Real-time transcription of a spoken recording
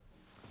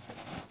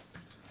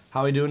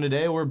How we doing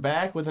today? We're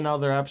back with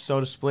another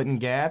episode of Splittin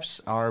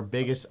Gaps, our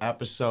biggest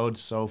episode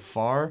so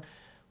far.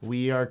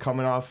 We are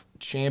coming off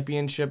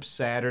Championship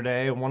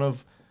Saturday, one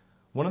of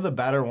the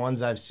better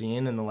ones I've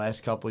seen in the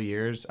last couple of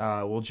years.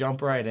 We'll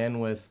jump right in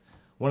with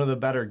one of the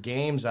better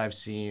games I've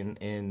seen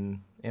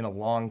in a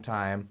long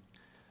time.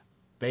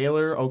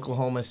 Baylor,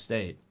 Oklahoma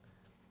State.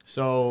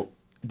 So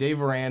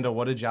Dave Aranda,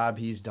 what a job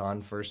he's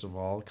done, first of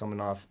all, coming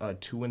off a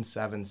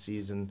 2-7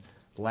 season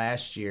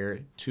last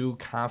year, 2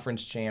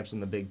 conference champs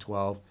in the Big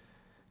 12.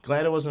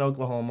 Glad it wasn't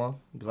Oklahoma.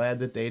 Glad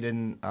that they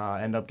didn't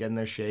end up getting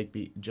their shake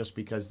just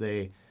because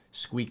they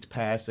squeaked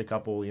past a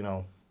couple,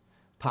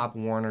 Pop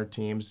Warner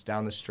teams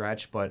down the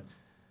stretch. But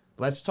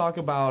let's talk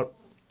about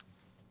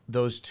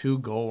those 2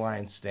 goal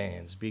line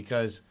stands,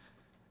 because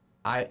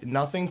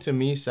nothing to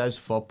me says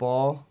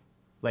football,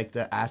 like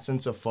the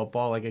essence of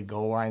football, like a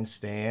goal line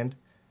stand.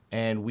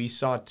 And we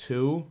saw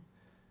 2.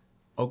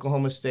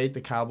 Oklahoma State,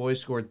 the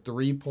Cowboys scored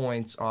 3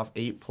 points off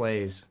 8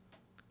 plays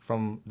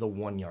from the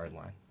 1-yard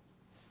line.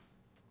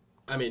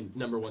 I mean,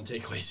 number one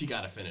takeaway is you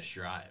got to finish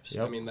drives.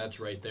 Yep. I mean, that's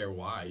right there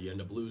why. You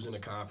end up losing a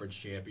conference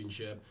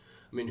championship.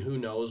 I mean, who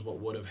knows what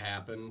would have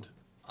happened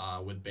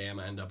with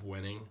Bama end up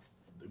winning.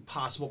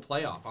 Possible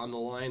playoff on the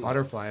line.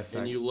 Butterfly effect.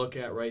 And you look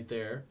at right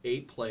there,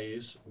 8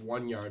 plays,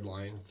 1-yard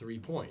line, 3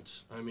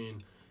 points. I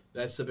mean,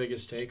 that's the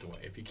biggest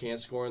takeaway. If you can't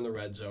score in the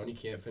red zone, you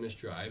can't finish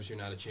drives, you're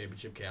not a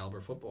championship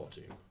caliber football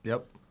team.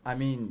 Yep. I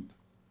mean,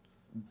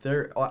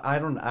 I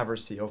don't ever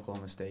see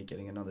Oklahoma State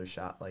getting another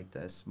shot like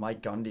this.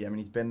 Mike Gundy, I mean,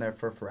 he's been there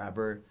for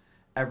forever.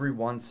 Every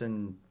once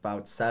in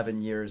about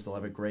 7 years, they'll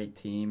have a great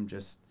team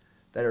just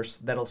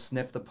that'll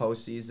sniff the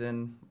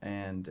postseason,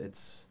 and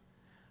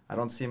I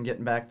don't see him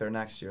getting back there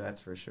next year. That's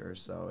for sure.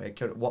 So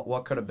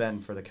what could have been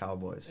for the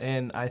Cowboys.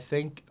 And I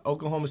think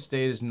Oklahoma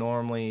State is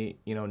normally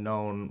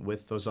known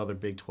with those other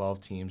Big 12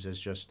 teams as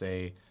just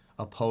a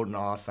potent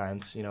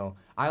offense.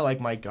 I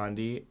like Mike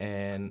Gundy,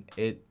 and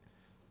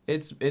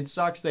it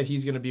sucks that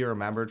he's going to be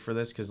remembered for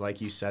this, because, like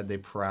you said, they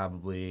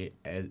probably,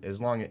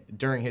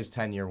 during his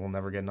tenure, will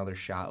never get another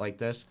shot like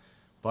this.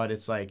 But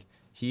it's like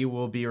he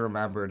will be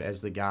remembered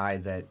as the guy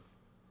that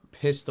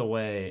pissed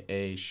away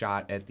a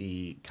shot at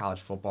the college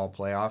football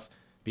playoff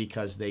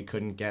because they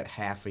couldn't get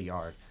half a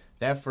yard.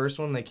 That first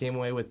one, they came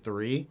away with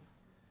 3.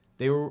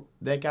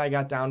 That guy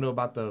got down to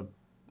about the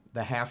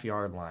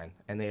half-yard line,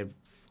 and they had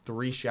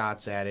 3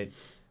 shots at it.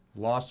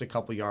 Lost a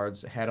couple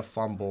yards, had a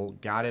fumble,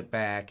 got it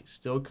back,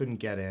 still couldn't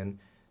get in.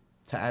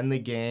 To end the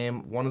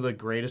game, one of the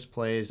greatest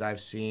plays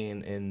I've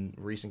seen in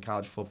recent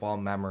college football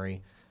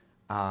memory.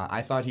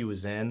 I thought he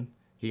was in.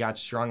 He got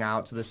strung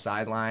out to the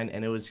sideline,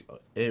 and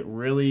it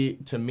really,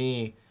 to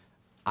me,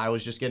 I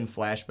was just getting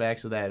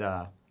flashbacks of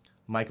that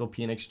Michael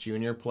Penix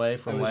Jr. play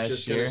from last year. I was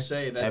just going to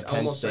say, that's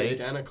almost State.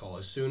 identical.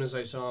 As soon as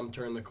I saw him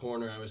turn the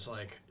corner, I was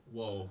like,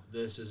 whoa,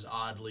 this is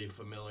oddly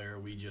familiar.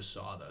 We just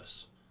saw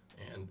this.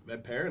 And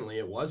apparently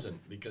it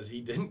wasn't, because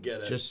he didn't get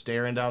it. Just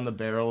staring down the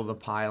barrel of the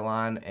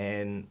pylon,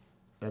 and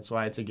that's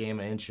why it's a game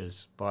of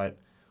inches. But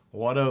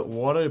what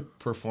a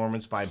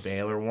performance by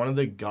Baylor. One of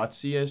the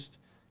gutsiest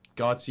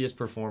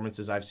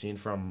performances I've seen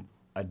from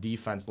a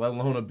defense, let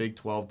alone a Big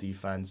 12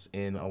 defense,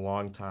 in a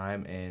long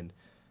time. And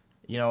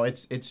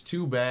it's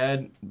too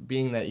bad,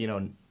 being that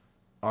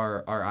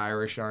our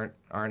Irish aren't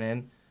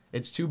in.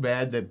 It's too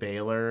bad that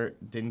Baylor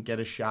didn't get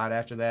a shot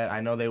after that.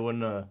 I know they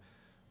wouldn't have.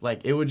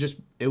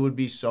 It would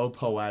be so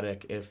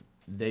poetic if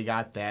they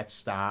got that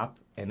stop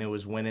and it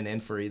was winning in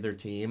for either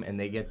team, and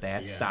they get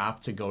that stop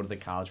to go to the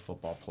college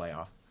football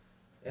playoff.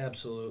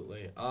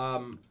 Absolutely.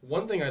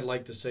 One thing I'd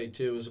like to say,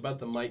 too, is about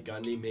the Mike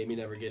Gundy maybe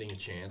never getting a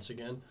chance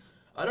again.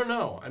 I don't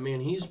know. I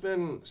mean, he's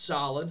been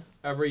solid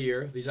every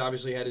year. He's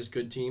obviously had his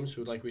good teams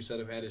who, like we said,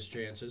 have had his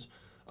chances.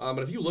 But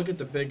if you look at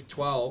the Big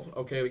 12,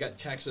 okay, we got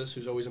Texas,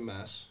 who's always a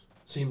mess.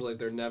 Seems like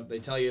they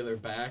tell you they're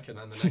back, and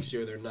then the next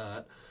year they're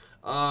not.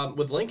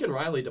 With Lincoln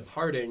Riley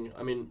departing,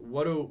 I mean,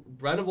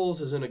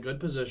 Venables is in a good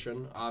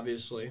position,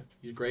 obviously.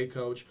 He's a great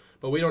coach,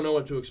 but we don't know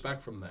what to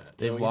expect from that.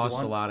 They've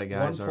lost a lot of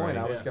guys already. One point already.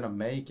 I was going to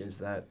make is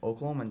that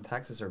Oklahoma and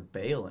Texas are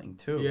bailing,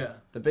 too. Yeah.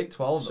 The Big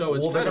 12, so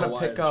it's they're going to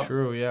pick up.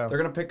 True, yeah. They're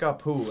going to pick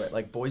up who?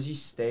 Like Boise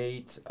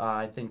State,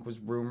 I think, was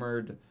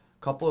rumored.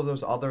 A couple of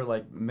those other,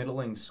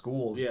 middling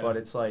schools. Yeah. But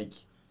it's like,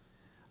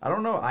 I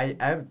don't know.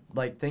 I've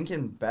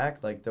thinking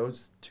back,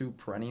 those 2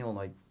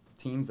 perennial,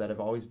 teams that have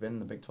always been in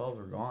the Big 12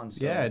 are gone.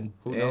 So yeah,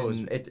 who knows?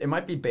 It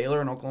might be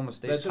Baylor and Oklahoma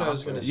State. That's what I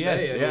was going to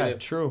say. Yeah,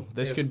 true.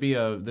 This could be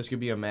a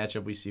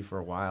matchup we see for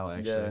a while,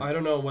 actually. Yeah. I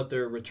don't know what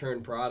their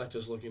return product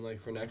is looking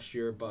like for next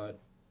year, but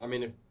I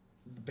mean, if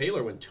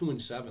Baylor went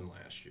 2-7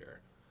 last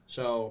year,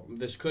 so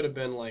this could have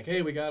been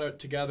hey, we got it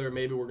together.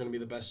 Maybe we're going to be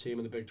the best team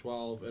in the Big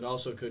 12. It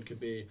also could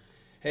be,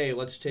 hey,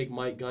 let's take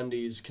Mike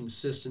Gundy's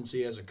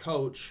consistency as a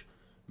coach.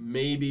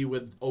 Maybe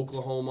with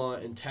Oklahoma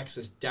and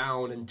Texas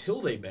down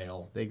until they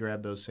bail, they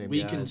grab those same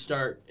we guys. can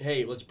start,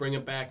 hey, let's bring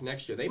it back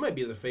next year. They might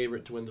be the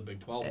favorite to win the Big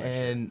 12 next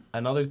year. And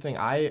another thing,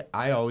 I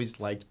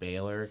always liked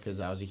Baylor because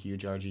I was a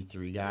huge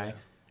RG3 guy.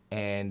 Yeah.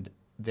 And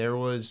there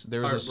was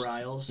Art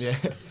Briles. Yeah,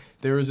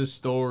 there was a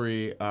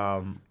story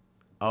of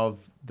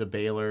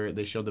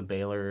They showed the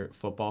Baylor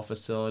football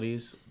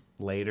facilities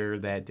later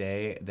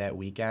that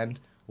weekend,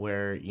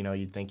 where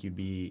you'd think you'd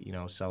be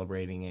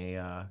celebrating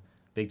a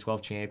Big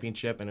 12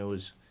 championship, and it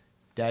was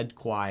dead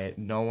quiet,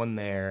 no one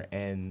there,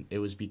 and it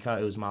was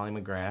because it was Molly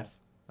McGrath.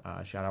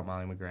 Shout out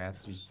Molly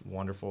McGrath, she's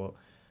wonderful.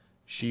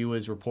 She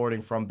was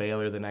reporting from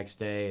Baylor the next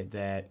day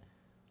that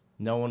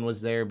no one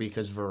was there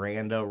because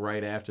Veranda,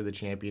 right after the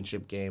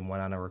championship game,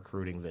 went on a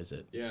recruiting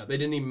visit. Yeah, they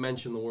didn't even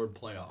mention the word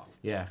playoff.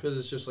 Yeah. Because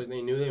it's just like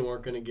they knew they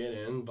weren't going to get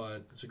in,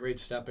 but it's a great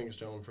stepping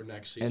stone for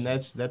next season.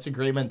 And that's a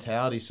great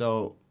mentality.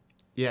 So,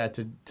 yeah,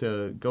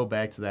 to go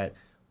back to that,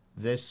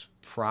 this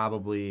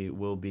probably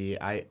will be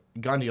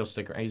Gundy will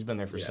stick around. He's been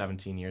there for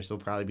 17 years. So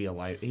he'll probably be a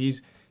light.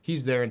 He's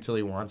there until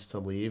he wants to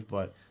leave,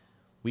 but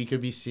we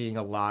could be seeing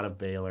a lot of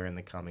Baylor in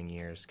the coming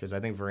years because I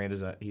think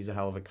Veranda's he's a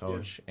hell of a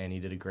coach, and he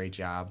did a great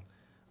job.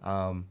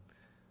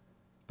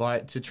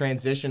 But to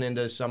transition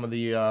into some of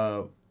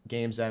the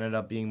games that ended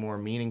up being more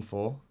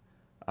meaningful,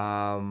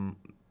 Michigan.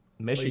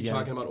 Are you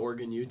talking about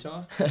Oregon,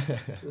 Utah?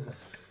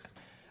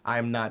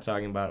 I'm not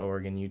talking about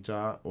Oregon,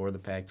 Utah, or the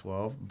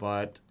Pac-12,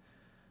 but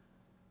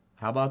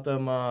how about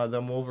them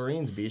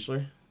Wolverines,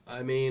 Beechler?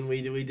 I mean,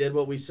 we did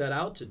what we set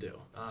out to do.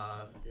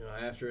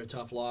 After a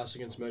tough loss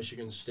against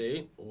Michigan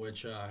State,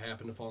 which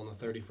happened to fall on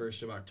the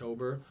 31st of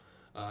October,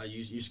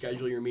 you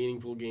schedule your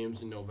meaningful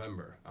games in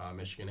November.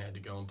 Michigan had to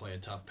go and play a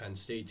tough Penn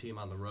State team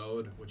on the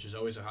road, which is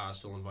always a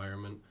hostile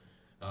environment.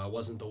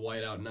 Wasn't the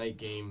whiteout night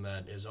game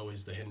that is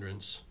always the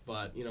hindrance,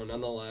 but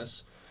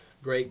nonetheless,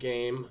 great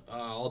game.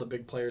 All the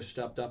big players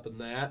stepped up in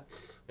that,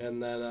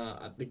 and then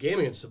the game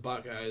against the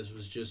Buckeyes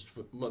was just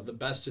the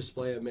best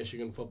display of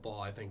Michigan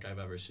football I think I've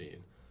ever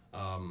seen.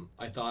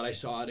 I thought I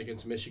saw it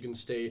against Michigan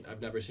State.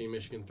 I've never seen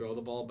Michigan throw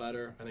the ball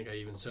better. I think I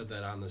even said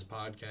that on this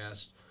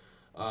podcast.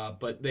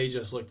 But they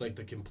just looked like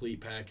the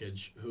complete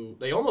package.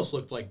 They almost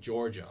looked like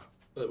Georgia,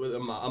 with a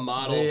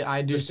model.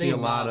 I do see a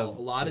lot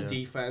of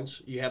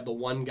defense. You have the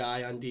one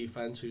guy on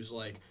defense who's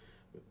like,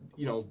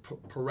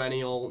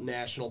 perennial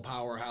national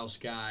powerhouse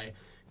guy,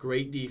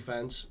 great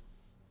defense,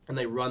 and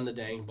they run the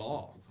dang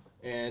ball.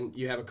 And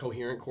you have a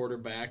coherent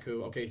quarterback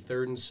who,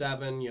 3rd and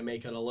 7, you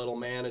make it a little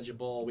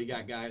manageable. We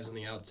got guys on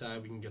the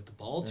outside we can get the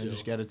ball to.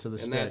 Just get it to the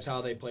sticks. And that's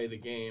how they play the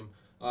game.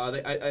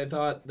 I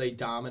thought they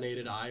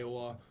dominated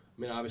Iowa.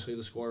 I mean, obviously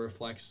the score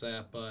reflects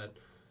that, but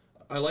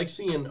I like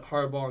seeing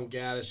Harbaugh and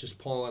Gaddis just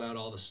pulling out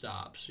all the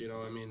stops.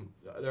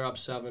 They're up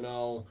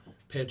 7-0,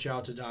 pitch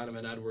out to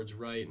Donovan Edwards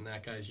right, and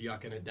that guy's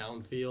yucking it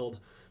downfield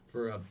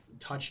for a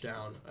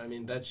touchdown. I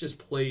mean, that's just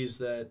plays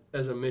that,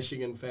 as a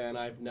Michigan fan,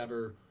 I've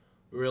never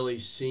really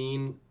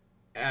seen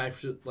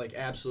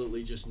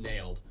absolutely just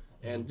nailed.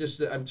 And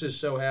I'm just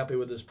so happy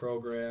with this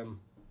program.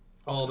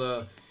 All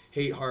the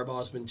hate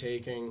Harbaugh's been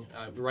taking,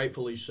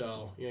 rightfully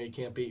so. You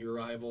can't beat your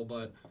rival,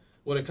 but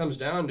what it comes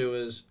down to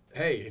is,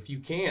 hey, if you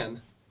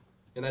can,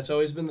 and that's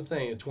always been the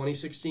thing. In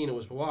 2016, it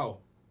was, wow,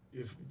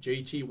 if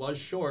JT was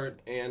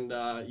short and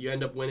you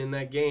end up winning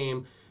that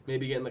game,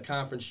 maybe getting the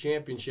conference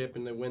championship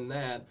and they win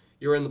that,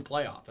 you're in the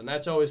playoff. And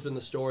that's always been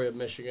the story of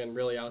Michigan,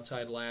 really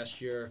outside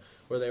last year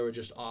where they were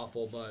just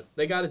awful. But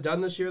they got it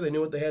done this year. They knew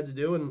what they had to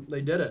do, and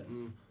they did it.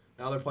 And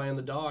now they're playing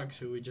the Dogs,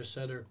 who we just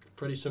said are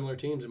pretty similar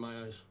teams in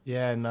my eyes.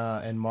 Yeah,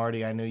 and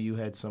Marty, I knew you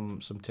had some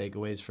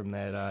takeaways from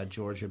that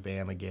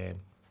Georgia-Bama game.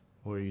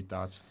 What are your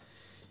thoughts?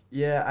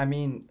 Yeah, I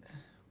mean,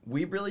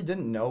 we really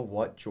didn't know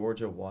what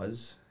Georgia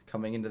was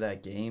coming into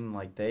that game.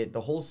 Like,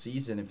 the whole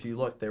season, if you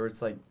look,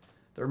 it's like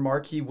their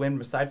marquee win,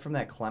 aside from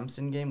that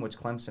Clemson game, which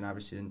Clemson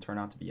obviously didn't turn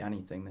out to be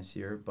anything this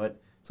year, but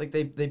it's like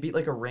they beat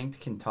like a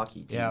ranked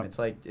Kentucky team. Yeah. It's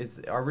like,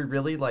 are we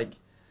really like,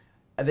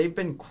 they've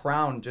been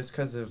crowned just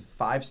because of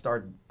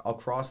 5-star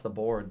across the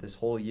board this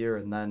whole year,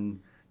 and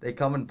then they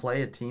come and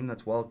play a team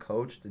that's well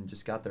coached and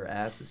just got their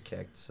asses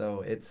kicked.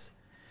 So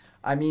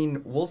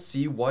we'll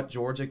see what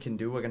Georgia can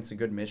do against a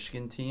good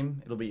Michigan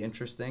team. It'll be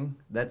interesting.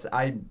 Do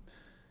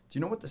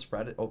you know what the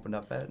spread opened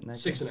up at? In that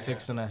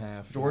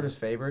 6.5. Georgia's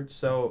favored.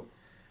 So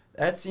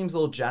that seems a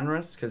little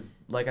generous because,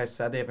 like I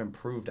said, they haven't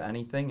improved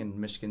anything, and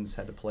Michigan's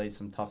had to play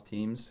some tough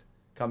teams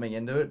coming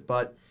into it.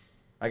 But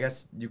I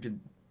guess you could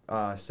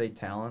say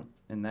talent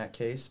in that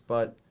case.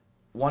 But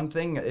one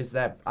thing is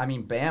that,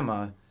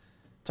 Bama,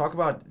 talk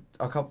about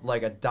a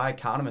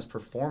dichotomous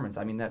performance.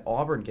 That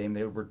Auburn game,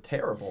 they were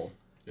terrible.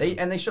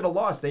 They should have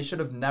lost. They should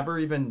have never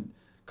even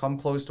come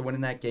close to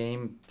winning that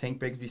game. Tank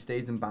Bigsby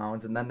stays in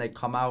bounds, and then they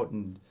come out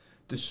and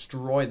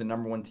destroy the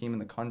number 1 team in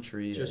the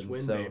country. Just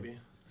win, baby.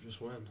 Just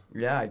win.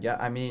 Yeah.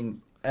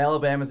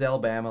 Alabama's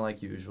Alabama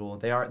like usual.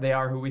 They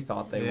are who we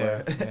thought they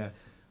were. Yeah.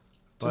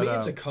 To me,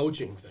 it's a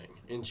coaching thing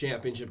in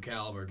championship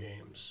caliber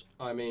games.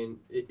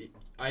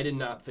 I did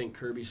not think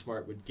Kirby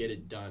Smart would get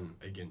it done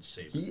against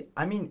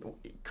Saban.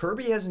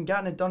 Kirby hasn't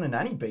gotten it done in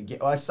any big game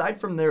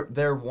aside from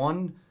their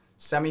one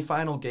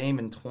semifinal game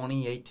in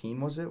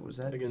 2018. Was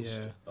that against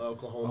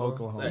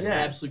Oklahoma? That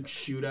absolute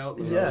shootout.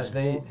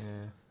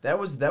 That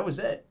was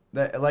it.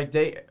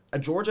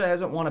 Georgia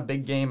hasn't won a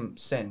big game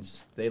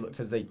since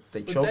because they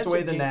choked that's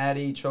away a the game-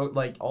 Natty,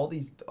 all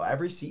these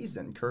every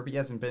season. Kirby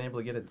hasn't been able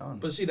to get it done.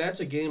 But see,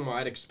 that's a game where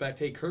I'd expect,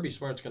 hey, Kirby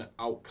Smart's going to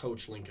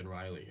out-coach Lincoln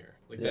Riley here.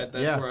 That's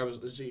Yeah. where I was.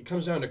 See, it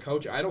comes down to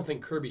coach. I don't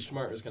think Kirby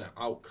Smart is going to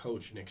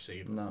out-coach Nick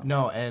Saban.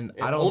 No, and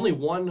I don't. Only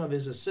one of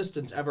his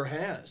assistants ever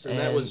has, and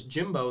that was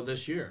Jimbo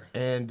this year.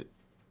 And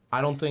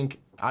I don't think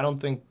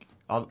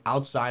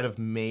outside of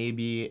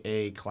maybe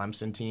a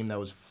Clemson team that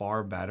was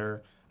far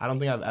better, I don't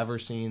think I've ever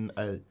seen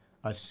a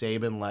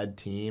Saban-led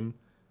team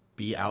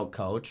be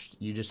out-coached.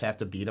 You just have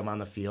to beat them on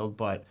the field.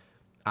 But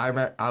I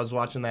was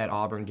watching that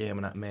Auburn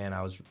game, and man,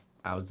 I was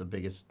the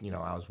biggest,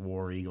 I was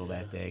War Eagle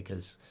that day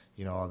because,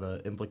 all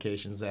the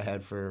implications that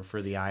had for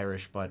the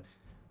Irish. But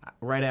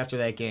right after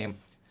that game,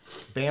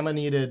 Bama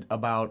needed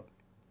about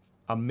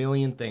a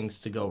million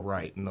things to go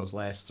right in those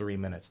last 3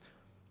 minutes.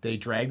 They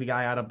drag the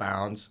guy out of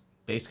bounds,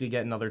 basically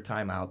get another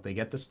timeout. They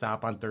get the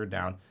stop on third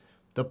down.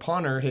 The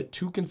punter hit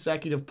 2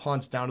 consecutive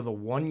punts down to the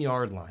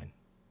 1-yard line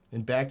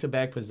in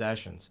back-to-back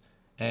possessions.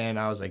 And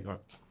I was like, oh,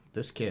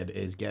 this kid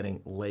is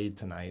getting laid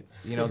tonight.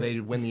 They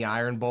win the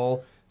Iron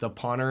Bowl. The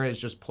punter is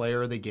just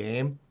player of the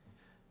game.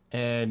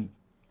 And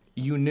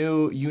you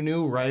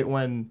knew right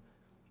when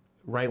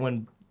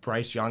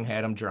Bryce Young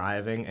had him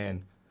driving,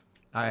 and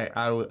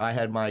I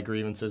had my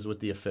grievances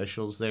with the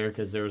officials there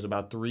because there was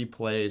about 3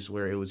 plays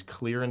where it was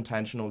clear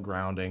intentional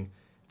grounding.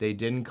 They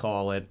didn't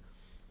call it.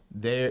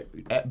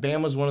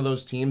 Bama's one of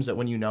those teams that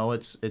when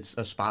it's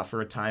a spot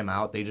for a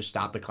timeout, they just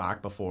stop the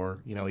clock before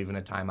even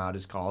a timeout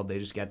is called. They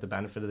just get the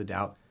benefit of the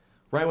doubt.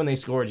 Right when they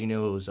scored, you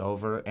knew it was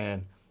over,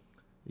 and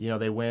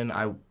they win.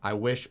 I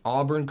wish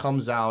Auburn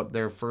comes out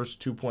their first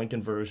 2-point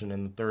conversion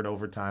in the third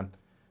overtime,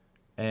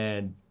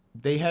 and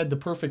they had the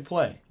perfect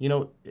play.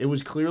 It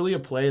was clearly a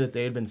play that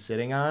they had been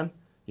sitting on.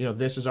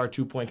 This is our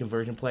 2-point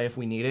conversion play if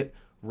we need it.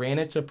 Ran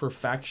it to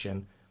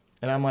perfection,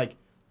 and I'm like,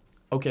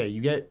 okay,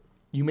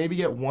 you maybe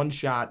get one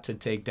shot to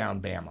take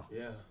down Bama.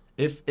 Yeah.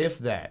 If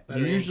that. Better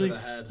You aim usually for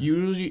the head.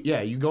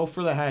 you go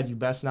for the head, you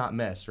best not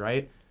miss,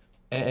 right?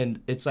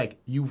 And it's like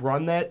you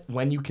run that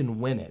when you can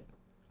win it.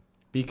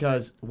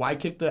 Because why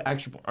kick the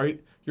extra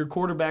your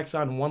quarterback's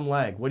on one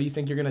leg. What do you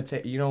think you're going to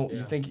take?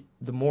 You think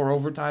the more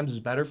overtimes is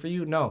better for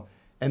you? No.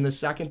 And the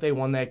second they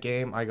won that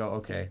game, I go,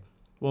 okay,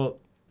 well,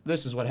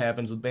 this is what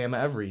happens with Bama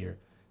every year.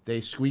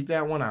 They squeak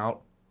that one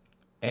out,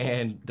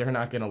 and they're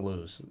not going to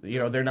lose.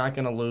 They're not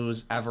going to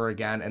lose ever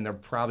again, and they'll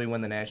probably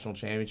win the national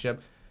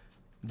championship.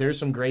 There's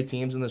some great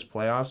teams in this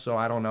playoff, so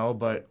I don't know,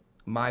 but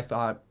my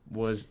thought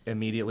was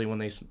immediately when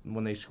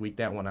they squeaked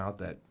that one out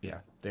that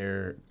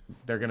they're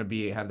going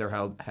to have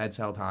their heads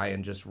held high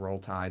and just roll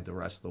tide the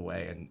rest of the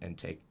way and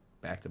take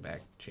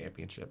back-to-back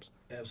championships.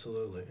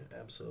 Absolutely,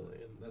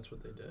 and that's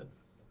what they did,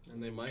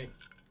 and they might.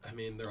 I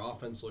mean, their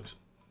offense looks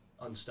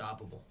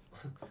unstoppable.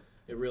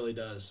 It really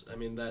does. I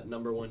mean, that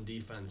number 1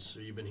 defense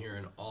you've been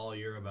hearing all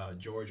year about,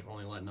 Georgia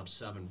only letting up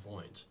 7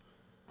 points.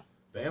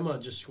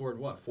 Bama just scored,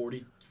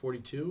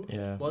 42?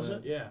 Yeah. Was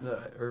it? Yeah.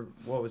 Or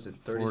what was it?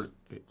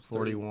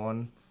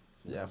 41.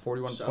 Yeah,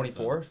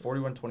 41-24.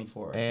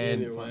 41-24.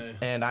 Either way.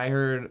 And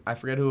I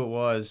forget who it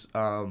was,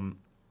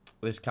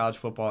 this college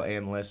football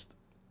analyst,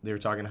 they were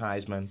talking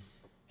Heisman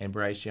and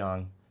Bryce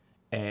Young,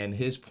 and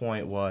his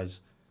point was,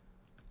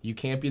 you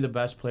can't be the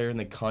best player in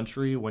the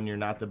country when you're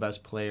not the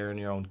best player in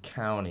your own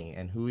county.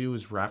 And who he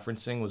was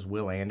referencing was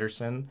Will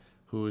Anderson,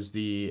 who's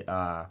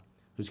kind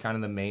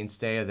of the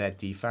mainstay of that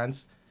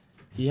defense.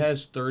 He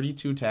has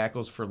 32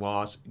 tackles for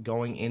loss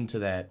going into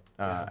that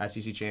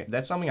SEC champ.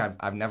 That's something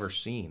I've never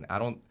seen.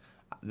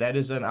 That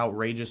is an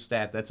outrageous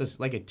stat. That's just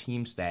like a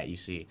team stat you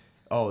see.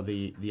 Oh,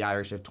 the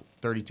Irish have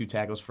 32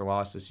 tackles for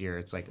loss this year.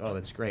 It's like, oh,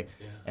 that's great.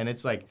 Yeah. And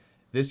it's like,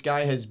 this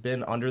guy has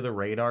been under the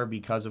radar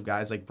because of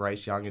guys like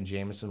Bryce Young and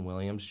Jamison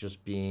Williams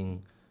just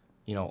being,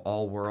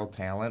 all-world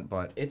talent.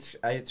 But it's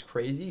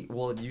crazy.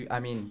 Well,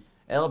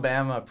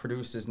 Alabama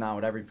produces now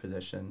at every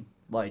position.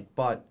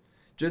 But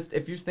just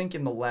if you think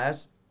in the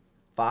last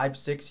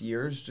 5-6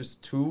 years,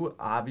 just 2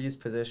 obvious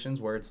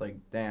positions where it's like,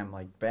 damn,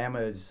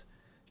 Bama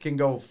can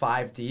go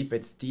 5 deep.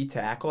 It's D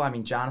tackle. I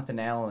mean, Jonathan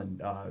Allen,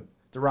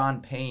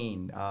 Deron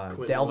Payne,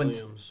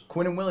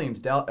 Quinnen Williams,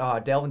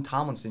 Dalvin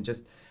Tomlinson,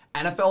 just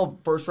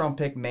NFL first-round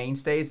pick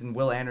mainstays, and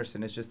Will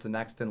Anderson is just the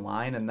next in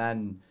line. And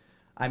then,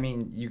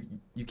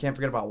 you can't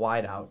forget about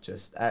wideout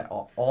just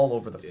all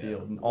over the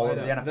field and all over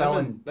the NFL.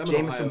 And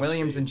Jamison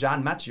Williams and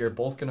John Mechie are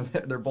both gonna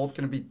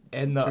be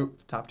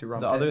top 2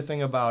 round. The other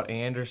thing about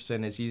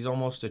Anderson is he's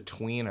almost a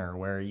tweener,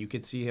 where you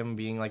could see him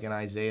being like an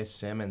Isaiah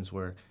Simmons,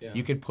 where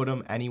you could put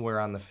him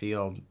anywhere on the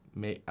field,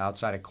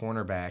 outside a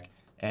cornerback,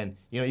 and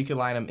you could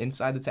line him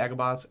inside the tackle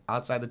box,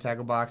 outside the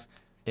tackle box,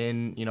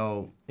 in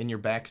your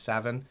back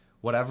 7.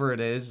 Whatever it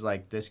is,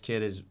 this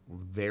kid is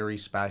very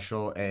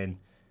special, and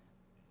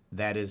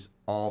that is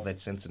all that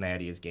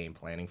Cincinnati is game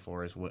planning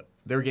for. Is what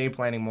they're game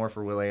planning more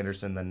for Will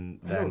Anderson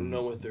than I don't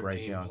know what they're Bryce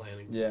game Young.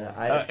 planning for. Yeah,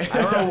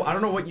 I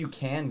don't know what you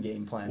can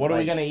game plan. What are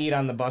we gonna eat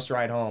on the bus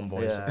ride home,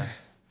 boys? Yeah.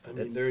 I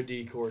mean, their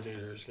D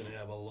coordinator is going to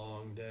have a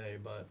long day,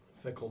 but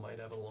Fickle might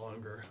have a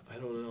longer. I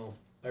don't know.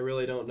 I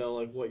really don't know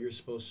like what you're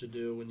supposed to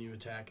do when you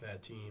attack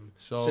that team.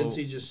 So Since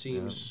he just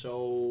seems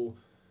so.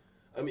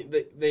 I mean,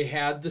 they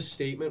had the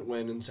statement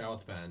win in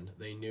South Bend.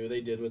 They knew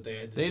they did what they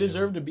had to do. They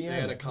deserve to be in. They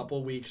had a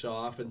couple weeks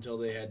off until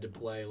they had to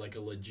play like a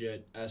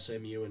legit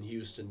SMU and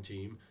Houston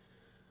team.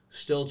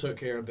 Still took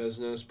care of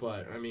business,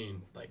 but I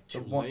mean, like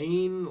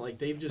Tulane, like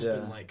they've just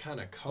been like kind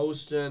of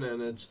coasting,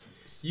 and it's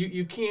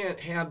you can't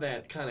have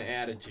that kind of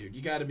attitude.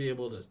 You got to be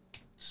able to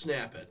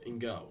snap it and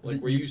go.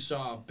 Like where you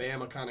saw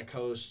Bama kind of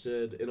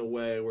coasted in a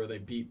way where they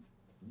beat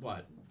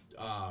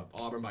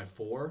Auburn by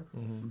 4,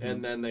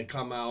 and then they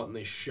come out and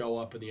they show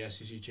up in the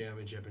SEC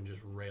championship and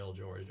just rail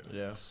Georgia.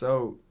 Yeah.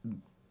 So,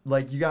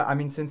 like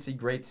Cincy,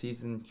 great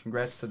season,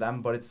 congrats to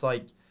them. But it's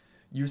like,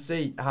 you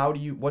say,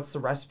 what's the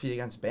recipe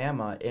against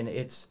Bama? And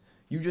it's,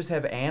 you just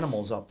have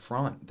animals up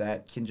front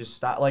that can just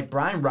stop. Like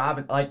Brian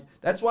Robinson, like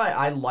that's why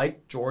I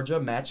like Georgia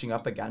matching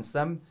up against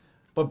them.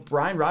 But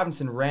Brian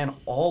Robinson ran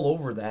all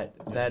over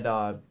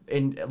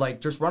and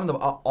like just running the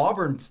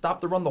Auburn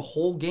stopped the run the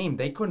whole game.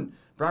 They couldn't.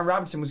 Brian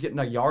Robinson was getting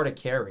a yard a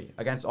carry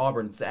against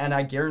Auburn, and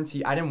I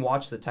guarantee I didn't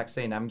watch the Texas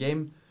A&M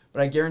game,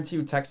 but I guarantee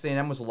you Texas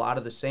A&M was a lot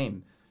of the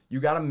same. You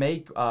got to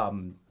make,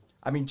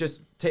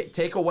 just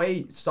take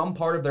away some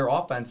part of their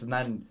offense, and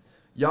then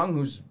Young,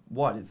 who's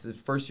it's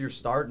his first year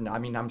starting. I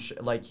mean, I'm sure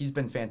like he's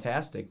been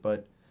fantastic,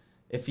 but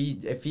if he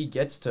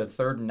gets to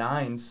 3rd and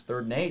 9s,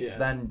 3rd and 8s,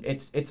 then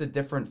it's a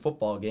different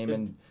football game,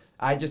 and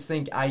I just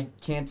think I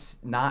can't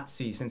not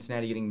see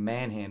Cincinnati getting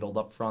manhandled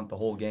up front the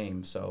whole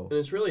game. So and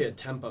it's really a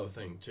tempo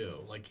thing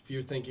too. Like if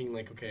you're thinking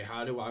like, okay,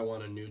 how do I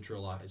want to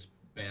neutralize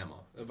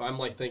Bama? If I'm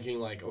like thinking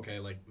like, okay,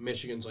 like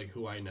Michigan's like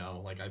who I know,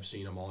 like I've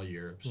seen them all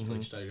year, just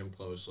like studied them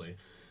closely.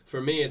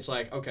 For me, it's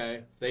like,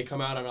 okay, they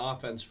come out on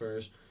offense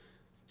first.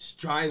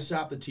 Try and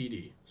stop the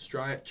TD.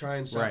 Try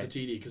and stop the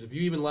TD. Because if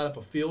you even let up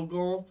a field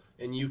goal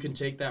and you can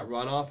take that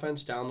run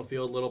offense down the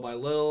field little by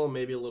little,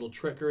 maybe a little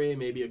trickery,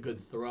 maybe a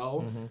good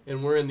throw,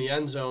 and we're in the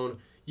end zone,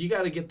 you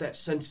got to get that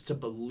sense to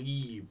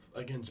believe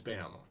against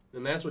Bama.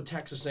 And that's what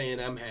Texas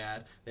A&M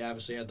had. They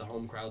obviously had the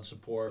home crowd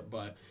support.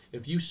 But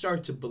if you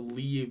start to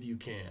believe you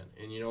can,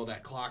 and,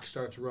 that clock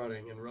starts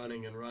running,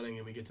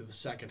 and we get to the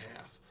second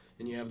half,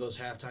 and you have those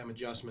halftime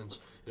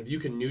adjustments, and if you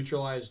can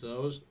neutralize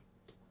those,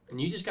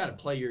 and you just got to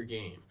play your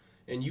game.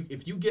 And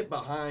if you get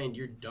behind,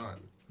 you're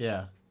done.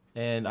 Yeah.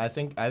 And I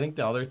think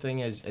the other thing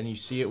is, and you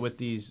see it with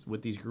these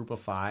group of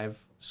 5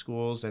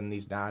 schools and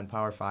these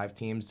non-Power 5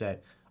 teams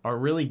that are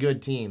really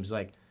good teams.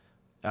 Like,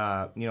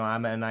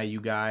 I'm an NIU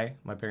guy.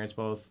 My parents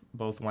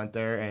both went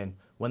there. And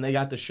when they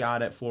got the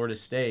shot at Florida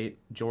State,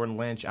 Jordan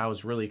Lynch, I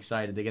was really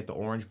excited. They get the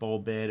Orange Bowl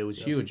bid. It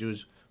was huge. It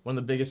was one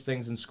of the biggest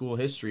things in school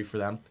history for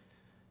them.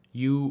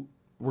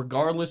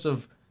 Regardless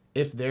of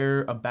if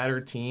they're a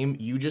better team,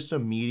 you just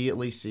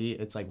immediately see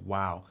it's like,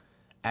 wow,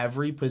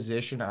 every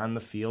position on the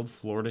field,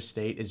 Florida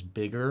State is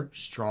bigger,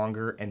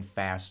 stronger, and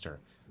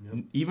faster.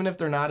 Yep. Even if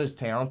they're not as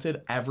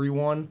talented,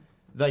 everyone,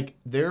 like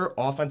their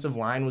offensive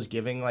line was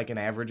giving like an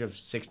average of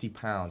 60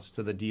 pounds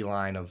to the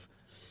D-line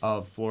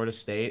of Florida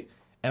State.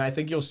 And I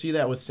think you'll see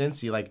that with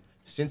Cincy. Like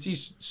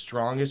Cincy's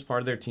strongest part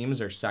of their team is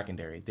their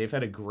secondary. They've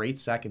had a great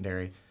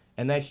secondary.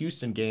 And that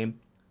Houston game,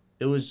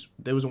 there was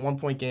a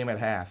 1-point game at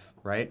half,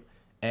 right?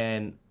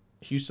 And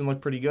Houston looked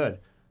pretty good.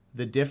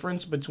 The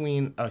difference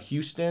between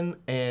Houston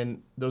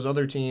and those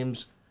other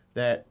teams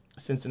that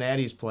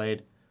Cincinnati's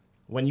played,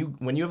 when you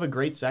have a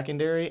great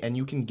secondary and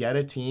you can get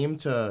a team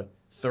to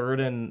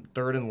third and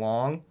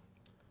long,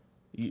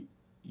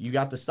 you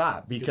got to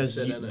stop because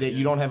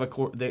you don't have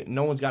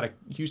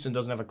Houston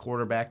doesn't have a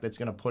quarterback that's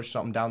going to push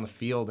something down the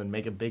field and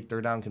make a big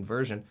 3rd down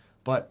conversion.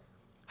 But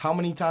how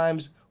many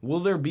times will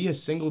there be a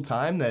single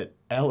time that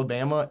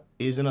Alabama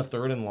is in a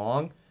 3rd and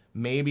long?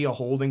 Maybe a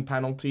holding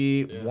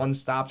penalty, one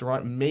stopped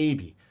run,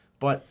 maybe.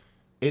 But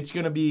it's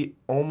going to be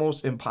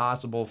almost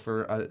impossible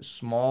for a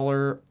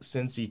smaller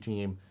Cincy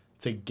team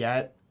to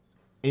get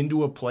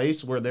into a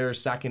place where their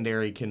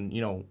secondary can,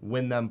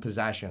 win them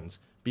possessions.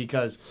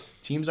 Because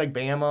teams like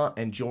Bama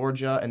and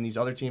Georgia and these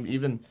other teams,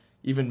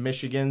 even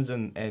Michigan's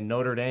and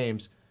Notre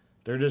Dame's,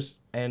 they're just,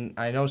 and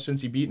I know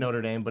Cincy beat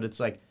Notre Dame, but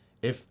it's like,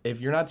 if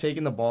you're not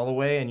taking the ball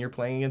away and you're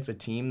playing against a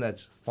team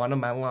that's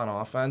fundamental on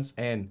offense,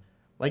 and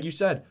like you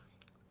said,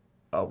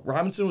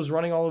 Robinson was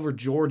running all over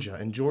Georgia,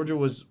 and Georgia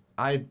was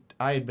I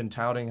had been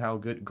touting how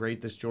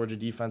great this Georgia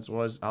defense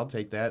was. I'll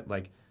take that.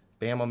 Like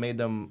Bama made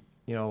them,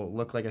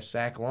 look like a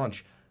sack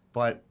lunch,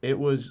 but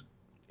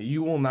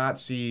you will not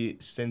see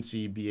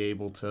Cincy be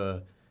able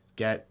to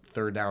get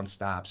 3rd down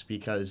stops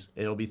because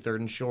it'll be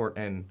 3rd and short,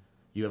 and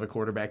you have a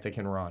quarterback that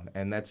can run,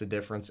 and that's the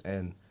difference.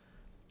 And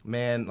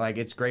man, like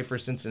it's great for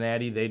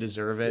Cincinnati. They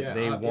deserve it.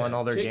 They won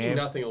all their games. Taking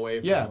nothing away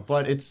from them.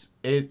 But it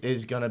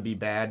is gonna be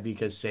bad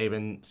because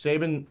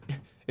Saban.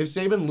 If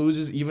Saban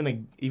loses even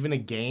a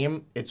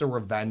game, it's a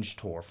revenge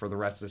tour for the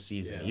rest of the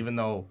season. Yeah. Even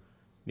though,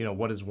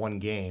 what is one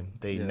game?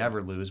 They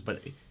never lose,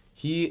 but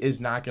he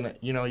is not gonna.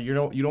 You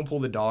don't pull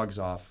the dogs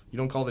off. You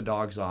don't call the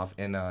dogs off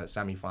in a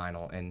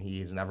semifinal, and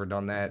he's never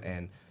done that,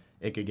 and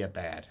it could get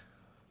bad.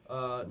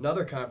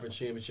 Another conference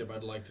championship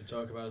I'd like to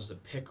talk about is the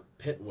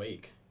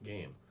Pitt-Wake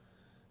game.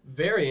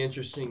 Very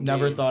interesting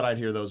Never game. thought I'd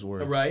hear those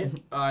words. Right?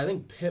 I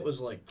think Pitt was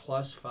like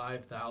plus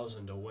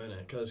 5,000 to win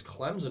it because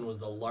Clemson was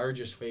the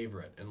largest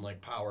favorite in like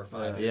Power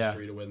 5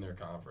 history to win their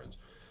conference.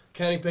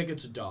 Kenny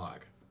Pickett's a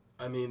dog.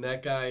 I mean,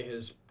 that guy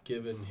has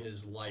given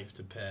his life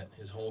to Pitt,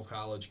 his whole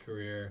college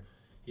career.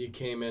 He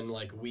came in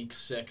like week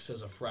 6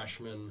 as a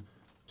freshman,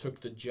 took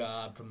the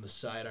job from the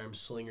sidearm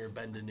slinger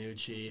Ben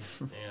DiNucci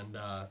and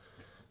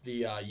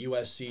the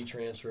USC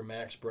transfer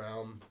Max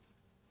Brown,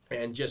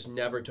 and just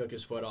never took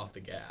his foot off the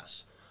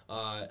gas.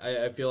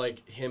 I feel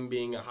like him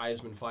being a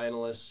Heisman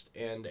finalist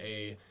and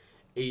a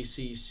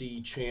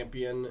ACC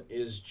champion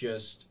is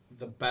just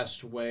the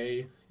best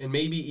way, and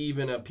maybe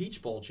even a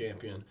Peach Bowl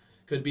champion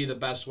could be the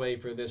best way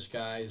for this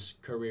guy's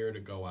career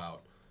to go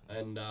out.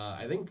 And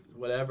I think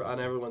whatever on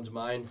everyone's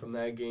mind from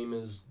that game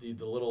is the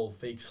little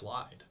fake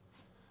slide.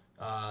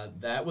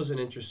 That was an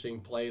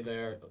interesting play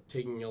there,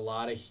 taking a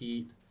lot of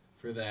heat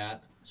for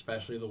that,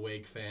 especially the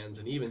Wake fans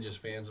and even just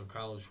fans of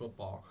college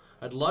football.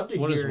 I'd love to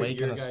What hear is Wake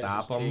your gonna guys'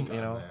 stop them? take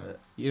on that.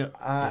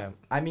 Yeah.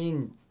 I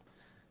mean,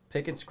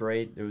 Pickett's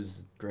great. It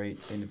was a great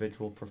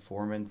individual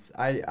performance.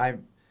 I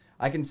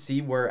can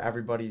see where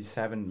everybody's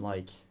having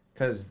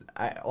because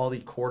all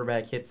these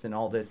quarterback hits and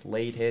all this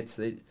late hits.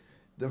 The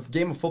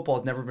game of football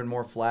has never been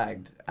more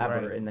flagged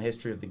ever in the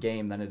history of the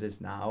game than it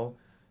is now.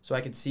 So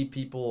I could see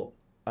people,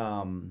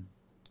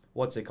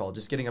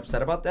 just getting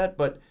upset about that.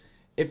 But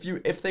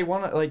if they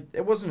want to,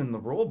 it wasn't in the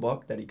rule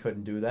book that he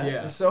couldn't do that.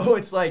 Yeah. So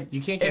it's like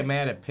You can't get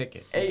mad at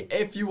Pickett.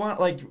 if you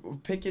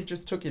want, Pickett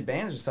just took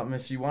advantage of something.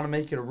 If you want to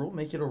make it a rule,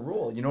 make it a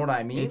rule. You know what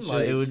I mean?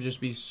 It would just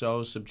be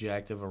so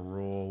subjective a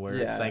rule where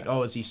it's Yeah. like,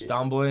 oh, is he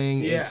stumbling?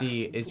 Yeah.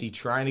 Is he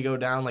trying to go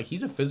down? Like,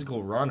 he's a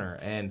physical runner,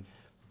 and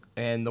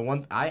the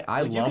one I love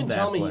that You can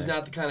tell me play. he's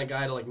not the kind of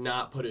guy to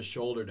not put his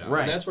shoulder down.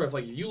 Right. And that's where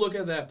if you look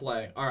at that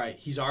play, all right,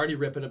 he's already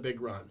ripping a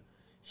big run.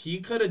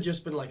 He could have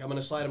just been I'm going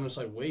to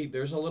slide. Wait,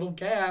 there's a little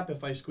gap.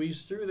 If I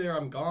squeeze through there,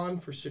 I'm gone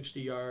for 60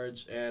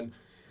 yards. And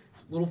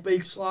little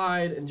fake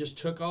slide and just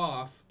took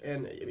off.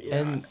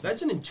 And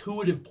that's an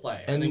intuitive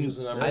play. And I think is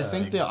the number. I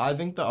think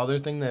the other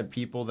thing that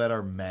people that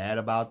are mad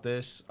about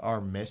this are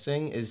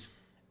missing is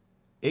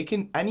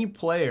any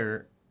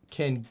player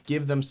can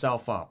give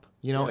themselves up.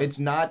 It's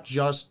not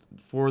just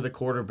for the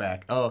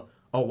quarterback. A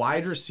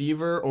wide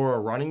receiver or a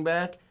running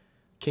back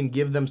can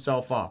give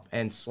themselves up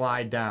and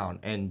slide down,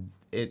 and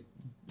it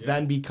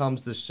then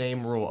becomes the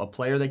same rule. A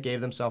player that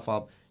gave themselves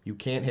up, you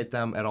can't hit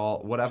them at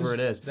all, whatever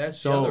it is.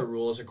 That's the other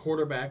rule. As a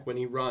quarterback, when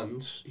he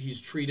runs, he's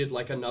treated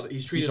like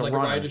He's treated like a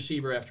wide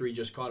receiver after he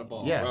just caught a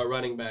ball, or a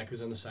running back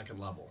who's in the second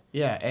level.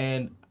 Yeah,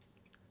 and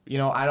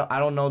I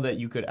don't know that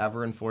you could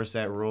ever enforce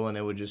that rule, and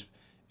it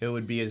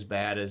would be as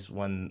bad as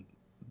when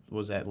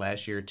was that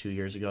last year, 2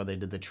 years ago, they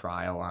did the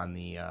trial on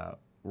the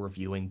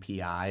reviewing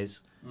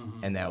PIs,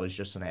 and that was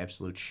just an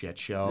absolute shit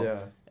show. Yeah.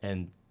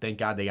 And thank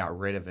God they got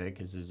rid of it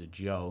because it's a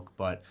joke.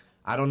 But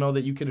I don't know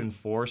that you could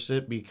enforce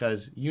it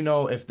because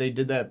if they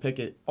did that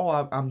Pickett,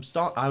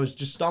 I was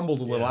just stumbled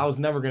a little. Yeah. I was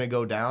never gonna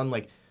go down.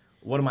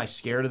 What am I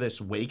scared of this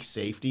Wake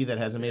safety that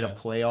hasn't made a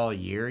play all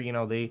year?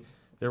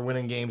 They're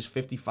winning games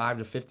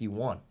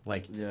 55-51.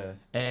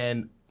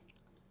 And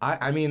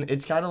I mean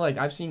it's kind of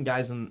I've seen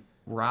guys in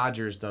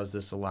Rodgers does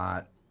this a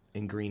lot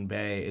in Green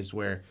Bay is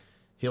where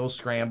he'll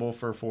scramble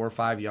for 4 or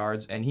 5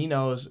 yards and he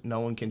knows no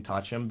one can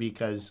touch him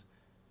because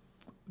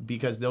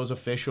those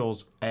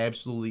officials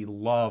absolutely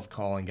love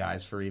calling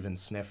guys for even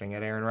sniffing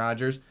at Aaron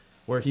Rodgers,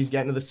 where he's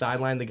getting to the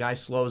sideline, the guy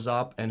slows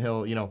up and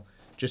he'll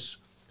just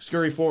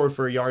scurry forward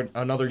for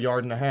another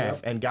yard and a half.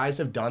 Yep. And guys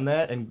have done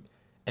that,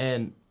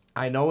 and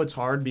I know it's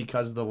hard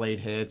because of the late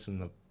hits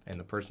and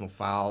the personal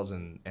fouls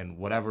and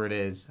whatever it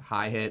is,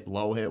 high hit,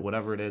 low hit,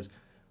 whatever it is,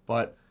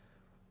 but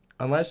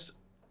unless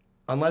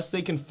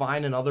they can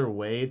find another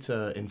way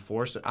to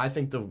enforce it, I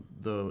think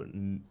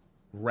the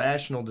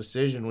rational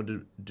decision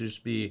would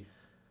just be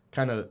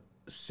kind of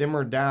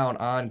simmer down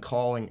on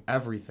calling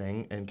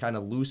everything and kind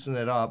of loosen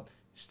it up,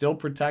 still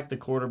protect the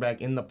quarterback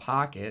in the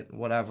pocket,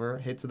 whatever,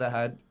 hit to the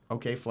head,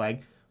 okay,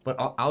 flag. But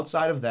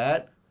outside of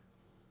that,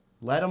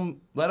 let him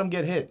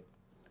get hit.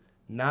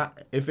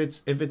 Not if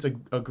it's a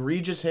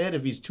egregious hit,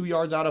 if he's 2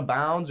 yards out of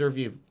bounds, or if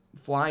you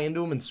fly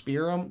into him and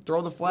spear him,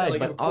 throw the flag.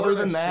 But other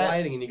than that,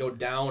 sliding and you go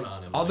down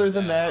on him. Other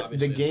than that,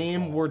 the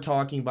game we're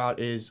talking about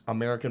is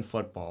American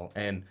football,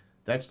 and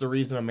that's the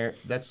reason.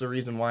 That's the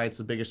reason why it's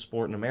the biggest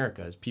sport in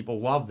America. Is people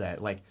love that.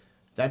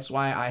 That's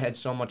why I had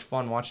so much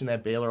fun watching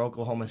that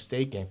Baylor-Oklahoma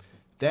State game.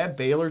 That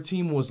Baylor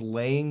team was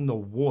laying the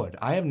wood.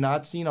 I have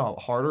not seen a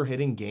harder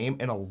hitting game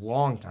in a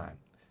long time,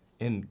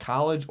 in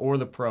college or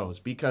the pros,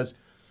 because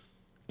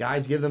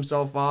guys give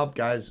themselves up.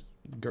 Guys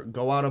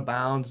go out of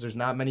bounds. There's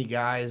not many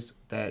guys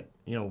that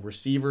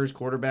receivers,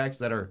 quarterbacks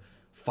that are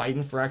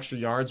fighting for extra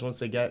yards once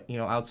they get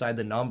outside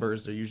the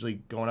numbers. They're usually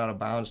going out of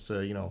bounds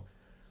to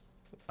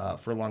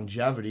for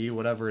longevity,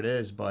 whatever it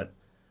is. But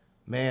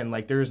man,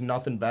 there's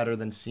nothing better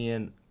than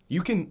seeing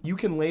you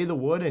can lay the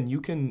wood and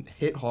you can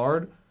hit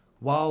hard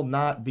while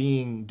not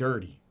being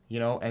dirty,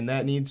 and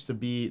that needs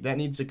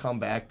to come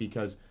back,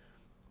 because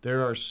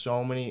there are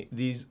so many,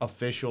 these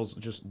officials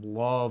just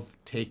love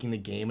taking the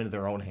game into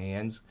their own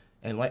hands.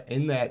 And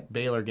in that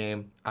Baylor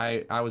game,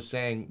 I was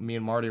saying, me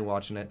and Marty are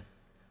watching it,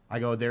 I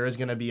go, there is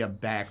going to be a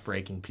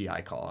back-breaking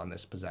PI call on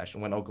this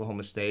possession. When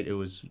Oklahoma State, it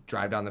was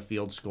drive down the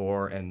field,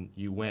 score, and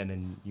you win,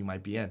 and you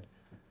might be in.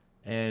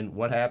 And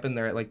what happened?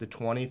 They're at like the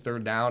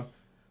 23rd down.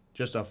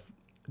 Just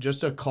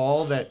a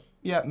call that,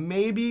 yeah,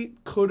 maybe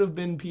could have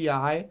been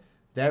PI.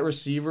 That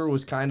receiver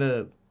was kind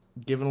of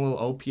giving a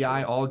little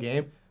OPI all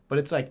game. But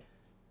it's like,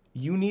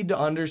 you need to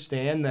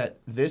understand that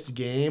this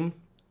game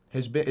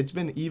it's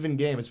been even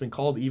game. It's been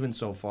called even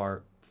so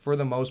far for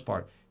the most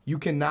part. You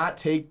cannot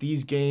take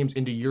these games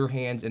into your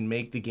hands and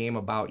make the game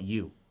about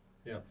you.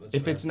 Yep, that's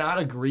if fair. it's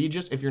not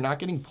egregious, if you're not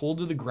getting pulled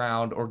to the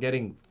ground or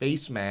getting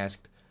face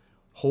masked,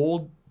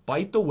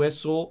 bite the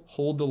whistle,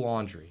 hold the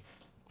laundry.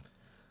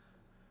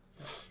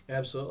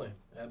 Absolutely.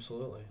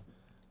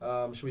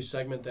 Should we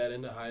segment that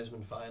into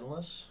Heisman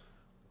finalists?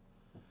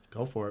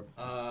 Go for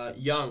it.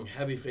 Young,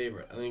 heavy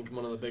favorite. I think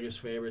one of the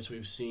biggest favorites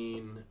we've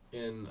seen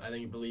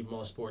I believe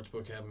most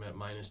sportsbook have him at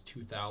minus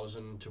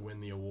 2,000 to win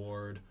the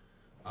award.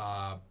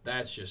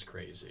 That's just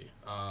crazy.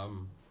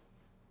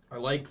 I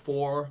like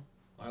 4.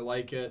 I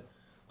like it.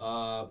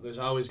 There's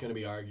always going to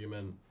be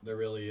argument. There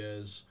really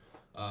is.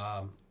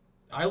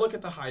 I look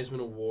at the Heisman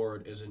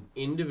Award as an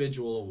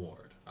individual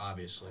award,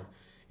 obviously.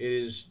 It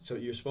is, so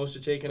you're supposed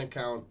to take into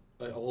account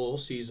a whole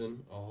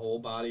season, a whole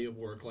body of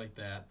work like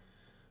that.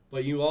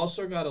 But you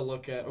also got to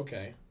look at,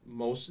 okay,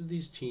 most of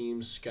these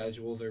teams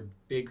schedule their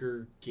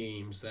bigger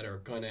games that are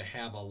going to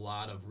have a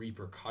lot of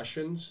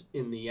repercussions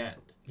in the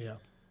end. Yeah.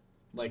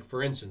 Like,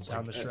 for instance,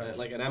 Down the stretch.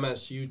 like an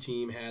MSU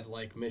team had,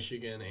 like,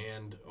 Michigan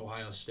and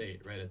Ohio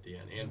State right at the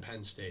end, and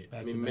Penn State.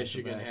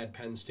 Michigan had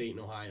Penn State and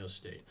Ohio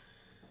State.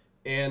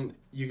 And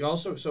you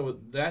also, so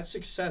that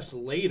success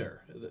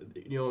later,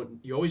 you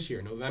always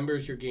hear November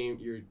is your game,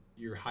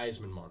 your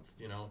Heisman month,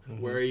 Mm-hmm.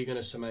 Where are you going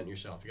to cement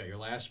yourself? You got your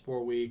last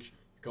 4 weeks.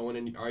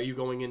 Are you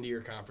going into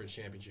your conference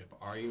championship?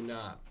 Are you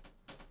not?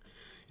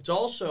 It's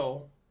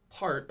also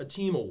a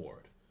team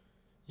award.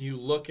 You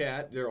look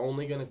at, they're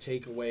only going to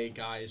take away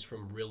guys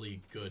from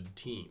really good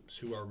teams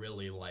who are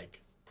really,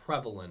 like,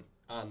 prevalent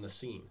on the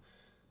scene.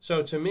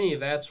 So to me,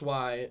 that's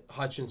why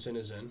Hutchinson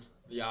is in.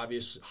 The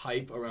obvious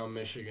hype around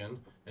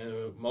Michigan,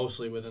 and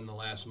mostly within the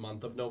last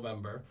month of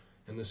November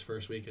and this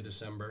first week of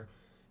December.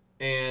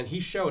 And he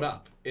showed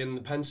up in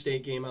the Penn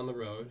State game on the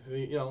road.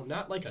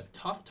 Not like a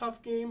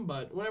tough game,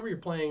 but whenever you're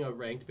playing a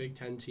ranked Big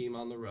Ten team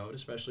on the road,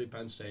 especially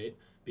Penn State,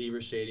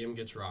 Beaver Stadium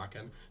gets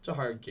rocking. It's a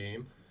hard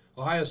game.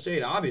 Ohio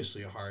State,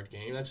 obviously a hard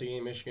game. That's a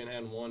game Michigan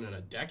hadn't won in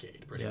a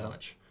decade, pretty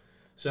much.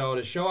 So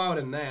to show out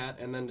in that,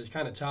 and then to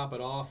kind of top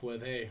it off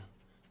with, hey,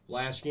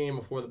 last game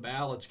before the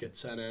ballots get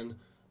sent in,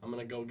 I'm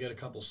going to go get a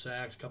couple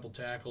sacks, couple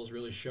tackles,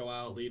 really show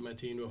out, lead my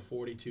team to a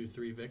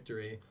 42-3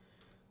 victory.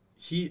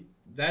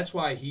 That's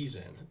why he's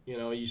in.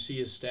 You see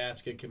his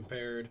stats get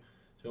compared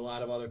to a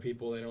lot of other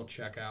people they don't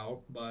check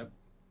out, but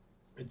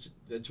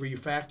that's where you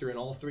factor in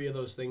all 3 of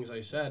those things I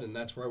said, and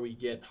that's where we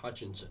get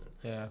Hutchinson.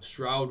 Yeah.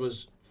 Stroud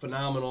was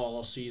phenomenal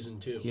all season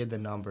too. He had the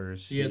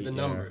numbers. He had the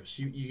numbers.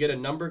 You get a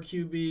number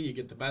QB, you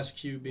get the best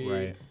QB.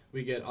 Right.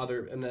 We get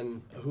and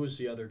then who's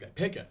the other guy?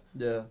 Pickett.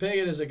 Yeah.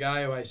 Pickett is a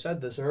guy who I said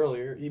this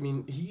earlier. I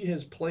mean, he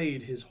has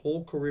played his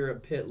whole career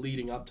at Pitt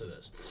leading up to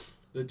this.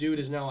 The dude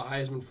is now a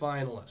Heisman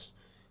finalist.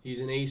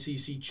 He's an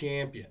ACC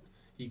champion.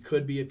 He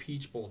could be a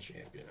Peach Bowl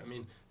champion. I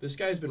mean, this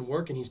guy's been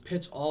working. He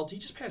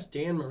just passed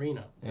Dan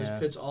Marino. His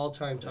Pitt's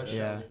all-time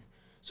touchdown. Yeah.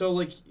 So,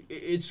 like,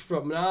 it's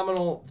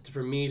phenomenal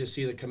for me to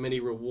see the committee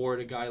reward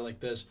a guy like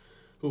this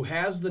who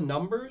has the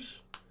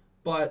numbers,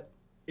 but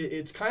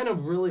it's kind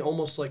of really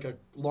almost like a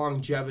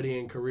longevity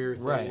and career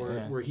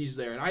thing where he's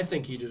there. And I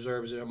think he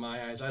deserves it in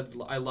my eyes.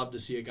 I love to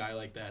see a guy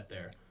like that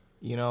there.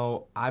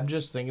 I'm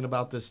just thinking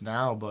about this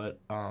now, but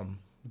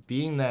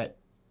being that,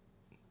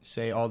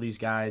 say, all these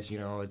guys,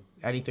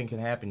 anything can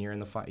happen. You're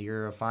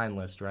you're a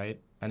finalist, right?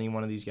 Any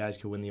one of these guys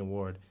could win the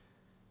award.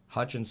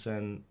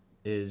 Hutchinson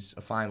is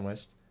a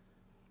finalist.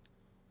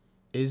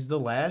 Is the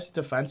last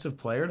defensive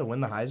player to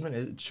win the Heisman?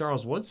 It's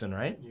Charles Woodson,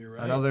 right? You're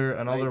right.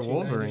 Another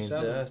Wolverine.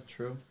 Yeah,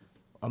 true.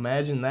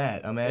 Imagine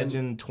that.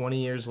 Imagine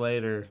 20 years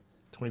later,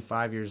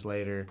 25 years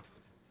later,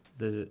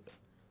 the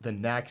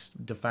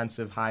next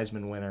defensive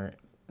Heisman winner.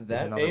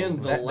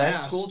 That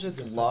school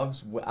just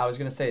loves. I was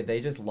gonna say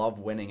they just love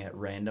winning at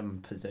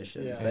random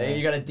positions. Yeah.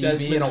 You got a DB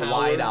Desmond and a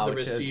Howard, wideout. the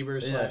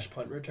receiver /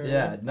 punt returner.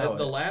 Yeah, no.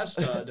 The last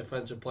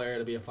defensive player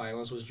to be a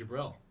finalist was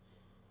Jabril.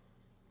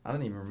 I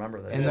don't even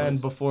remember that. And then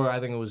before, I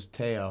think it was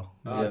Teo.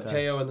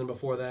 Teo, and then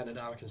before that,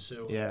 Ndamukong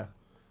Suh. Yeah.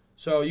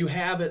 So you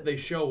have it. They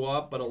show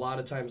up, but a lot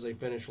of times they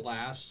finish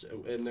last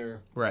in their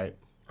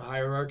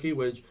hierarchy,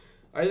 which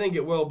I think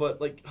it will.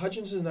 But like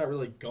Hutchinson's not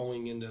really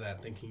going into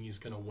that thinking he's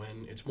going to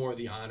win. It's more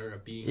the honor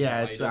of being. Yeah,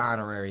 invited. it's the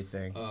honorary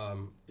thing.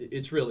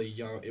 It's really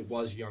young. It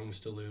was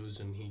Young's to lose,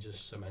 and he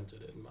just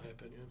cemented it, in my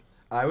opinion.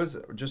 I was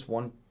just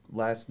one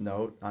last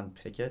note on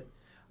Pickett.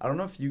 I don't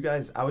know if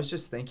I was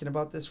just thinking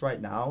about this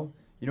right now.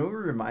 You know what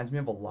reminds me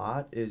of a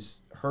lot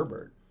is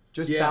Herbert.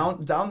 Just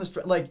down the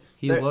stretch, like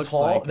he that looks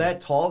tall, like that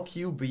tall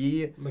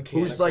QB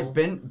who's like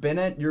Mechanical. been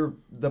at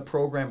the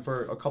program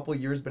for a couple of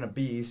years, been a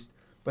beast,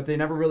 but they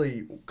never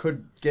really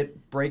could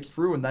break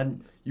through, and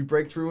then you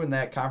break through in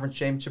that conference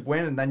championship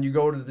win, and then you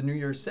go to the New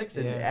Year's Six,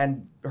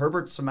 and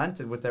Herbert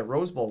cemented with that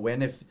Rose Bowl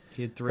win. If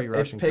he had 3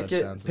 rushing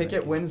touchdowns.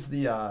 Pickett wins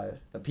the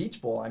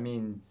Peach Bowl, I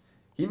mean,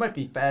 he might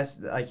be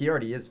fast. Like he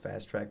already is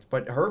fast tracked,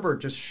 but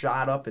Herbert just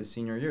shot up his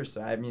senior year, so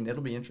I mean,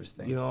 it'll be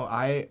interesting. You know,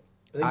 I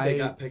think they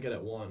got Pickett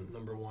at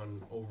number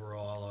one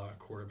overall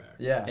quarterback.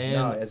 Yeah,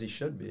 and as he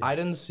should be. I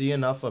didn't see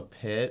enough of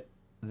Pitt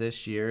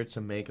this year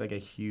to make like a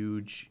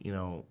huge,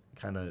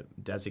 kind of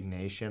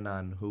designation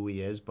on who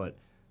he is, but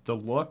the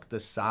look, the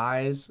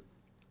size,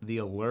 the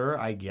allure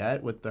I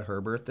get with the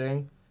Herbert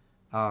thing,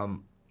 I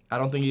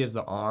don't think he has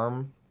the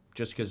arm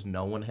just because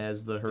no one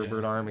has the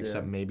Herbert arm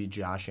except maybe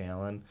Josh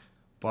Allen,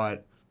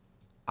 but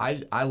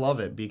I love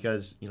it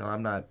because,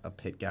 I'm not a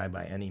Pitt guy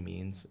by any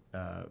means,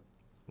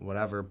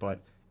 whatever,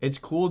 but it's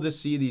cool to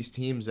see these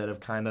teams that have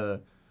kind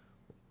of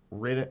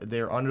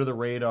they're under the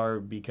radar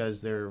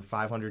because they're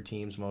 500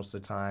 teams most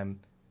of the time.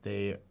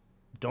 They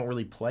don't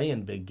really play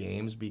in big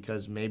games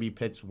because maybe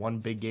Pitt's one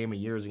big game a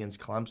year is against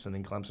Clemson,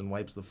 and Clemson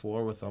wipes the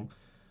floor with them.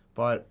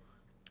 But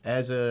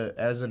as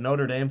a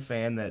Notre Dame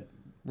fan that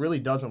really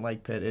doesn't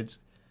like Pitt,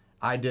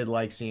 I did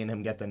like seeing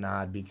him get the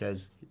nod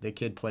because the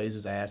kid plays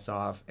his ass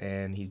off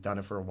and he's done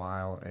it for a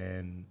while,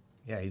 and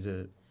yeah, he's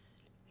a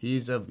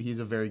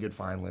very good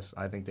finalist.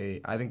 I think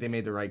they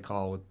made the right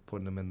call with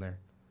putting him in there.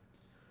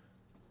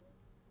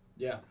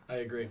 Yeah, I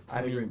agree.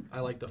 I agree.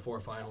 I like the 4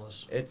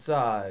 finalists. It's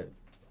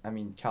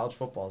college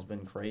football's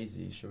been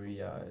crazy. Should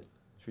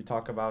we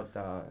talk about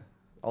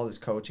all this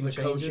coaching the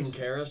changes? Coaching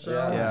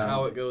carousel, and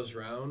how it goes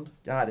round.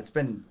 God,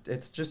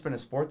 it's just been a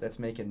sport that's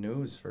making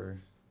news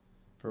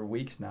for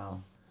weeks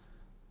now.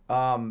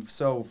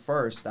 So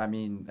first,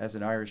 as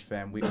an Irish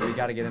fan, we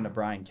got to get into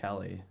Brian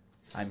Kelly.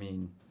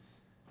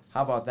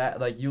 How about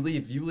that? Like you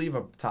leave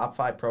a top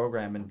 5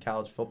 program in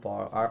college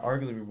football,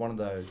 arguably one of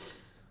the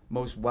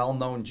most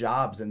well-known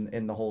jobs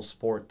in the whole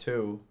sport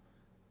too.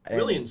 And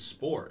really in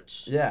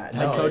sports. Yeah.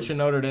 Head coach in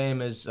Notre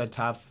Dame is a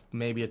top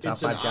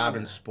 5 job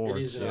in sports.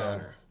 It is an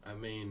honor.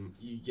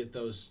 You get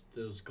those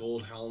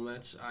gold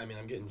helmets. I'm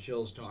getting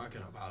chills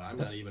talking about it. I'm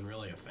not even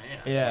really a fan.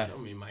 Yeah.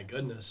 My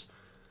goodness.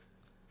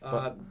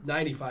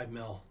 95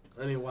 mil.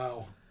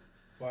 Wow.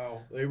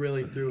 They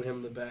really threw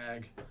him the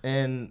bag.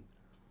 And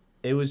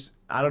it was,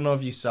 I don't know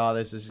if you saw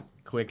this as a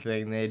quick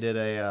thing. They did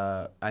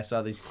I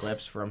saw these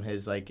clips from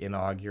his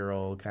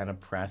inaugural kind of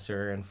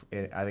presser, and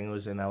I think it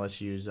was in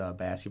LSU's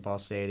basketball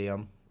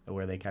stadium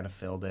where they kind of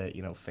filled it,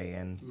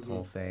 fan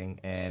whole thing,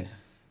 and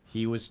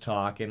he was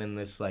talking in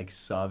this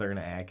southern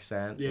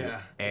accent.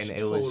 Yeah. And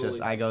it was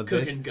just, I go,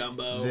 cooking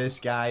gumbo. This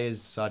guy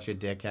is such a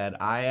dickhead.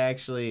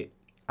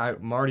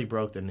 Marty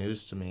broke the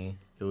news to me.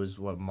 It was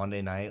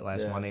Monday night,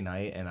 Monday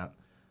night, and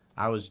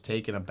I was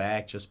taken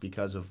aback just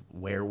because of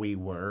where we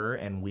were,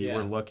 and we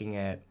were looking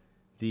at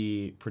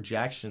the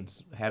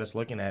projections had us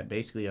looking at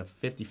basically a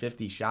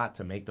 50-50 shot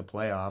to make the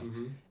playoff.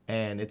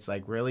 And it's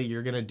really,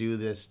 you're going to do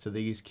this to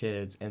these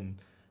kids in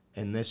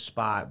this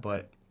spot.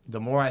 But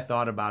the more I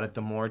thought about it,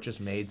 the more it just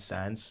made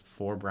sense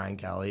for Brian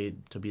Kelly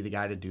to be the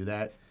guy to do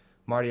that.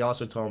 Marty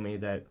also told me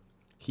that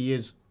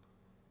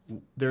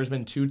there's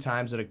been 2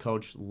 times that a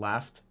coach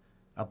left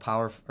a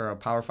Power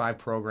 5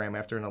 program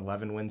after an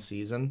 11-win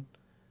season,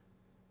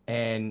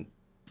 and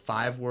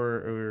 5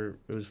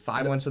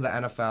 went to the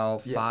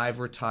NFL, 5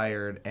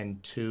 retired,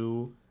 and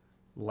 2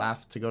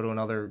 left to go to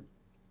another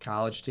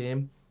college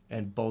team,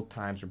 and both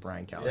times were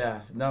Brian Kelly.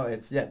 Yeah, no,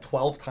 it's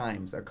 12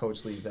 times a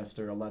coach leaves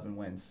after 11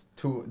 wins.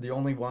 The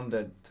only one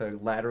to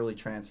laterally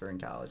transfer in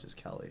college is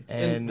Kelly.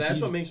 And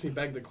that's what makes me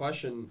beg the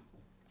question,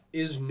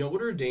 is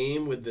Notre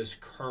Dame with this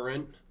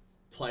current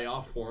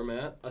playoff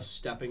format a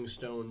stepping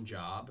stone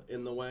job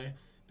in the way?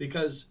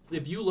 Because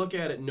if you look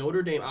at it,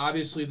 Notre Dame,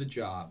 obviously the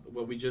job,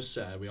 what we just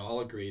said, we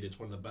all agreed it's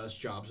one of the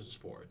best jobs in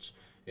sports.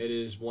 It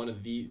is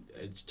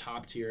it's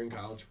top tier in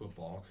college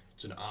football.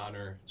 It's an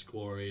honor. It's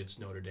glory. It's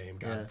Notre Dame,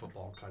 God,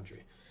 football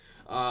country.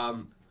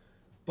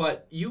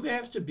 But you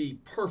have to be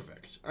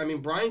perfect.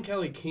 Brian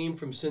Kelly came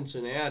from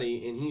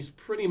Cincinnati, and he's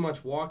pretty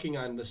much walking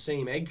on the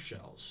same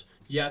eggshells.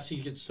 Yes, he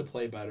gets to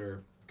play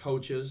better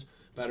coaches,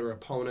 better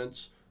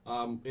opponents.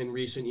 In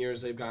recent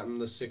years, they've gotten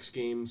the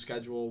 6-game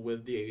schedule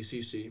with the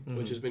ACC,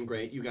 which has been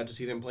great. You got to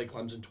see them play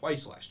Clemson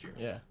twice last year.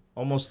 Yeah,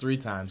 almost 3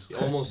 times.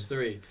 Almost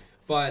 3.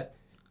 But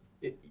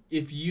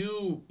if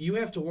you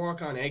have to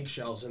walk on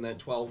eggshells in that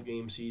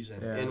 12-game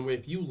season, and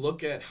if you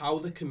look at how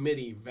the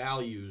committee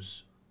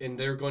values, and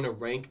they're going to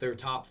rank their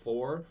top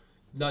 4,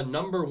 the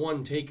number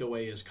 1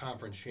 takeaway is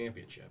conference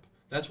championship.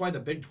 That's why the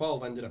Big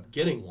 12 ended up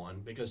getting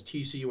one, because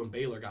TCU and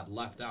Baylor got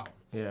left out.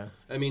 Yeah.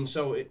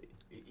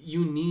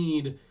 You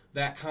need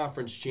that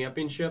conference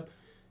championship,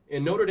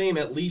 and Notre Dame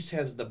at least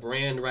has the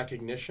brand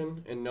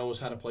recognition and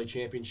knows how to play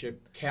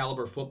championship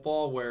caliber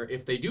football, where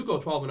if they do go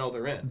 12-0,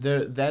 they're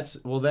in.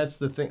 That's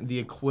the thing. The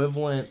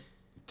equivalent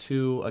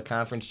to a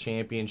conference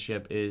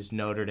championship is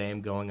Notre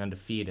Dame going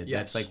undefeated. Yes.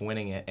 That's like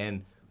winning it.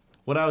 And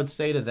what I would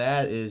say to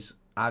that is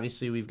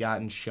obviously we've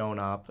gotten shown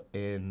up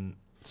in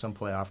some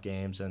playoff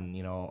games, and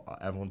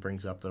everyone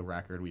brings up the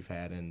record we've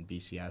had in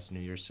BCS New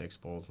Year's Six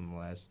bowls in the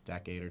last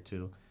decade or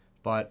two.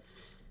 But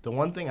the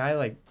one thing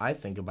I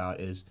think about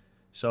is,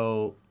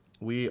 so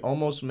we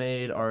almost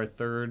made our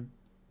third.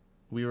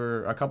 We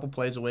were a couple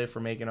plays away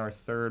from making our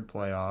third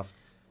playoff.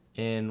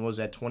 Was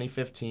that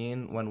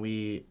 2015 when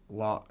we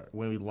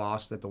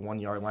lost at the 1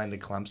 yard line to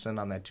Clemson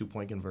on that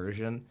 2-point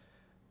conversion?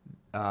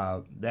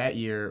 That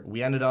year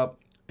we ended up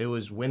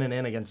winning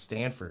in against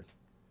Stanford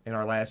in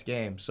our last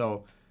game.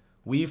 So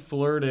we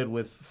flirted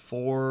with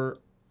 4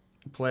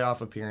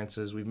 playoff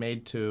appearances. We've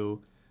made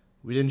 2.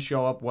 We didn't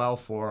show up well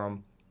for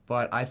them,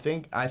 but I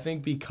think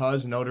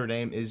because Notre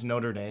Dame is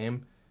Notre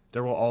Dame,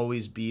 there will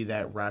always be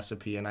that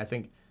recipe, and I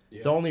think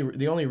the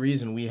only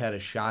reason we had a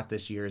shot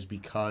this year is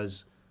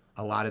because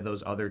a lot of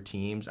those other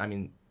teams, I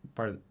mean,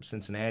 part of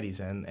Cincinnati's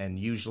in, and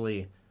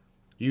usually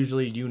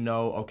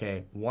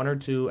okay, 1 or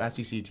 2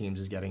 SEC teams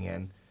is getting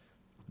in,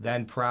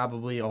 then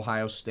probably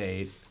Ohio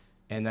State,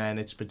 and then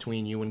it's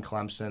between you and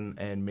Clemson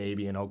and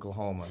maybe in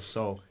Oklahoma.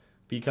 So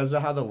because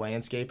of how the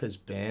landscape has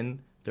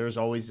been, there's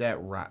always that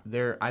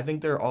I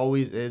think there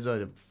always is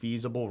a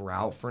feasible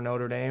route for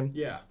Notre Dame.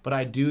 Yeah. But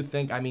I do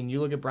think, I mean,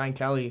 you look at Brian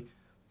Kelly,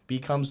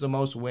 becomes the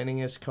most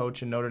winningest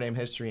coach in Notre Dame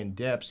history and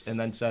dips, and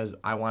then says,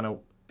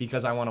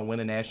 because I want to win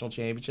a national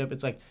championship.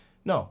 It's like,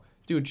 no,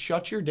 dude,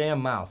 shut your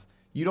damn mouth.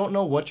 You don't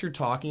know what you're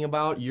talking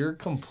about. You're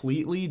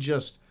completely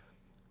just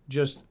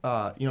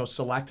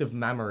selective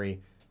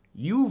memory.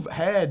 You've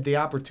had the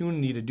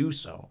opportunity to do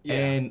so,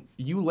 and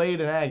you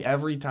laid an egg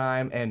every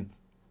time. And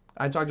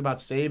I talked about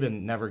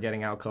Saban never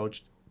getting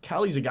outcoached.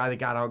 Kelly's a guy that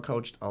got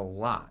outcoached a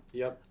lot.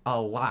 Yep. A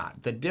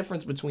lot. The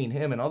difference between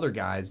him and other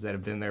guys that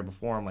have been there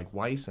before him, like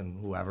Weiss and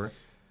whoever,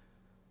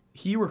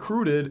 he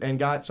recruited and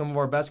got some of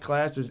our best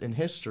classes in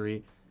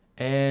history.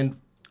 And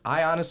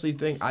I honestly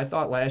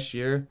thought last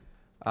year,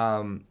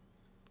 the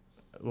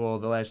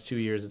last 2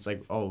 years, it's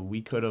like,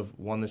 we could have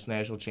won this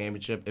national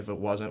championship if it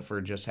wasn't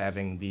for just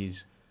having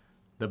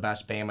the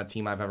best Bama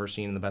team I've ever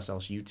seen and the best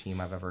LSU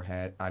team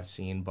I've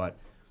seen. But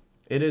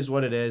it is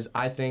what it is.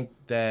 I think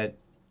that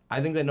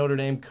Notre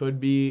Dame could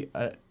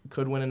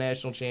win a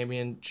national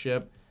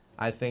championship.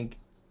 I think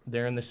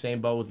they're in the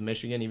same boat with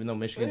Michigan, even though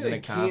Michigan's in a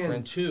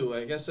conference. Too.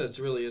 I guess that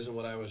really isn't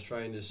what I was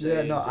trying to say.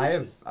 Yeah, no,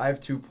 I have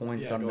 2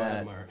 points on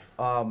that. Ahead,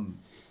 Mark.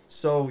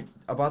 So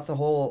about the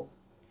whole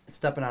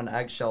stepping on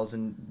eggshells,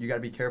 and you got to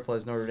be careful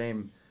as Notre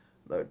Dame.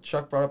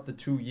 Chuck brought up the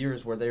 2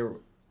 years where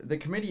the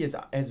committee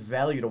has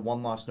valued a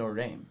 1-loss Notre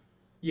Dame.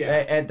 Yeah,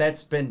 and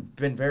that's been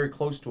very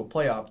close to a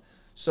playoff.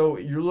 So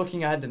you're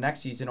looking ahead to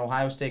next season,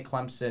 Ohio State,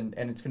 Clemson,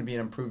 and it's going to be an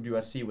improved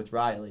USC with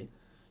Riley.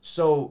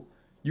 So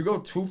you go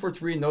 2 for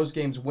 3 in those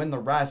games, win the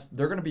rest,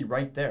 they're going to be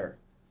right there.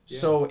 Yeah.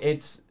 So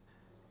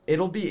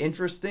it'll be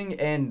interesting.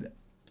 And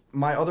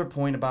my other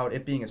point about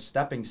it being a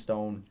stepping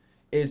stone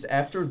is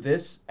after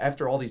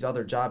all these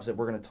other jobs that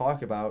we're going to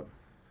talk about,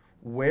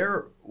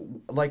 where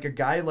like a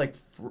guy like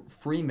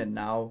Freeman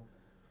now,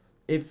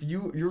 if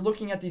you're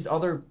looking at these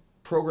other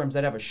programs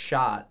that have a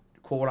shot,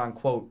 quote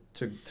unquote,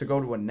 to go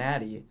to a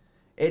natty,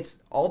 it's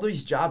all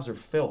these jobs are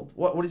filled.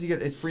 What is he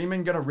gonna? Is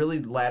Freeman gonna really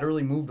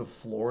laterally move to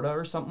Florida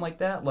or something like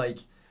that? Like,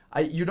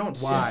 you don't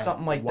see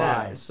something like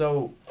that.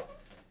 So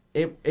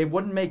it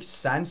wouldn't make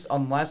sense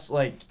unless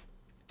like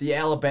the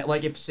Alabama,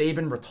 like if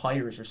Saban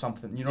retires or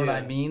something. You know what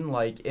I mean?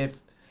 Like if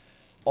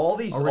all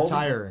these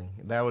retiring,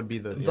 that would be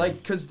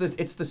because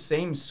it's the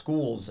same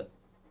schools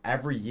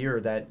every year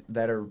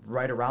that are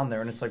right around there,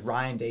 and it's like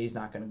Ryan Day's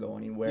not gonna go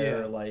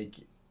anywhere. Yeah. Like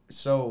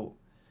so,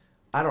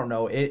 I don't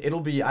know.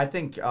 It'll be. I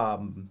think.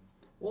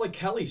 Well, like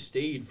Kelly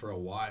stayed for a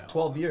while.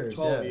 12 years.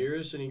 12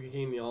 years, and he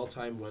became the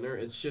all-time winner.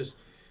 It's just,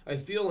 I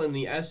feel in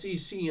the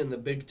SEC and the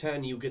Big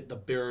Ten, you get the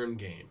burn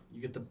game.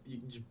 You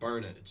just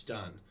burn it. It's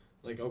done.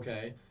 Like,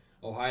 okay,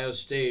 Ohio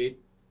State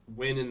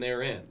win and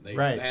they're in. They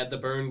had the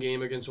burn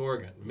game against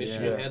Oregon.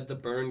 Michigan had the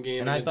burn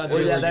game against Alabama.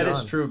 Well, yeah, that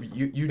is true.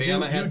 You do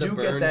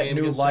get that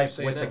new life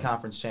with the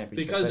conference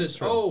championship. Because That's it's,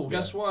 true.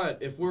 Guess what?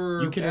 If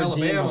we're you can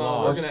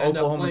Alabama, we're going to end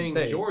up playing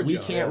State. Georgia. We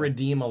can't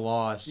redeem a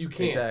loss. You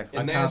can't. Exactly.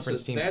 And a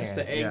conference team that's can.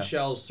 the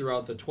eggshells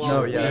throughout the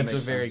 12 weeks. That's a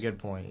very good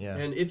point, yeah.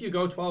 And if you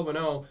go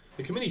 12-0,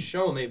 the committee's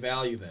shown they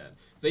value that.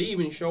 They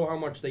even show how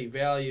much they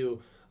value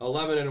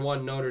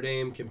 11-1 Notre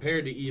Dame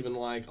compared to even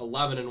like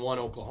 11-1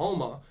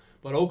 Oklahoma.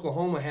 But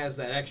Oklahoma has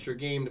that extra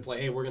game to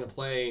play. Hey, we're going to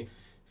play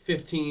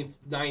 15th,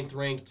 9th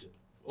ranked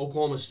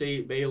Oklahoma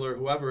State, Baylor,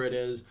 whoever it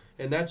is,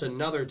 and that's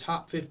another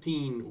top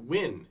 15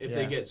 win if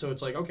they get. So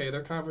it's like, okay,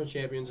 they're conference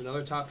champions,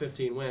 another top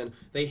 15 win.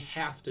 They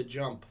have to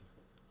jump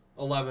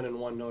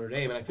 11-1 Notre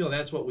Dame, and I feel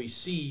that's what we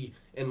see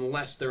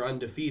unless they're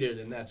undefeated,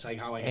 and that's like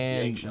how I get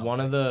the eggshell.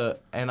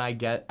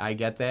 I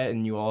get that,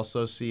 and you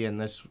also see in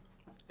this,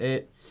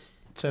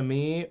 to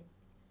me,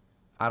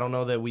 I don't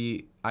know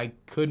that I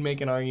could make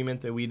an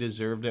argument that we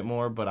deserved it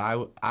more, but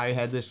I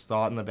had this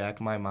thought in the back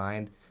of my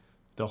mind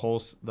the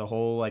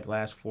whole like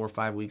last 4 or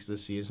 5 weeks of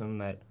the season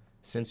that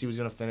since he was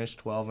going to finish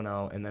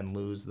 12-0 and then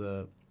lose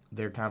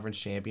their conference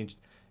championship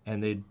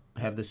and they'd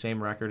have the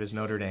same record as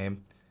Notre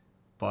Dame,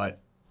 but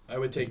I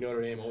would take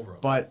Notre Dame over them.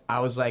 But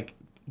I was like,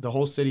 the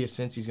whole city of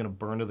Cincy's going to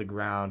burn to the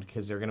ground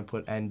because they're going to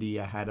put ND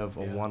ahead of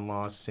a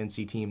one-loss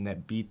Cincy team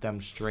that beat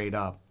them straight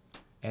up.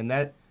 And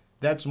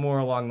that's more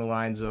along the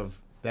lines of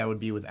that would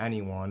be with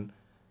anyone.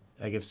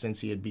 Like if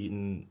Cincy had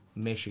beaten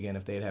Michigan,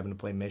 if they had happened to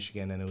play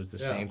Michigan, and it was the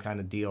same kind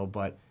of deal.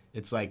 But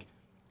it's like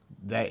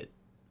that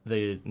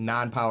the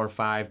non-Power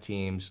 5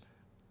 teams,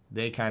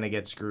 they kind of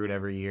get screwed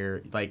every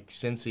year. Like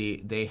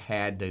Cincy, they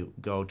had to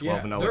go 12-0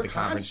 with the conference they're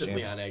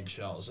constantly on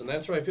eggshells, and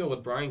that's what I feel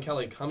with Brian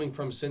Kelly coming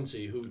from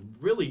Cincy, who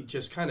really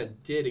just kind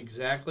of did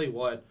exactly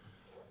what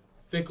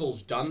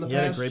Fickle's done the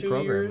past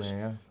 2 years.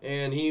 There,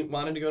 and he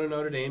wanted to go to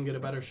Notre Dame, get a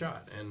better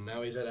shot, and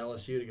now he's at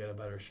LSU to get a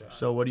better shot.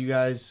 So what do you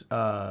guys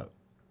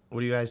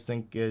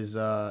think is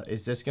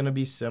this going to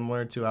be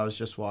similar to? I was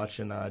just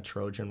watching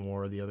Trojan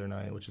War the other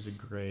night, which is a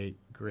great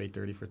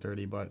 30 for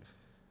 30, but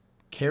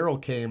Carroll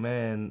came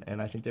in, and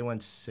I think they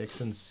went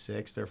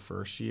 6-6 their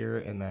first year,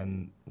 and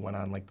then went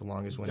on like the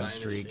longest winning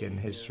streak in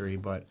history.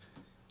 But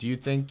do you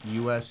think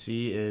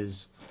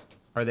USC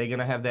are they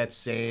gonna have that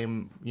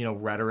same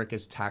rhetoric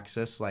as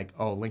Texas? Like,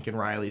 oh, Lincoln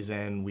Riley's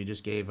in, we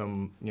just gave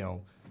him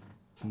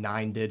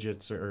 9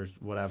 digits or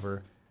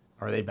whatever.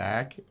 Are they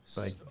back?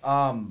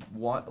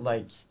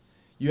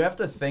 You have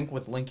to think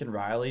with Lincoln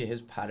Riley,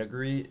 his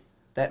pedigree,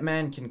 that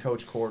man can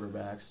coach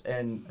quarterbacks,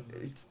 and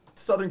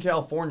Southern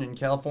California and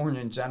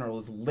California in general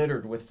is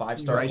littered with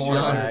 5-star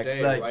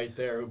quarterbacks. Right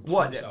there.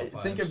 What?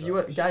 Think of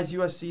guys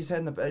USC's had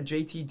in the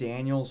JT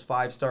Daniels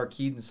 5-star,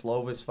 Keaton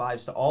Slovis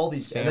 5-star, all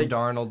these. Sam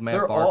Darnold,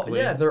 Matt Barkley.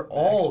 They're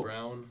all. Max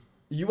Brown.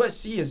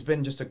 USC has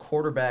been just a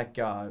quarterback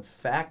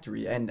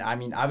factory, and I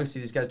mean,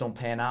 obviously these guys don't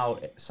pan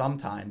out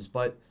sometimes,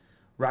 but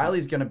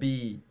Riley's going to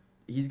be.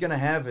 He's going to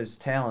have his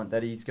talent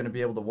that he's going to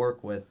be able to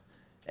work with.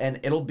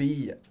 And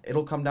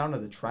it'll come down to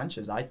the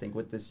trenches, I think,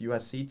 with this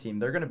USC team.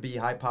 They're going to be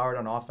high-powered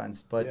on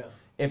offense, but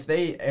if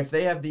they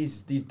have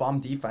these bum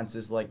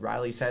defenses like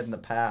Riley's had in the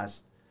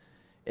past,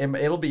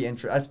 it'll be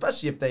interesting.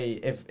 Especially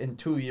if in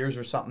 2 years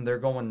or something they're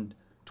going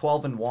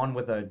 12-1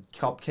 with a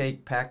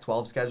cupcake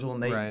Pac-12 schedule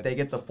and they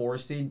get the 4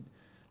 seed.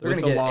 They're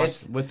going to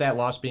get with that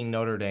loss being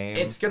Notre Dame.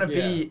 It's going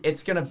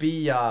to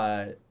be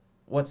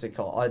what's it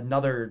called?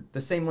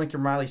 The same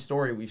Lincoln Riley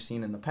story we've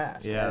seen in the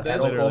past. Yeah,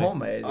 at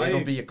Oklahoma,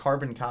 it'll be a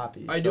carbon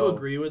copy. I do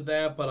agree with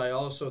that, but I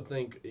also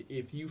think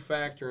if you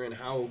factor in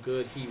how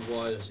good he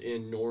was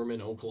in Norman,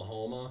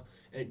 Oklahoma,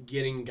 at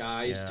getting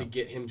guys to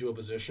get him to a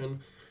position,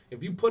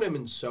 if you put him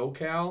in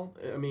SoCal,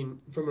 I mean,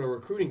 from a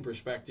recruiting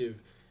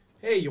perspective,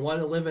 hey, you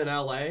want to live in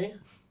LA?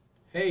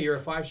 Hey, you're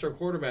a 5-star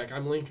quarterback.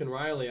 I'm Lincoln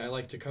Riley. I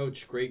like to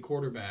coach great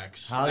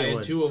quarterbacks. Hollywood. I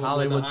had 2 of them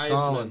Hollywood's in the Heisman.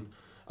 calling.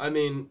 I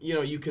mean,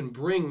 you can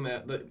bring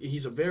that.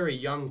 He's a very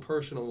young,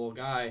 personable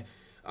guy.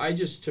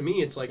 To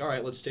me, it's like, all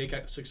right, let's take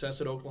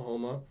success at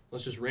Oklahoma.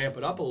 Let's just ramp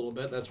it up a little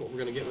bit. That's what we're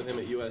going to get with him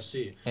at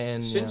USC.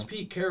 And since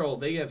Pete Carroll,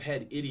 they have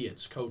had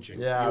idiots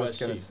coaching. Yeah, USC. I was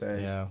going to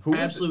say. Yeah.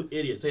 Absolute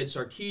idiots. They had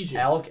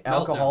Sarkisian,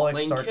 alcoholic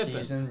Lane Sarkisian,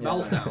 Kiffin,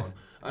 meltdown.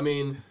 I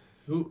mean,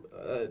 who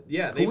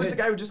was the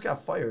guy who just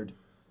got fired?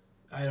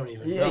 I don't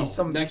even know. He's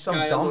some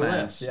dumbass. On the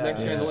list.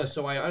 Next guy on the list.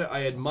 So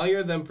I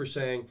admire them for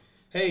saying,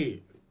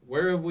 hey,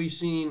 where have we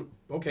seen,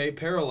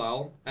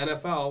 parallel,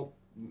 NFL,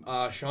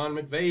 Sean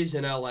McVay's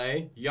in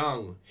LA,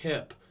 young,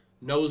 hip,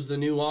 knows the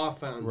new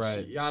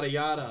offense, yada,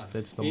 yada.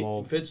 Fits the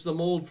mold. Fits the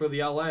mold for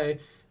the LA.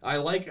 I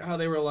like how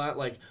they were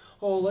like,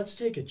 oh, let's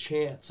take a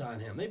chance on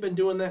him. They've been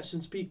doing that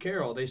since Pete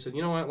Carroll. They said,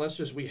 you know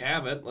what, we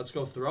have it. Let's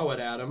go throw it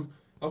at him.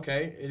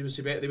 Okay, it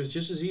was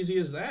just as easy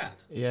as that.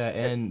 Yeah,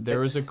 and there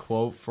was a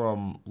quote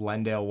from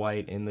Lendale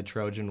White in the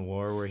Trojan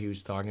War where he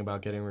was talking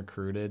about getting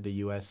recruited to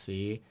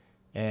USC,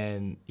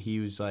 and he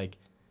was like,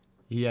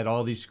 he had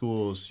all these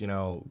schools,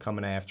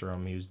 coming after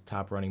him. He was the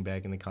top running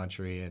back in the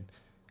country,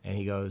 and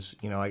he goes,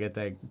 I get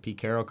that Pete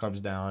Carroll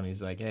comes down,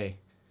 he's like, hey,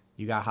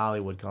 you got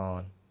Hollywood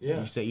calling.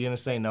 Yeah. You're gonna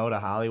say no to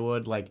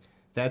Hollywood? Like,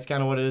 that's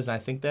kind of what it is. And I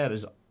think that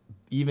is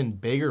even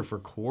bigger for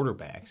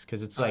quarterbacks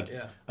because it's like,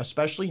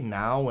 especially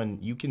now when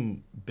you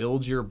can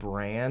build your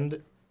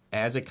brand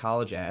as a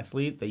college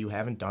athlete that you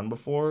haven't done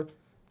before,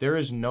 there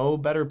is no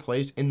better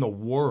place in the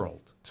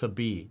world to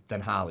be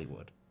than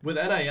Hollywood. With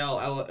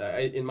NIL,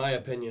 in my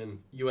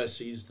opinion,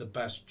 USC is the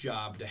best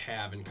job to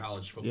have in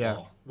college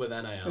football with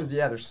NIL. Because,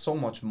 there's so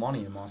much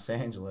money in Los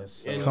Angeles.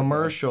 So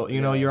commercial,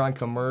 you're on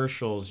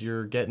commercials.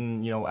 You're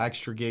getting,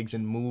 extra gigs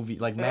in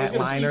movies. Like Matt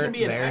Leinart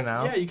there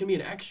now. Yeah, you can be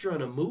an extra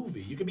in a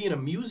movie. You can be in a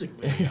music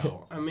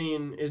video. I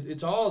mean,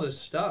 it's all this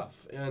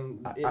stuff.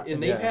 And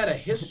they've had a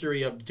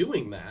history of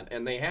doing that.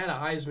 And they had a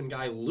Heisman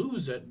guy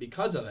lose it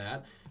because of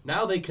that.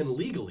 Now they can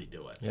legally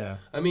do it. Yeah.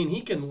 I mean,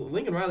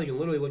 Lincoln Riley can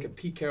literally look at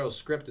Pete Carroll's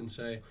script and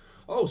say,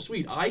 oh,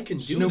 sweet, I can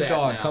do Snoop that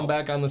Dogg, now. come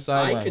back on the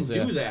sidelines. I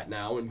can do that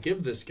now and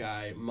give this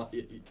guy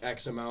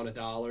X amount of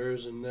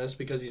dollars and this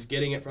because he's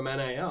getting it from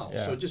NIL.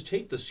 Yeah. So just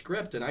take the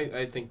script, and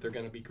I think they're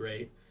going to be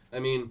great. I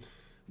mean,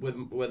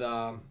 with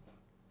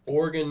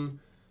Oregon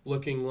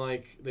looking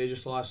like they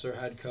just lost their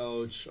head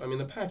coach. I mean,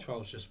 the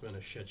Pac-12's just been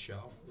a shit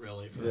show,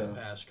 really, for the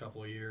past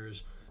couple of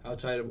years,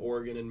 outside of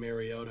Oregon and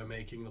Mariota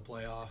making the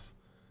playoff.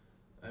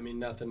 I mean,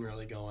 nothing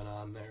really going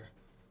on there.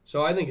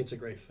 So I think it's a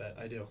great fit.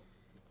 I do.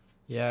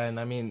 Yeah, and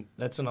I mean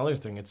that's another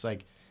thing. It's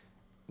like,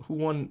 who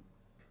won?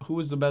 Who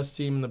was the best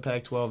team in the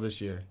Pac-12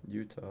 this year?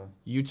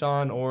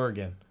 Utah and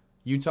Oregon.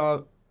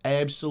 Utah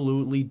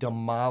absolutely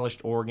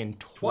demolished Oregon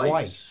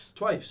twice.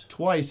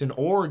 And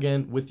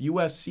Oregon, with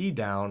USC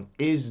down,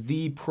 is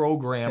the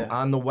program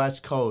on the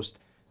West Coast,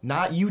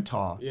 not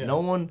Utah. Yeah.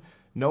 No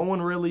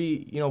one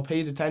really,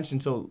 pays attention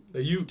to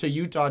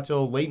Utah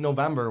till late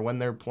November when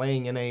they're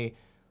playing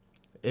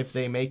if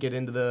they make it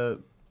into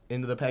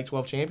the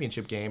Pac-12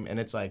 championship game, and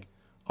it's like,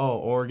 oh,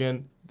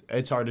 Oregon,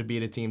 it's hard to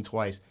beat a team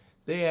twice.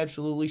 They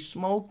absolutely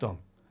smoked them.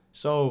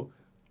 So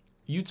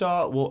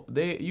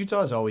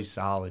Utah's always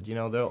solid.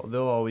 They'll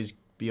always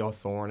be a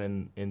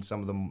thorn in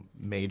some of the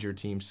major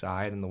teams'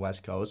 side in the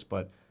West Coast.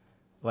 But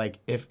like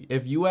if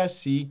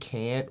USC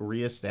can't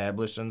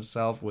reestablish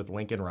themselves with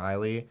Lincoln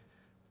Riley,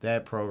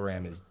 that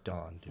program is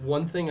done. Dude.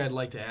 One thing I'd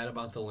like to add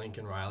about the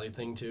Lincoln Riley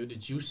thing too.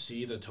 Did you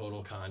see the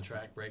total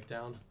contract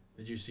breakdown?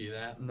 Did you see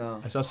that?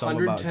 No. I saw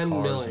something about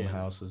cars and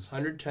houses.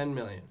 $110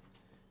 million.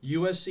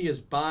 USC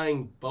is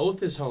buying both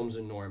his homes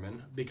in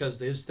Norman because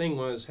his thing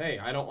was, hey,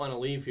 I don't want to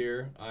leave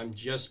here. I'm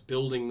just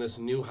building this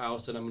new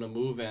house that I'm going to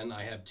move in.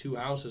 I have 2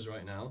 houses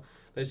right now.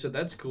 They said,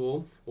 that's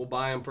cool. We'll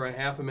buy them for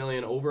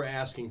 $500,000 over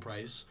asking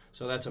price.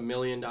 So that's $1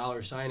 million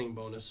signing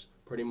bonus,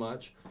 pretty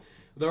much.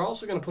 They're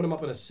also going to put him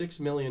up in a $6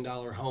 million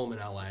home in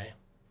LA.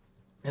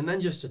 And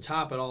then just to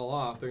top it all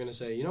off, they're going to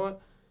say, you know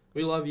what?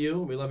 We love you.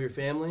 We love your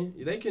family.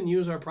 They can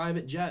use our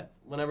private jet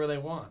whenever they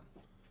want.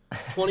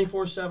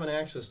 24/7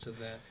 access to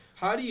that.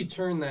 How do you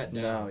turn that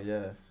down? No,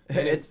 yeah.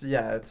 It's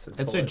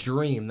a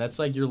dream. That's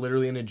like you're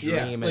literally in a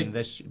dream, and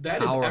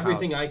that is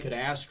everything I could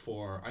ask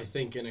for, I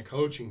think, in a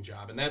coaching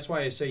job. And that's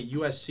why I say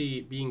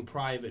USC, being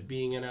private,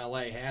 being in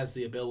LA, has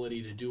the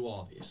ability to do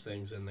all these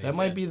things. And that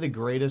might be the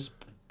greatest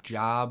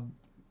job,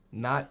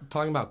 not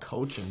talking about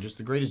coaching, just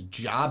the greatest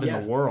job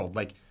in the world.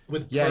 Like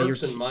with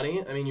perks and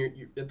money, I mean, you're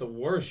at the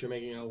worst, you're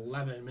making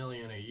 $11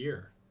 million a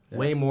year.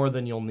 Way more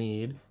than you'll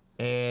need.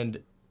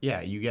 And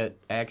yeah, you get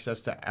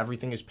access to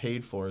everything is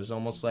paid for. It's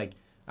almost like,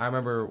 I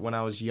remember when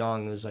I was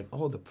young, it was like,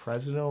 oh, the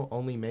president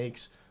only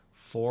makes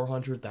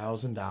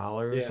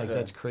 $400,000.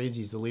 That's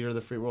crazy. He's the leader of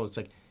the free world. It's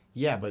like,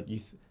 yeah, but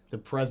the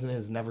president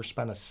has never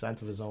spent a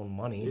cent of his own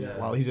money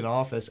while he's in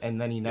office, and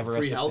then he never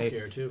has to pay. Free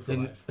healthcare too for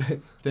life.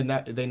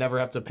 They never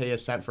have to pay a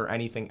cent for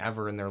anything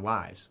ever in their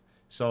lives.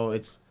 So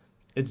it's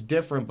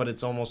different, but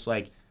it's almost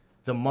like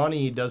the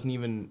money doesn't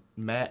even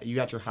matter. You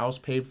got your house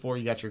paid for,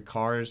 you got your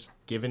cars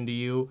given to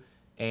you,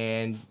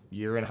 and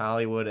you're in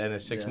Hollywood and a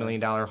 $6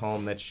 million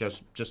home that's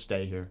just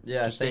stay here.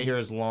 Yeah, just stay here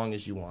as long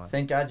as you want.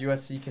 Thank God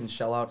USC can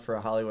shell out for a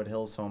Hollywood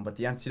Hills home, but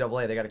the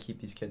NCAA, they got to keep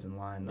these kids in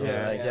line. Though.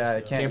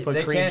 Can't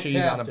put cream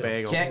cheese on a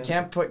bagel.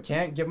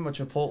 Can't give them a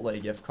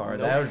Chipotle gift card.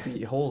 Nope. That would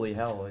be holy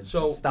hell.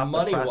 So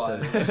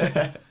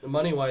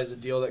money-wise, the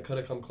deal that could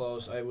have come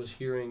close. I was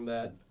hearing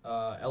that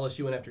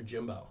LSU went after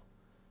Jimbo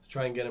to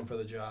try and get him for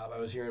the job.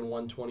 I was hearing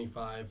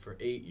 $125 for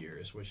 8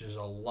 years, which is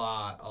a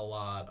lot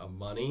of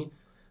money.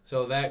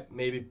 So that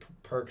maybe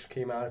perks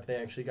came out if they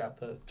actually got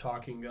the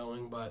talking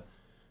going. But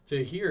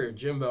to hear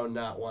Jimbo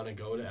not want to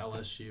go to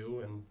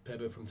LSU and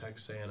pivot from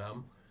Texas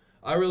A&M,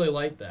 I really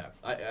like that.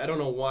 I don't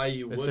know why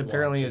you would want to. It's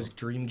apparently his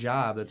dream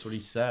job. That's what he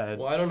said.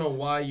 Well, I don't know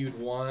why you'd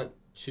want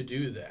to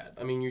do that.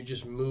 I mean, you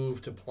just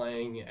moved to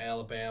playing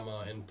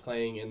Alabama and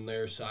playing in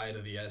their side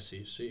of the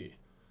SEC.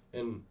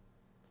 And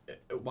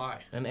why?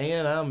 And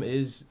A&M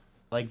is,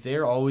 like,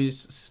 they're always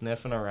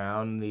sniffing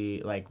around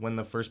when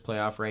the first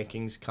playoff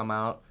rankings come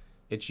out.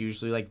 It's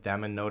usually like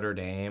them and Notre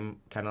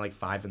Dame, kind of like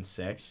 5 and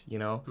 6,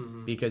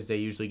 because they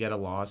usually get a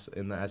loss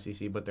in the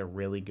SEC, but they're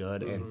really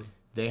good, and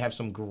they have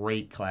some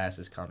great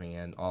classes coming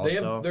in.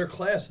 Also, their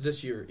class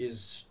this year is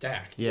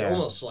stacked. Yeah,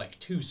 almost like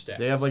 2 stacked.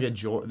 They have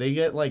they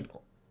get like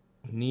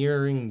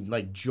nearing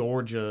like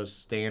Georgia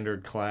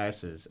standard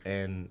classes,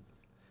 and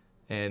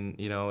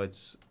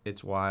it's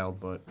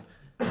wild, but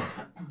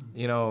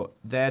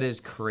that is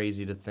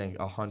crazy to think.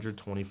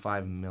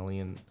 $125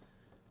 million,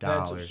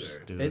 That's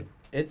absurd. Dude.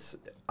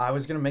 I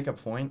was gonna make a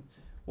point.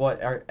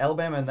 What are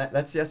Alabama and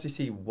that's the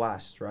SEC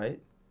West, right?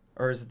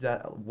 Or is it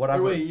that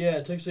whatever? Wait,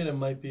 Texas A&M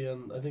might be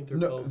in. I think they're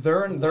both.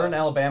 They're in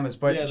Alabama's,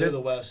 but they're just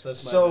the West.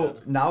 That's my so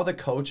bad. Now the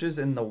coaches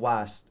in the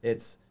West,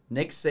 it's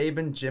Nick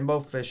Saban,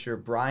 Jimbo Fisher,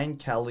 Brian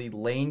Kelly,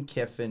 Lane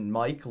Kiffin,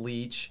 Mike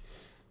Leach,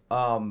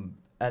 and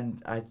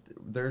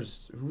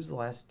there's who's the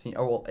last team?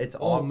 Oh well, it's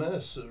Ole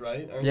Miss,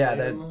 right?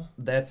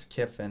 That's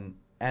Kiffin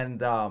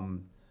and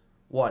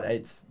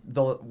it's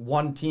the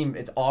one team.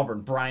 It's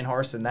Auburn. Brian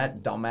Harsin,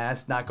 that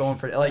dumbass, not going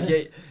for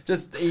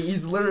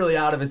he's literally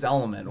out of his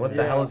element. What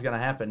the hell is gonna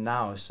happen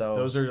now? So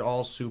those are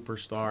all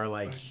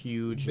superstar,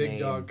 huge big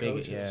dog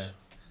coaches.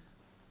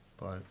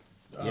 But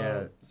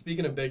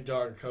speaking of big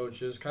dog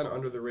coaches, kind of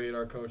under the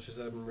radar coaches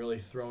that have been really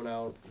thrown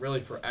out, really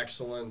for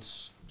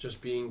excellence,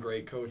 just being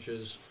great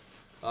coaches.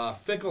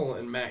 Fickell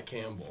and Matt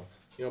Campbell.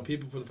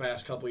 People for the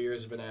past couple of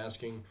years have been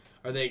asking,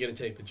 are they going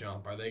to take the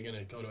jump? Are they going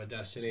to go to a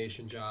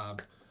destination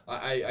job?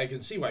 I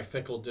can see why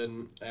Fickell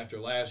didn't after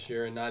last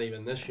year and not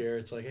even this year.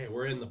 It's like, hey,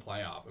 we're in the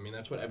playoff. I mean,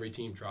 that's what every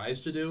team tries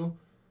to do.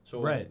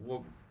 So Right. I'm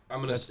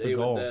going to That's the stay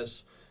goal. with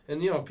this.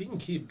 And, if he can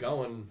keep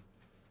going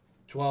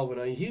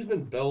 12-0, he's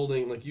been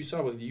building, like you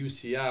saw with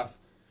UCF.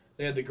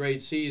 They had the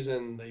great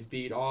season. They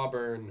beat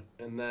Auburn,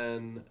 and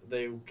then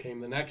they came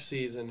the next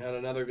season, had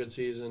another good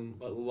season,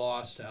 but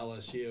lost to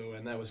LSU,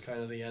 and that was kind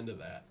of the end of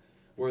that.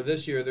 Where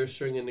this year they're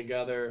stringing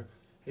together,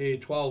 hey,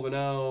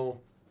 12-0,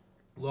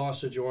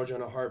 lost to Georgia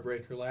on a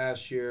heartbreaker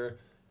last year,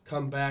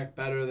 come back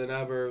better than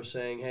ever,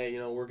 saying,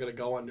 hey, we're going to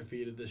go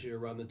undefeated this year,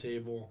 run the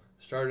table.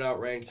 Started out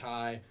ranked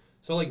high.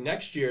 So,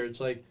 next year, it's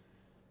like,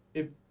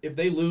 if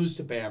they lose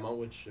to Bama,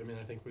 which,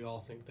 I think we all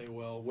think they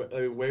will,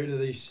 where do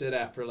they sit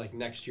at for,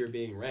 next year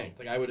being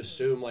ranked? I would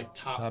assume,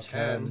 top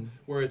 10,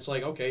 where it's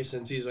like, okay,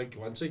 since he's,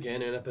 once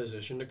again in a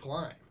position to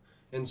climb.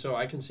 And so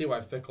I can see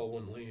why Fickle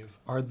wouldn't leave.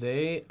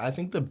 I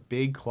think the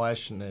big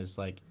question is,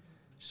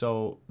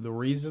 so the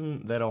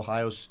reason that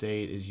Ohio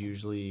State is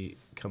usually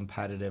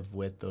competitive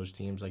with those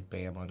teams like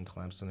Bama and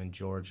Clemson and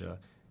Georgia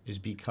is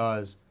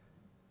because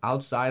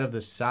outside of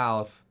the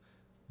South,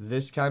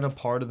 this kind of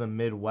part of the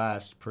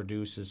Midwest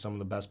produces some of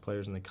the best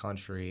players in the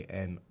country,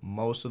 and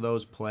most of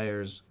those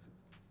players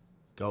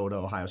go to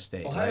Ohio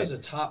State. Ohio's a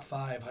top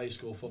 5 high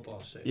school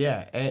football state.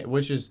 Yeah,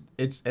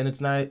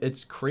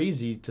 it's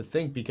crazy to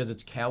think because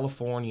it's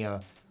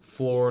California,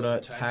 Florida,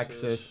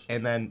 Texas,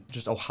 and then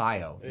just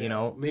Ohio.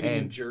 Maybe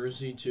New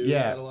Jersey too.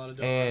 Yeah, got a lot of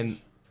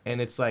dollars.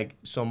 and it's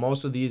so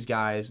most of these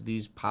guys,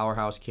 these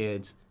powerhouse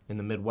kids in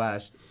the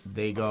Midwest,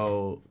 they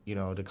go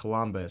to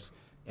Columbus,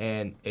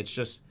 and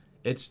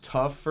it's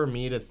tough for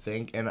me to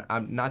think, and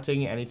I'm not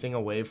taking anything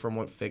away from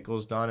what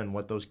Fickle's done and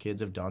what those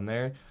kids have done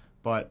there,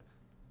 but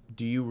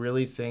do you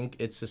really think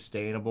it's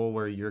sustainable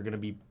where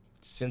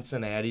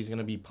Cincinnati's going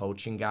to be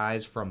poaching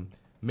guys from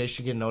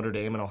Michigan, Notre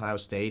Dame, and Ohio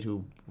State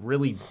who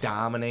really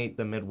dominate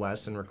the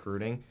Midwest in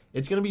recruiting?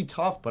 It's going to be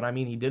tough, but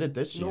he did it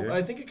this year. No,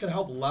 I think it could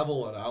help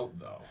level it out,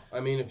 though.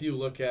 If you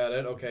look at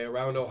it, okay,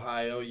 around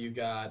Ohio, you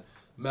got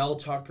Mel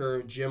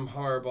Tucker, Jim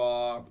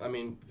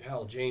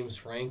Harbaugh, James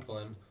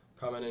Franklin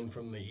coming in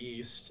from the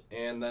East,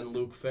 and then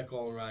Luke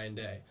Fickle and Ryan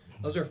Day.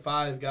 Those are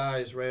 5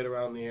 guys right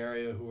around the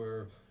area who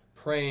are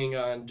preying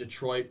on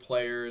Detroit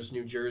players,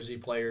 New Jersey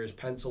players,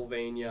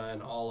 Pennsylvania,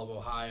 and all of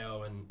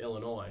Ohio and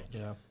Illinois.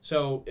 Yeah.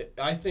 So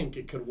I think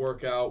it could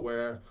work out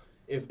where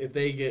if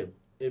they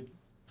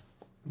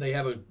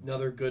have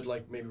another good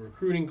maybe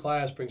recruiting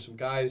class, bring some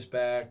guys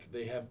back,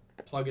 they have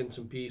plug in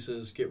some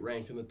pieces, get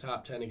ranked in the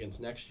top 10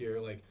 against next year.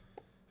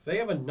 If they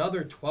have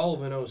another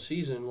 12-0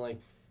 season,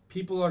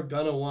 people are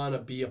gonna want to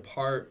be a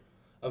part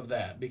of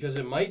that because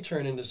it might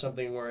turn into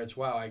something where it's,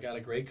 wow, I got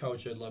a great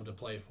coach I'd love to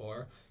play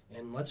for.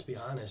 And let's be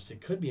honest,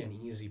 it could be an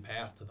easy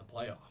path to the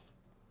playoff.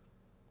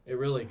 It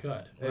really could.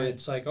 Right. And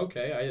it's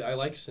okay, I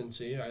like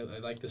Cincy. I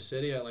like the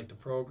city. I like the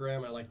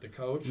program. I like the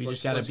coach. We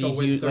just got to be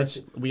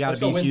Houston. We got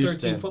to be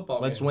Houston.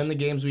 Let's win the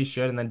games we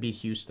should and then beat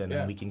Houston,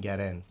 and we can get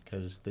in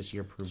because this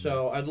year proved it.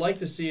 So I'd like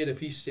to see it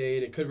if he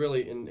stayed. It could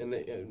really,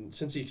 and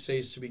since he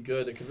stays to be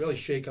good, it could really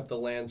shake up the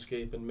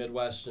landscape in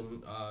Midwest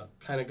and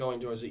kind of going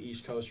towards the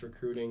East Coast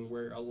recruiting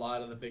where a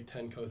lot of the Big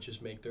Ten coaches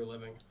make their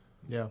living.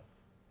 Yeah.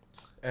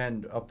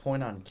 And a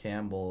point on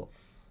Campbell,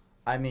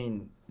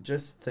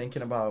 just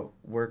thinking about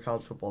where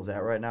college football's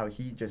at right now,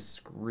 he just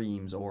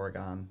screams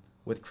Oregon.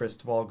 With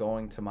Cristobal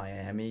going to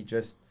Miami,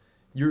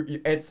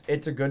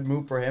 it's a good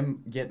move for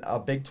him. Get a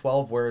Big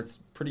 12 where it's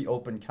pretty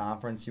open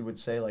conference, you would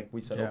say, like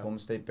we said, Oklahoma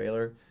State,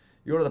 Baylor.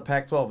 You go to the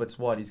Pac-12, it's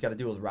what he's got to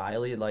deal with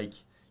Riley.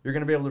 You're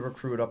going to be able to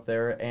recruit up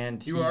there,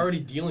 and you were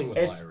already dealing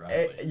with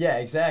Riley. Yeah,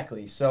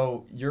 exactly.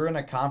 So you're in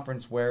a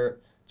conference where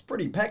it's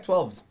pretty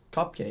Pac-12's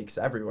cupcakes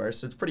everywhere,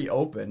 so it's pretty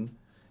open.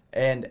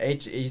 And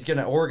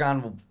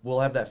Oregon will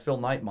have that Phil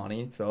Knight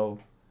money, so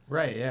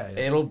right, yeah.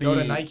 It'll go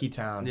to Nike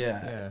Town.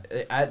 Yeah.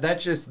 That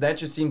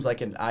just seems like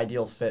an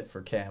ideal fit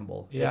for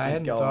Campbell. Yeah, I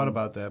hadn't thought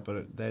about that,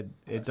 but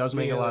it does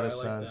make a lot of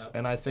sense,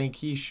 and I think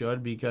he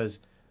should because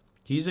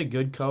he's a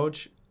good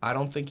coach. I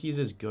don't think he's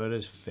as good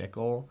as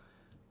Fickle,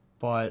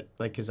 but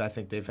because I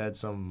think they've had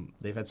some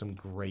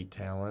great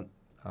talent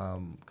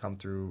come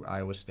through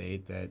Iowa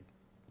State that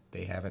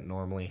they haven't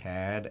normally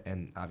had,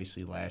 and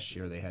obviously last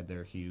year they had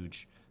their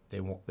huge. They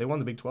won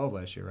the Big 12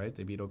 last year, right?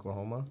 They beat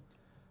Oklahoma.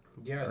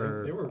 Yeah,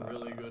 they were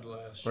really good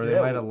last year. Or they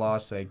might have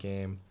lost that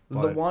game.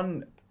 They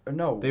won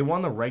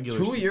the regular.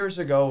 2 years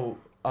ago,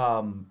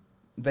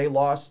 they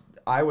lost.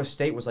 Iowa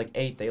State was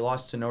 8. They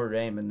lost to Notre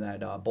Dame in that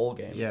bowl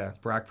game. Yeah,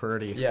 Brock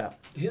Purdy. Yeah.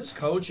 His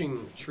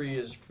coaching tree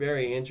is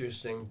very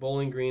interesting.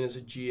 Bowling Green is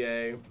a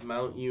GA,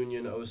 Mount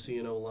Union OC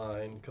and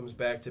O-line, comes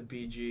back to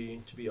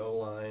BG to be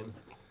O-line,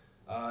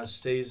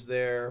 stays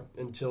there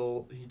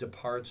until he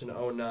departs in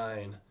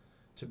 2009.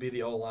 To be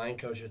the O-line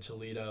coach at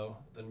Toledo,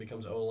 then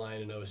becomes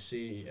O-line and OC,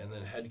 and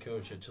then head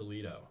coach at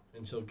Toledo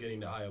until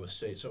getting to Iowa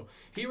State. So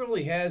he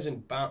really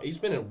hasn't he's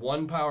been in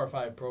one Power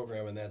 5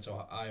 program, and that's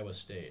Iowa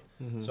State.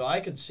 Mm-hmm. So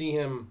I could see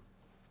him.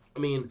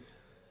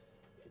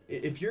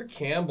 If you're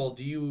Campbell,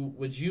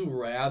 would you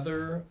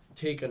rather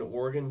take an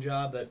Oregon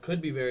job that could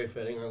be very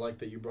fitting, or like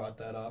that you brought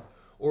that up,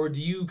 or do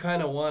you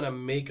kind of want to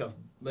make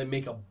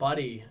a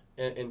buddy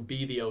and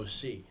be the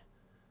OC?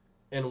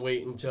 and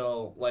wait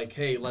until, like,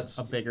 hey, let's...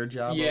 A bigger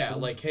job. Yeah,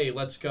 opens? like, hey,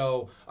 let's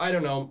go... I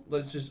don't know.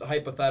 Let's just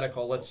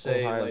hypothetical. Let's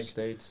say, Ohio like...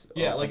 State's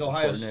Yeah, like offensive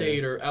Ohio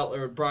State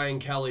coordinator. or Brian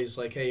Kelly's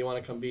like, hey, you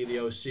want to come be the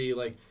OC?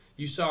 Like,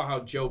 you saw how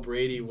Joe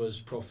Brady was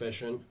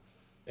proficient,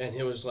 and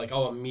it was like,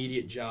 oh,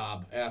 immediate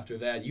job after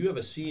that. You have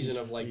a season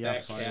of, like,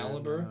 that fired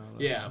caliber. now.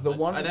 Yeah, The but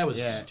one- that was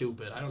Yeah.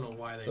 stupid. I don't know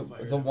why they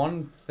fired The him.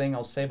 one thing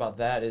I'll say about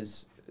that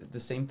is the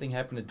same thing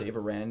happened to Dave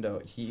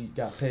Aranda. He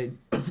got paid,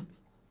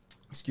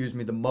 excuse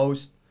me, the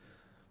most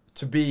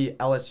to be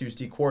LSU's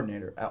D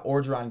coordinator.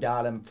 Orgeron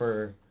got him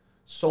for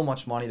so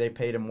much money. They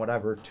paid him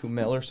whatever, $2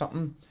 million or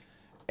something.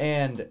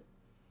 And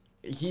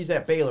he's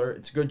at Baylor.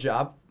 It's a good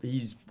job.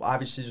 He's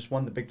obviously just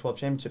won the Big 12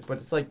 championship. But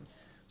it's like,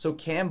 so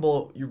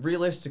Campbell, you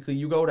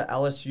go to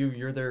LSU,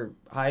 you're their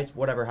highest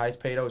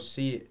paid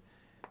OC.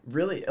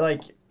 Really,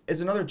 like, is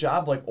another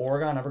job like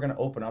Oregon ever going to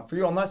open up for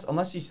you?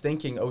 Unless he's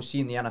thinking OC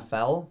in the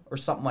NFL or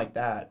something like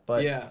that.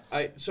 But yeah,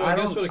 I guess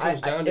what it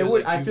comes down to it is,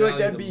 would, like, I you feel like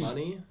value the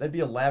money. that'd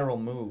be a lateral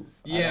move.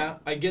 Yeah,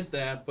 I get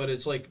that, but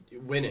it's like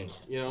winning.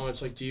 You know,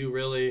 it's like, do you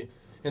really...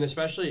 And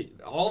especially,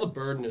 all the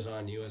burden is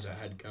on you as a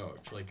head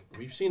coach. Like,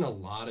 we've seen a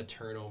lot of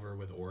turnover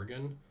with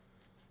Oregon.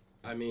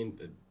 I mean,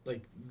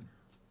 like,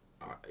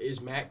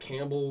 is Matt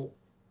Campbell...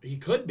 He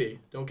could be.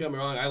 Don't get me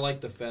wrong. I like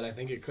the fit. I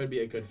think it could be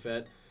a good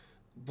fit.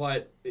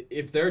 But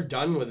if they're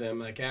done with him,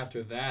 like,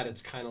 after that,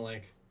 it's kind of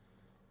like,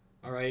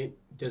 all right,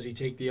 does he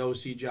take the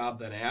OC job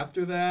then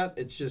after that?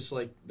 It's just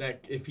like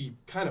that. If he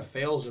kind of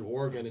fails at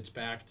Oregon, it's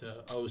back to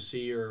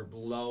OC or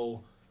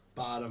low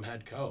bottom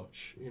head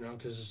coach, you know,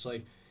 because it's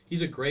like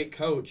he's a great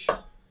coach.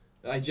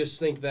 I just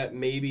think that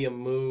maybe a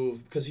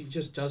move, because he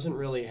just doesn't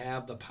really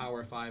have the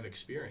Power 5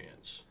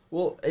 experience.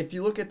 Well, if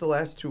you look at the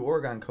last two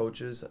Oregon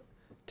coaches,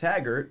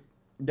 Taggart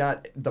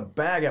got the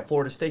bag at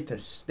Florida State to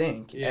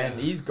stink, and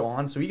he's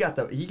gone. So he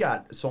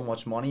got so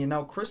much money, and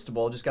now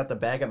Cristobal just got the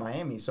bag at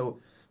Miami. So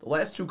the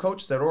last two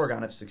coaches at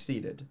Oregon have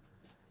succeeded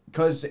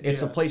because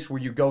it's a place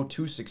where you go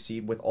to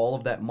succeed with all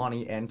of that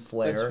money and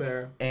flair. That's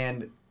fair.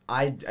 And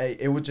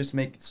it would just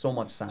make so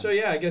much sense. So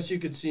yeah, I guess you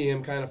could see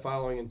him kind of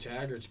following in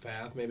Taggart's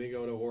path. Maybe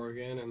go to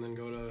Oregon and then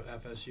go to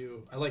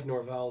FSU. I like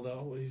Norvell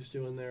though, what he's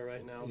doing there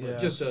right now. But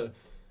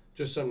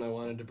just something I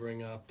wanted to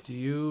bring up. Do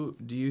you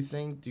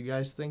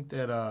guys think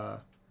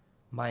that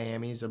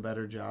Miami's a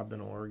better job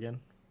than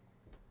Oregon?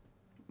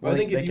 Well, I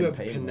think if you have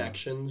pay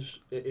connections,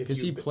 because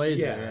he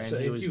played there and so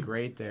he was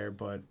great there.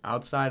 But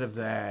outside of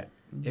that,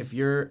 if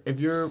you're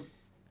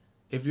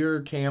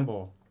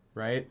Campbell,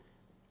 right,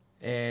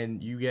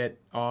 and you get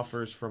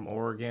offers from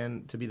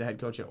Oregon to be the head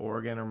coach at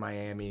Oregon or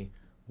Miami,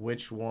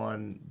 which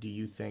one do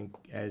you think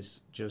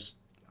as just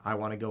I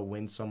want to go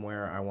win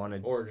somewhere? I want to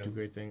do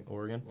great thing.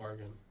 Oregon.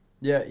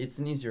 Yeah, it's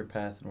an easier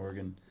path in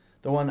Oregon.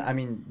 The one, I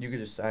mean, you could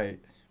just say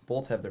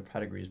both have their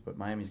pedigrees, but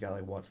Miami's got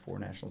 4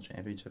 national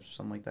championships or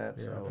something like that.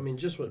 Yeah. So I mean,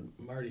 just what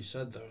Marty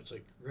said though, it's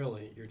like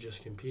really you're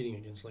just competing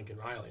against Lincoln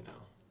Riley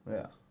now.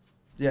 yeah.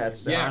 Yeah,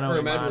 it's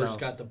Herm Edwards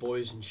got the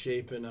boys in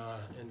shape in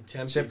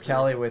Tempe. Chip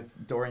Kelly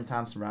with Dorian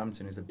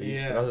Thompson-Robinson, who's a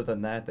beast. But other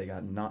than that, they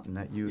got nothing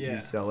at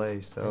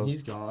UCLA. So and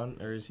he's gone,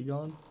 or is he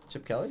gone?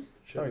 Chip Kelly?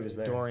 I thought he was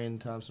there. Dorian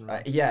Thompson.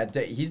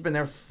 He's been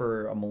there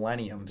for a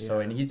millennium. So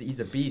and he's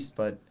a beast,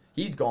 but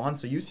he's gone.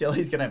 So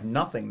UCLA's gonna have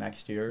nothing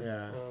next year.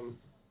 Yeah.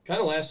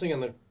 Kind of last thing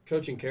on the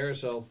coaching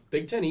carousel,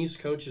 Big Ten East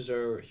coaches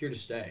are here to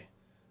stay.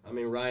 I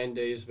mean, Ryan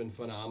Day's been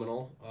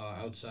phenomenal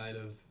outside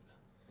of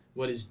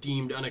what is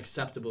deemed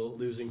unacceptable,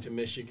 losing to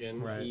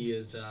Michigan. Right. He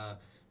has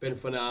been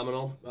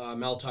phenomenal.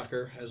 Mel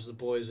Tucker has the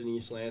boys in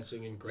East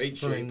Lansing in great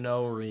shape. For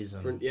no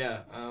reason.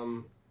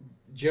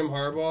 Jim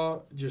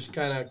Harbaugh just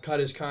kind of cut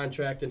his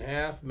contract in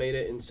half, made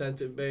it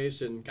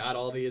incentive-based, and got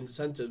all the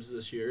incentives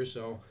this year.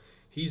 So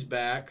he's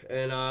back.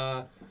 And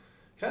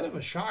kind of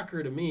a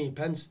shocker to me,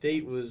 Penn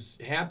State was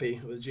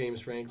happy with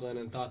James Franklin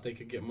and thought they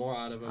could get more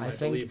out of him, I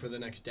believe, for the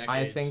next decade.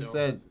 I think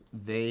that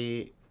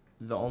the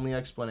only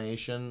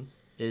explanation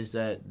is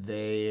that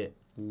they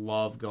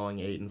love going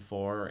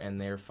 8-4, and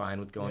they're fine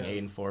with going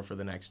 8-4 for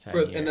the next 10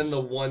 years. And then the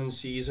one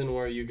season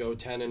where you go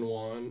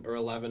 10-1 or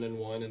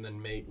 11-1, and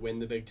then win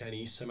the Big Ten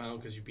East somehow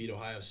because you beat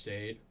Ohio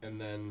State,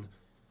 and then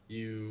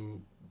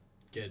you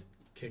get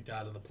kicked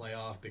out of the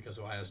playoff because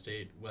Ohio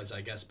State was, I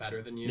guess,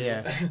 better than you.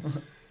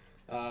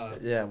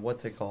 Yeah.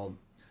 What's it called?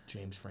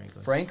 James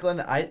Franklin.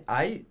 Franklin,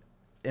 I,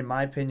 in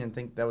my opinion,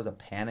 think that was a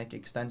panic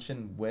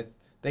extension with.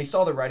 They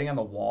saw the writing on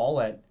the wall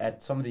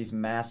at some of these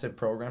massive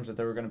programs that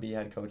there were going to be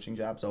head coaching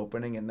jobs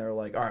opening, and they're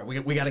like, all right,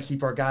 we got to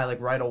keep our guy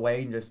right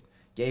away, and just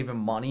gave him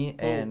money.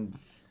 And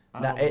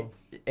now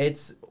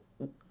it's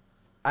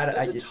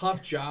a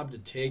tough job to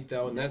take,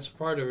 though, and that's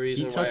part of the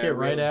reason he took it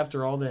right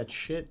after all that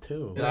shit,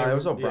 too. No, it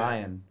was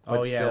O'Brien. Yeah.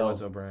 Oh, yeah, it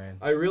was O'Brien.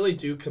 I really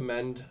do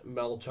commend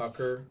Mel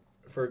Tucker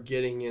for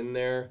getting in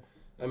there.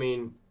 I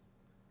mean,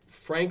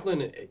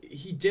 Franklin,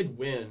 he did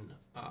win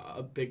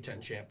a Big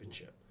Ten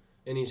championship.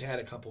 And he's had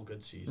a couple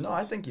good seasons. No,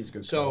 I think he's a good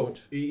coach. So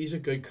he's a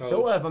good coach.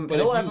 He'll have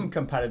him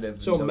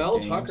competitive. So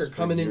Mel Tucker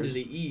coming into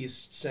the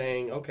East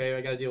saying, okay,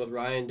 I got to deal with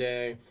Ryan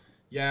Day.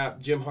 Yeah,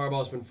 Jim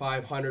Harbaugh's been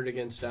 .500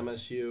 against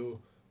MSU.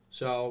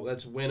 So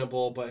that's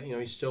winnable, but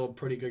he's still a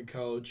pretty good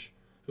coach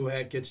who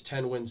gets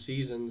 10-win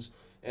seasons.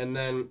 And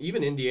then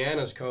even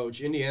Indiana's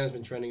coach, Indiana's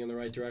been trending in the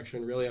right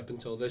direction really up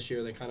until this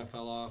year. They kind of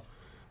fell off.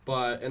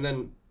 And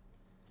then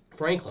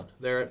Franklin,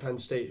 they're at Penn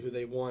State, who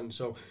they won.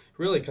 So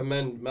really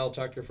commend Mel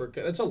Tucker for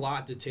that's a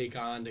lot to take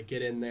on to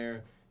get in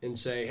there and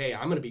say, hey,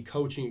 I'm going to be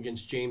coaching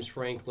against James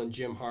Franklin,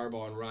 Jim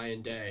Harbaugh, and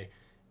Ryan Day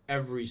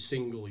every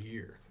single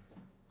year.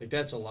 Like,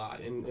 that's a lot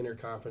in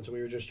interconference. We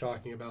were just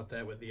talking about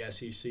that with the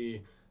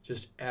SEC,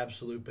 just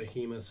absolute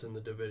behemoths in the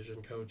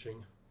division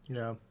coaching.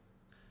 Yeah.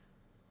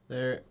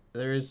 There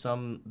is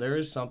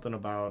something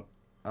about,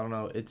 I don't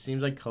know, it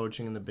seems like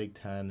coaching in the Big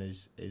Ten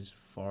is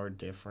far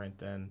different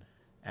than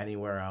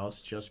anywhere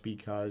else just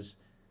because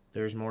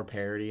there's more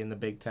parity in the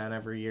Big Ten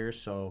every year.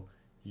 So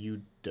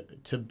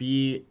to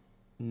be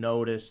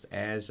noticed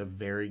as a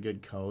very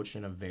good coach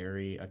and a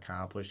very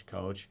accomplished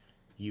coach,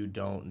 you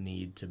don't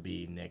need to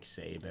be Nick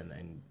Saban.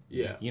 And,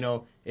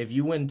 if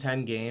you win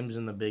 10 games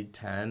in the Big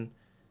Ten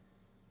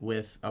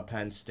with a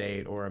Penn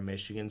State or a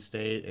Michigan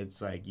State,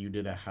 it's like you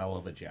did a hell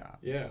of a job.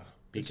 Yeah.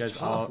 Because it's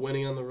tough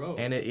winning on the road.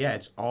 And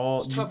it's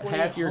tough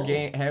half your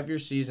game, half your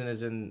season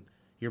is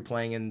you're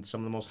playing in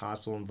some of the most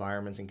hostile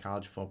environments in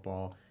college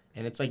football.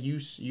 And it's like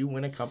you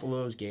win a couple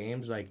of those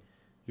games, like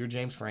you're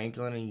James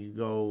Franklin and you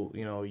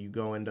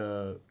go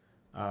into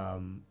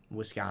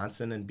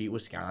Wisconsin and beat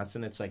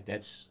Wisconsin. It's like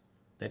that's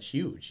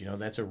huge.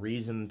 That's a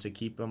reason to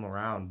keep them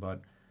around. But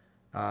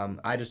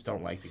I just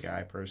don't like the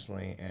guy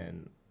personally,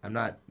 and I'm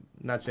not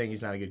saying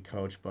he's not a good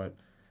coach, but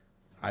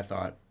I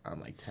thought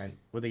like 10.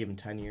 Would they give him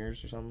 10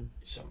 years or something?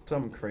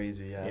 Something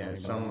crazy, yeah. Yeah,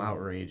 something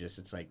outrageous.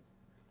 It's like,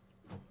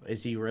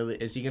 is he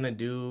gonna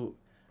do?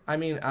 I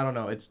mean, I don't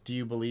know. Do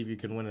you believe you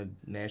can win a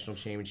national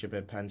championship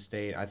at Penn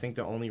State? I think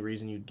the only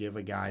reason you'd give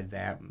a guy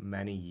that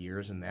many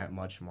years and that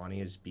much money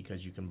is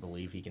because you can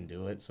believe he can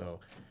do it. So,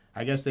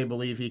 I guess they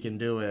believe he can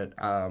do it.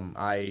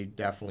 I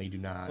definitely do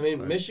not. I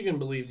mean, Michigan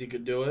believed he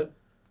could do it,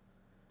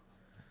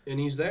 and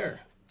he's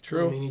there.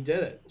 True. I mean, he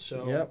did it.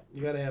 So Yep.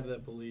 You got to have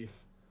that belief.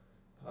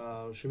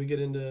 Should we get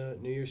into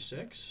New Year's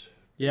 6?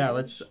 Yeah,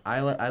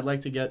 I'd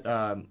like to get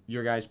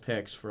your guys'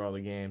 picks for all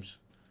the games.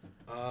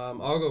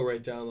 I'll go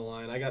right down the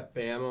line. I got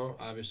Bama,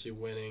 obviously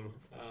winning.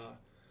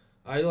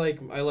 I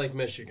like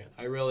Michigan.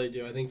 I really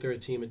do. I think they're a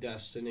team of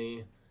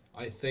destiny.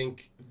 I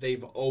think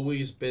they've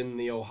always been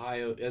the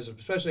Ohio,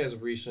 especially as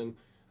of recent.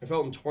 I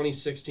felt in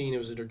 2016 it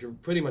was a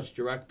pretty much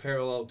direct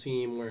parallel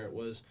team where it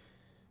was,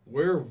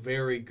 we're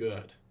very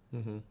good,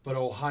 but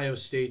Ohio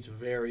State's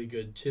very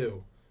good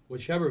too.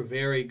 Whichever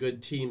very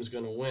good team's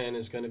going to win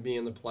is going to be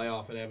in the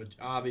playoff and have an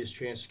obvious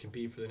chance to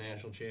compete for the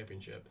national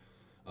championship.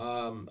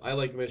 I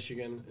like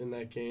Michigan in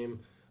that game.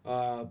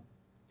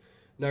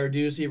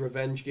 Narduzzi,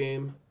 revenge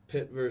game,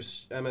 Pitt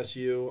versus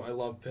MSU. I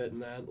love Pitt in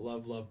that.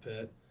 Love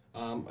Pitt.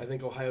 I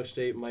think Ohio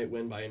State might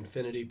win by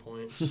infinity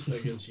points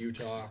against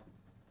Utah.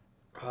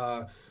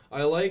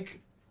 I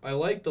like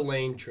the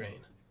Lane train.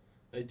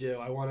 I do.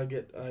 I want to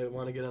get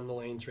on the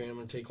Lane train. I'm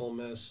going to take Ole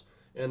Miss.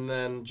 And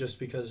then just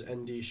because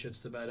ND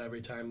shits the bed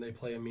every time they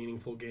play a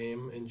meaningful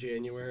game in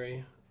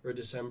January or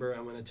December,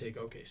 I'm going to take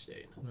OK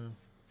State. Yeah.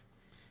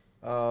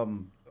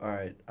 All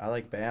right. I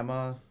like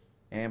Bama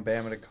and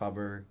Bama to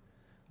cover.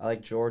 I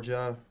like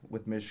Georgia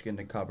with Michigan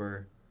to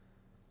cover.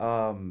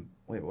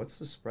 Wait, what's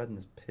the spread in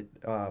this Pitt?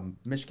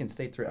 Michigan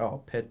State 3.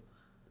 Oh, Pitt.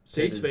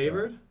 State's Pitt is,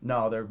 favored?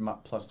 No, they're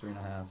plus 3.5.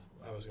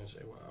 I was going to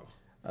say,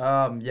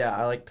 wow. Yeah,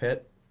 I like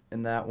Pitt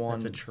in that one.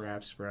 That's a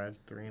trap spread.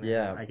 3.5.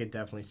 Yeah. I could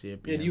definitely see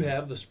it Yeah, being. do you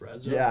have the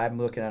spreads? Yeah, I'm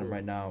looking at them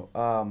right now.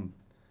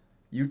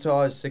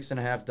 Utah is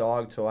 6.5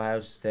 dog to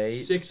Ohio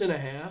State.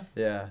 6.5?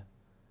 Yeah.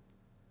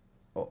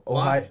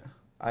 Why? Ohio.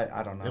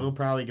 I don't know. It'll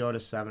probably go to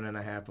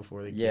 7.5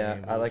 before the game. Yeah,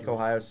 I like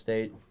Ohio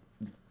State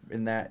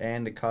in that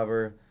and to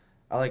cover.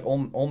 I like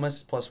Ole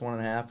Miss plus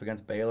 1.5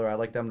 against Baylor. I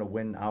like them to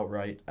win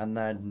outright. And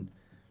then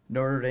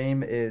Notre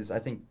Dame is, I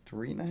think,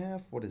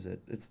 3.5. What is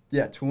it? It's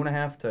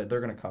 2.5 they're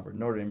gonna cover.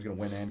 Notre Dame's gonna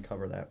win and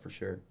cover that for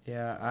sure.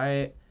 Yeah,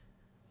 I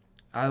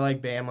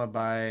like Bama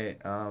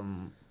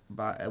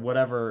by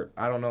whatever.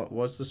 I don't know.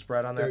 What's the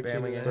spread on that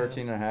Bama game?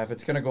 13.5.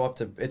 It's gonna go up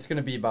to. It's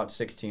gonna be about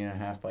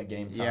 16.5 by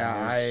game time.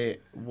 Yeah,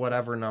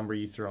 whatever number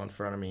you throw in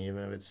front of me,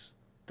 even if it's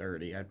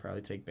 30, I'd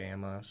probably take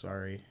Bama.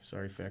 Sorry,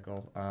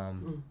 Fickle.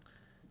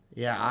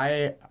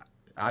 Yeah,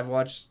 I've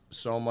watched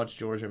so much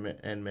Georgia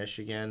and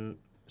Michigan,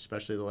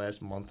 especially the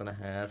last month and a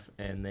half,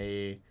 and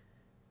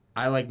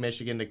I like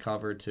Michigan to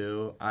cover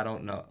too. I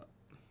don't know.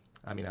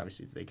 I mean,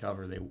 obviously, if they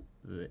cover,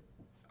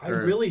 I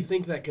really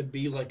think that could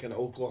be like an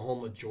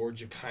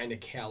Oklahoma-Georgia kind of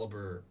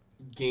caliber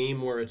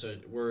game where it's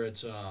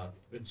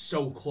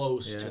so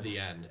close to the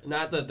end.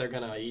 Not that they're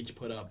gonna each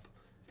put up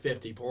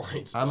 50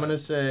 points. I'm gonna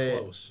say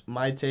close.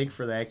 My take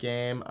for that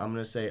game. I'm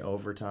gonna say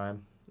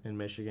overtime in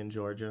Michigan,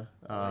 Georgia,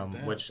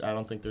 which I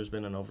don't think there's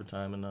been an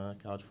overtime in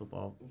college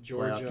football.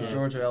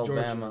 Georgia,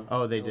 Alabama.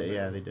 Oh, they did.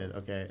 Yeah, they did.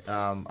 Okay.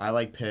 I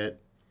like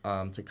Pitt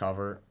to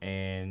cover,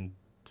 and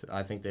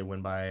I think they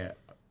win by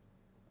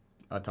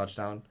a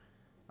touchdown.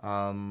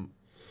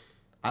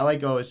 I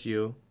like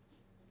OSU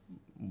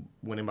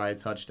winning by a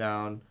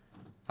touchdown.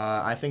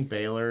 I think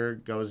Baylor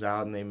goes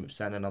out and they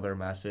send another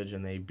message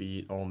and they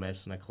beat Ole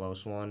Miss in a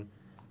close one.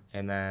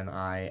 And then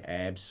I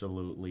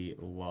absolutely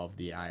love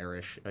the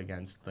Irish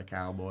against the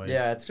Cowboys.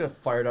 Yeah, it's gonna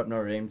fired up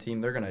Notre Dame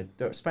team.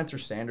 Spencer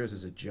Sanders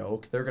is a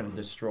joke. They're gonna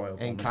destroy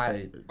Oklahoma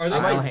State.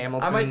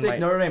 Hamilton I might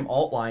take Notre Dame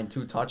alt line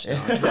 2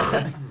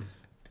 touchdowns.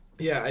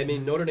 Yeah, I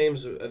mean Notre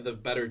Dame's the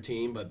better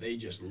team, but they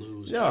just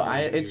lose. No,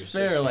 every it's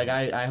year, fair. 6 Like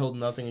games. I hold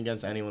nothing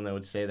against anyone that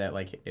would say that.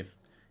 Like if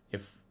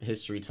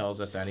history tells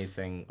us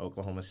anything,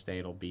 Oklahoma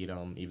State will beat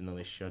them, even though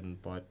they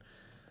shouldn't. But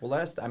Well,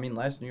 last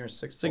New Year's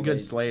Six. it's a good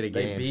slate of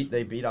games.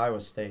 They beat Iowa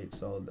State,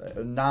 so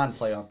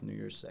non-playoff New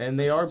Year's Six. And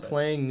they are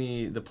playing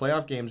the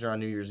playoff games are on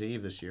New Year's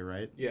Eve this year,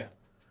 right? Yeah.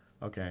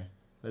 Okay,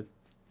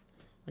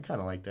 I kind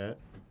of like that.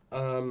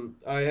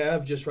 I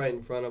have just right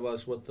in front of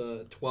us what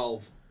the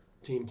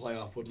 12-team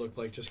playoff would look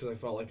like, just because I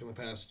felt like in the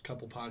past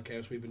couple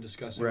podcasts we've been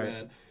discussing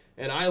that.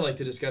 And I like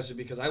to discuss it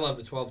because I love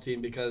the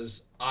 12-team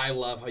because I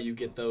love how you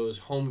get those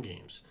home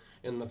games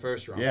in the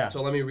first round. Yeah.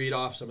 So let me read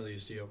off some of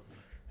these to you.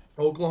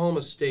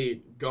 Oklahoma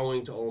State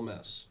going to Ole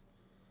Miss.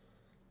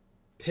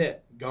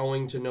 Pitt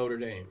going to Notre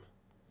Dame.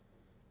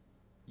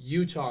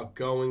 Utah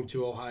going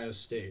to Ohio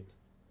State.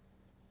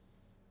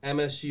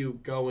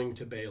 MSU going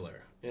to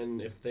Baylor.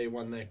 And if they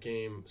won that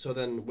game, so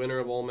then winner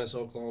of Ole Miss,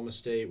 Oklahoma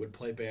State would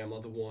play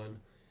Bama, the 1.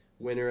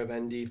 Winner of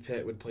ND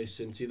Pitt would play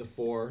Cincy, the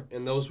 4.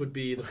 And those would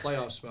be the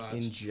playoff spots.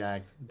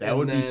 Inject. That And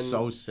would be then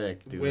so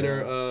sick, dude.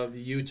 Winner of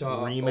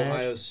Utah, Rematch.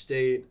 Ohio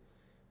State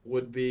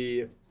would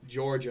be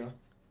Georgia.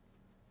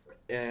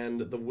 And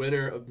the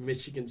winner of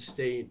Michigan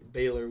State,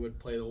 Baylor, would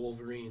play the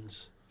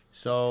Wolverines.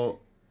 So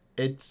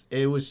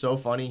it was so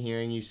funny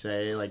hearing you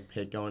say like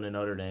Pitt going to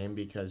Notre Dame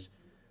because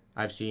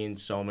I've seen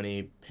so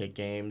many Pitt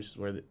games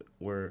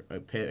where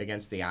Pitt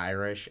against the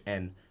Irish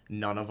and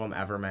none of them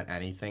ever meant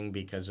anything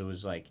because it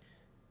was like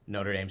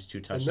Notre Dame's 2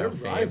 touchdown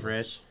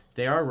favorites.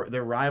 They're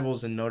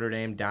rivals and Notre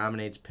Dame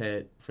dominates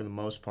Pitt for the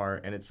most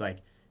part, and it's like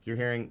you're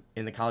hearing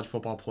in the college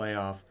football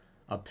playoff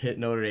a Pitt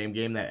Notre Dame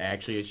game that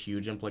actually has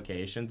huge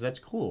implications. That's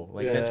cool.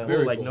 Like Yeah, that's cool.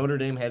 very Like cool. Notre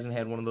Dame hasn't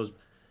had one of those.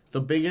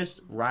 The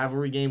biggest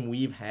rivalry game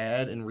we've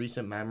had in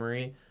recent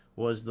memory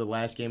was the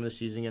last game of the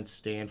season against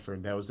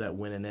Stanford. That was that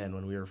win and end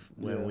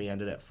when we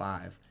ended at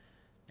 5,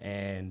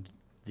 and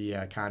the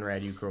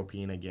Conrad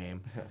Ukropina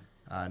game.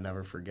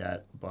 Never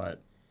forget.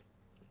 But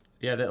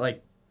yeah, that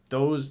like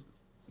those.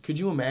 Could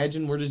you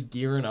imagine we're just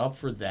gearing up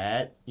for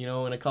that? In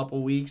a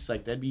couple weeks,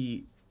 like that'd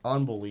be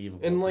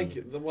unbelievable. And like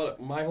dude.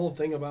 my whole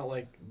thing about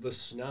like the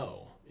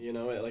snow, it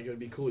would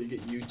be cool. You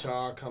get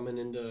Utah coming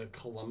into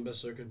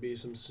Columbus. There could be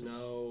some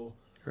snow.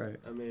 Right.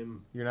 I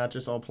mean, You're not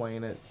just all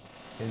playing it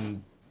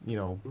in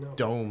No.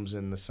 domes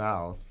in the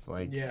South.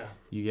 Like yeah.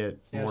 you get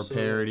more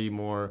Absolutely. parity,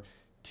 more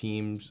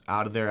teams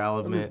out of their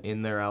element,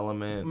 in their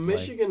element.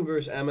 Michigan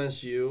versus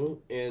MSU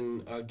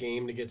in a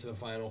game to get to the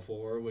Final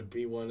Four would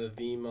be one of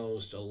the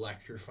most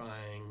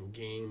electrifying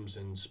games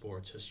in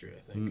sports history,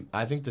 I think.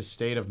 I think the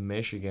state of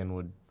Michigan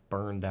would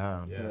burn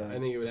down. Yeah, I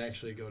think it would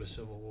actually go to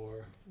civil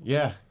war.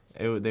 Yeah,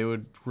 they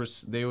would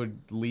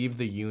leave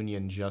the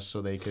Union just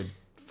so they could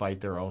fight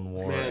their own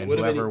war, Man, and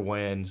would've whoever been-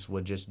 wins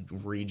would just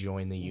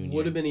rejoin the Union.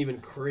 Would have been even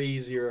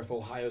crazier if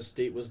Ohio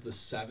State was the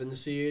 7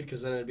 seed,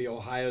 because then it'd be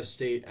Ohio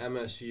State,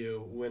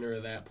 MSU, winner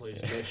of that plays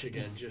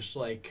Michigan, just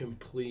like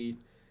complete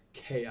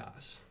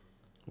chaos.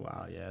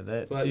 Wow, yeah,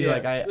 that. But see, yeah,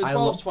 like I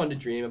 12's fun to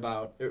dream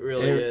about. It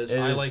really is. It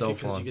I is like so it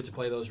because fun. you get to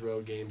play those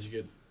road games. You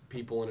get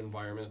people in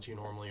environments you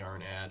normally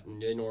aren't at, and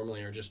they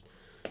normally are just,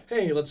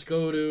 hey, let's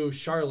go to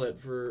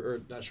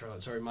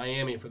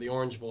Miami for the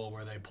Orange Bowl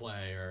where they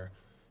play, or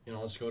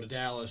let's go to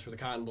Dallas for the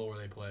Cotton Bowl where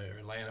they play, or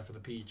Atlanta for the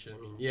Peach. I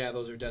mean, yeah,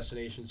 those are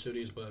destination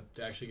cities, but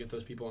to actually get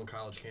those people on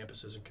college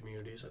campuses and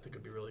communities, I think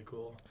would be really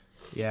cool.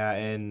 Yeah,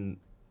 and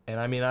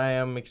I mean I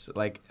am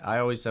I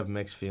always have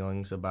mixed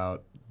feelings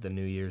about the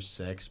New Year's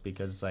Six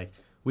because like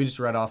we just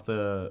read off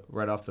the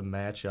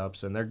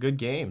matchups and they're good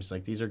games.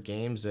 Like these are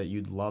games that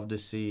you'd love to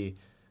see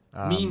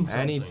Mean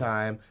something.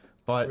 anytime.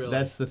 But Really.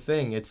 that's the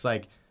thing. It's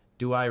like,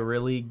 do I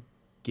really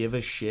give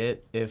a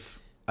shit if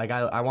like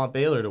I want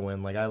Baylor to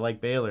win? Like I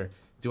like Baylor.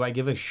 Do I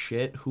give a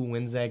shit who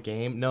wins that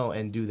game? No,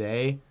 and do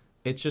they?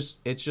 It's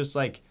just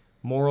like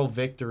moral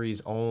victories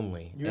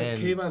only. You had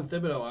Kayvon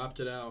Thibodeau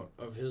opted out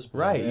of his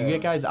bowl. Right, Yeah. you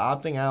get guys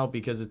opting out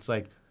because it's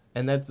like,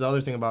 and that's the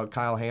other thing about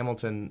Kyle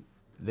Hamilton.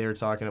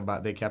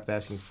 They kept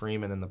asking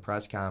Freeman in the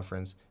press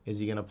conference, is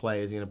he gonna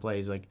play? Is he gonna play?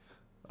 He's like,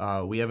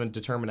 we haven't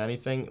determined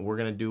anything. We're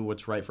gonna do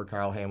what's right for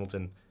Kyle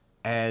Hamilton,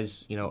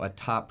 as a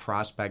top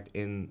prospect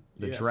in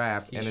the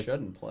draft. He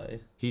shouldn't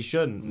play. He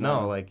shouldn't.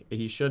 No, No. like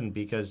he shouldn't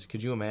because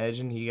could you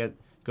imagine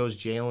goes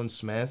Jalen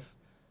Smith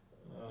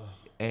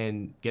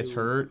and gets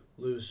hurt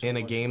Lose so in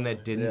a much game money.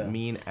 that didn't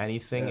mean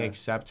anything Yeah.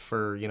 except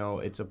for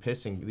it's a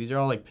pissing. These are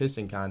all like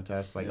pissing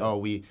contests. Like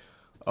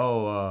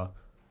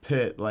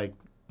Pitt, like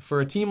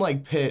for a team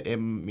like Pitt it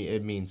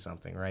means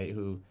something, right?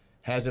 Who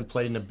hasn't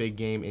played in a big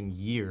game in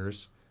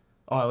years.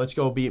 Oh, let's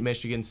go beat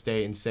Michigan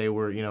State and say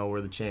we're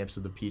the champs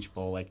of the Peach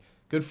Bowl. Like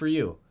good for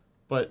you,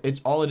 but it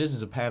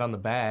is a pat on the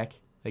back.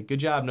 Like good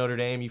job Notre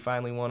Dame, you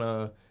finally won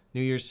a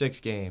New Year's Six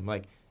game.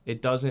 Like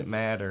it doesn't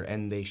matter,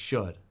 and they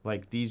should.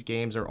 Like, these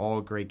games are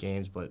all great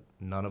games, but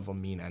none of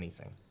them mean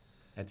anything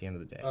at the end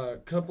of the day. A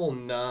couple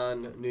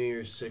non-New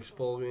Year's Six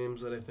bowl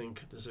games that I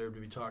think deserve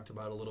to be talked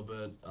about a little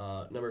bit.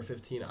 Number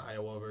 15,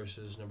 Iowa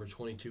versus number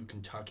 22,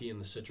 Kentucky in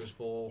the Citrus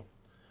Bowl.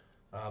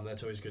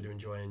 That's always good to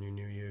enjoy on your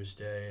New Year's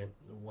Day,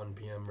 1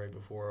 p.m. right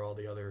before all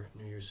the other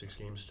New Year's Six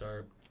games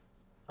start.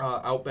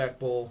 Outback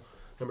Bowl,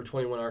 number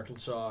 21,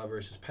 Arkansas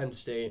versus Penn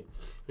State.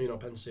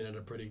 Penn State had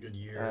a pretty good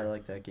year. I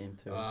like that game,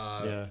 too.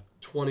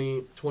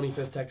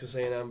 25th, Texas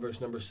A&M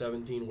versus number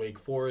 17, Wake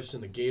Forest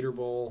in the Gator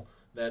Bowl.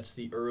 That's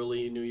the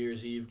early New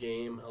Year's Eve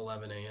game,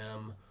 11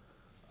 a.m.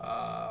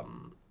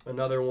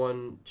 Another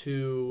one,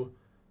 too,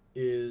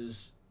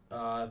 is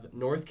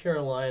North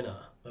Carolina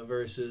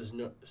versus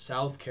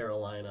South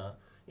Carolina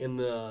in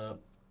the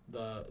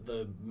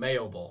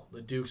Mayo Bowl,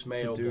 the Duke's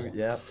Mayo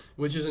Bowl,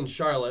 which is in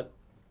Charlotte.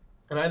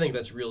 And I think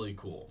that's really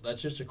cool.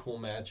 That's just a cool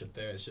matchup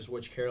there. It's just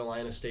which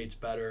Carolina State's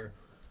better.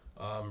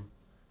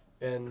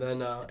 And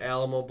then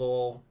Alamo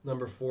Bowl,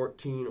 number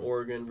 14,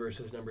 Oregon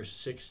versus number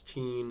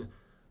 16,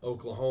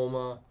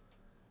 Oklahoma.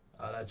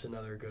 That's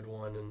another good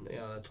one, and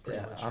that's pretty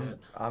much it.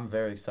 I'm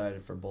very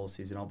excited for bowl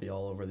season. I'll be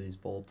all over these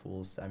bowl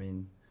pools. I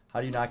mean, how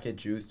do you not get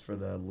juiced for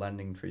the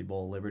Lending Tree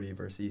Bowl, Liberty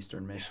versus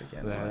Eastern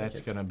Michigan? That's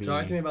gonna be.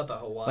 Talk to me about the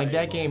Hawaii. Like,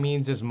 that Bowl. game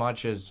means as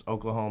much as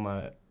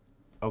Oklahoma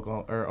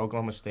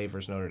State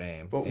versus Notre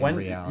Dame. But in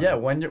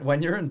reality.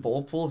 when you're in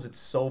bowl pools, it's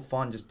so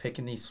fun just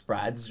picking these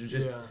spreads.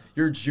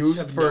 You're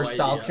juiced for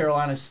South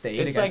Carolina State.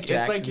 It's against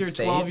Jackson like you're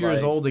State. 12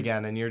 years old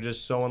again, and you're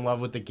just so in love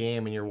with the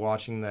game, and you're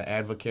watching the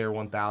Advocare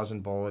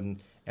 1000 Bowl,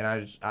 and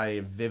I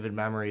have vivid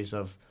memories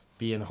of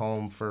being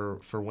home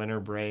for winter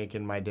break,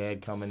 and my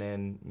dad coming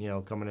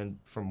in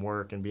from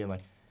work and being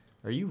like,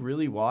 "Are you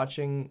really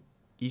watching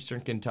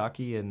Eastern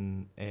Kentucky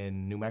and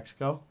New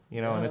Mexico?"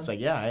 And it's like,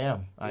 yeah, I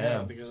am. I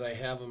am. Because I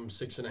have them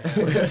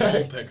 6.5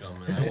 bowl pick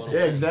them, and I want to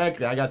win.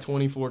 Exactly. I got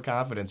 24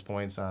 confidence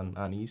points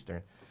on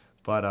Eastern,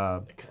 but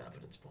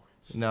confidence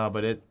points. No,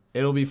 but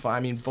it'll be fine. I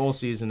mean, bowl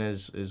season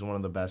is one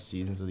of the best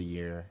seasons of the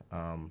year,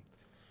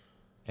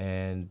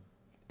 and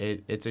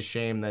it's a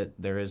shame that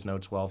there is no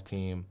 12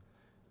 team,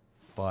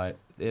 but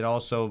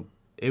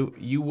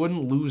you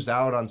wouldn't lose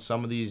out on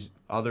some of these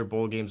other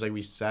bowl games, like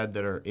we said,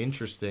 that are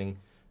interesting.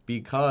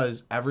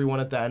 Because everyone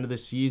at the end of the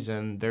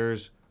season,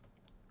 there's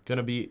going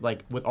to be,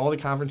 like, with all the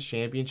conference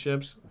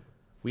championships,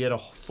 we had a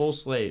full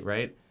slate,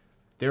 right?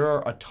 There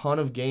are a ton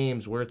of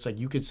games where it's like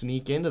you could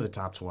sneak into the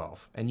top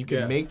 12, and you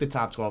could make the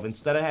top 12.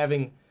 Instead of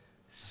having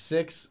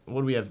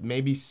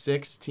maybe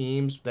six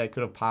teams that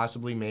could have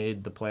possibly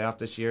made the playoff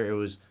this year, it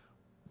was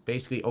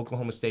basically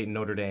Oklahoma State and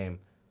Notre Dame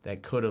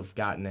that could have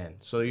gotten in.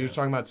 So you're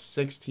talking about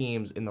 6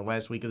 teams in the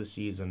last week of the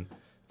season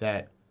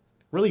that...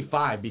 Really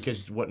 5,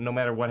 because no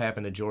matter what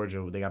happened to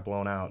Georgia, they got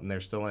blown out and they're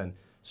still in.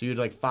 So you had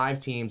like 5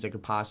 teams that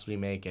could possibly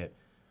make it.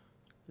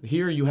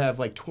 Here you have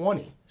like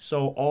 20.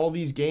 So all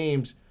these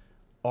games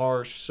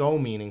are so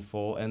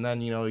meaningful, and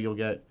then you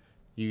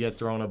get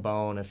thrown a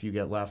bone if you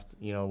get left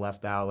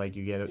out. Like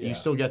you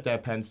still get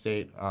that Penn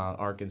State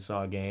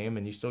Arkansas game,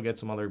 and you still get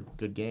some other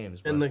good games.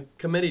 But. And the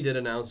committee did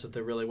announce that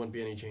there really wouldn't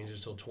be any changes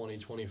till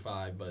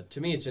 2025. But to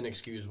me, it's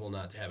inexcusable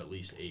not to have at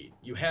least 8.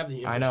 You have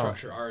the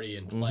infrastructure already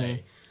in play.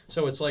 Mm-hmm.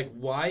 So it's like,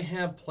 why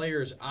have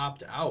players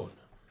opt out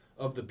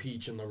of the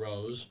peach and the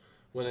rose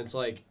when it's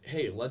like,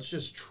 hey, let's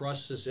just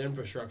trust this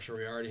infrastructure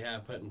we already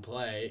have put in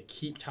play,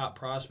 keep top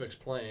prospects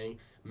playing,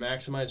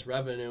 maximize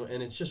revenue,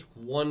 and it's just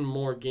one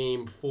more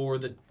game for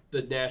the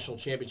national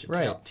championship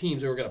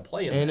teams that are going to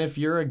play in. And if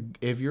you're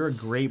a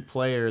great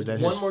player,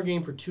 it's one more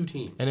game for 2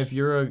 teams. And if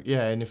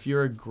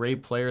you're a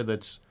great player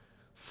that's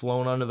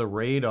flown under the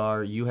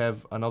radar, you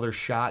have another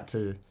shot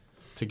to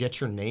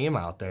get your name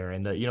out there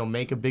and to,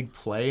 make a big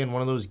play in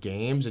one of those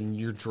games, and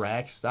your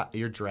draft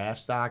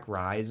stock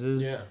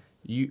rises. Yeah.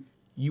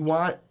 You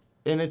want,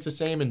 and it's the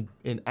same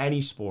in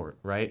any sport,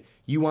 right?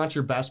 You want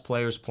your best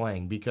players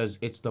playing because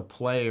it's the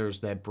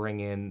players that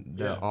bring in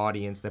the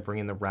audience, that bring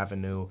in the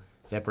revenue,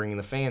 that bring in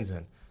the fans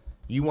in.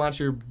 You want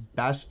your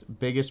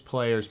biggest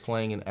players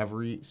playing in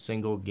every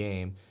single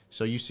game.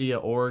 So you see an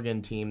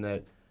Oregon team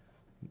that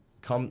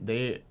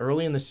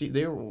early in the season,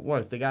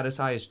 they got as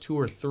high as 2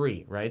 or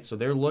 3, right? So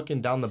they're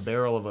looking down the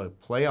barrel of a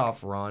playoff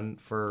run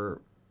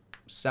for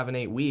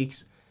 7-8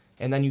 weeks,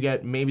 and then you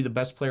get maybe the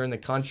best player in the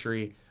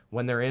country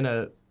when they're in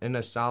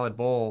a solid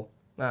bowl.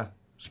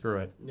 Screw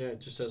it. Yeah,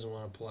 it just doesn't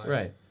want to play.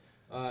 Right.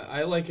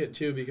 I like it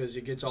too because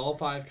it gets all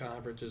 5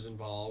 conferences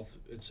involved.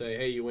 It'd say,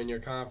 hey, you win your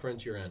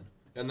conference, you're in,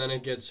 and then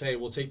it gets, hey,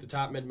 we'll take the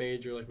top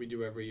mid-major like we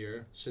do every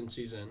year since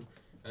he's in.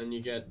 And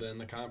you get then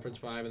the Conference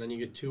 5, and then you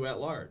get 2 at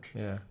large.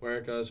 Yeah. Where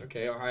it goes,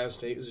 okay, Ohio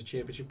State is a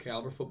championship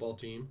caliber football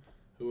team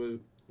who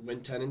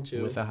went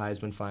 10-2 with a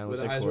Heisman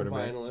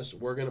finalist.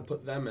 We're gonna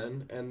put them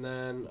in, and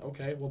then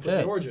we'll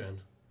put Georgia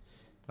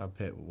in.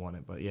 Pitt won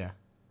it, but yeah.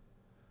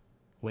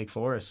 Wake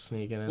Forest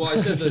sneaking in. Well, I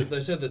said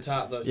the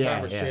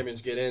conference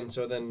champions get in,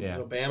 so then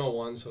Alabama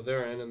won, so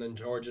they're in, and then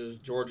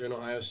Georgia and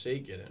Ohio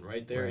State get in.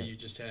 Right there, you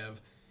just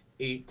have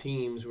 8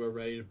 teams who are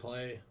ready to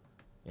play.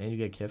 And you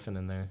get Kiffin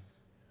in there.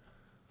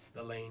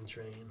 The lane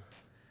train.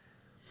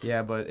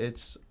 Yeah, but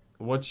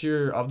what's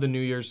of the New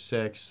Year's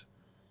Six,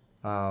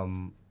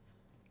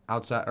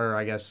 outside, or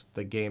I guess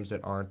the games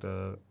that aren't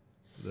the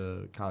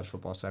college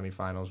football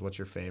semifinals, what's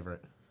your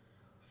favorite?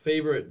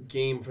 Favorite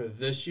game for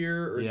this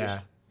year or just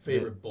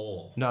favorite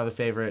bowl? No, the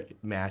favorite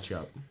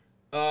matchup.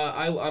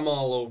 I'm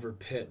all over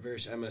Pitt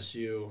versus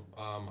MSU.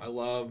 I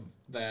love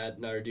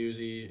that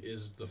Narduzzi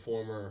is the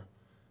former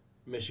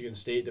Michigan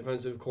State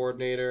defensive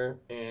coordinator,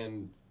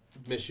 and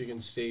Michigan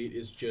State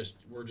is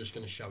we're just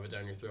going to shove it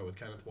down your throat with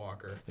Kenneth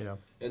Walker. Yeah.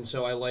 And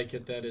so I like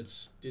it that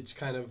it's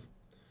kind of,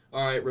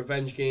 all right,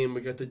 revenge game.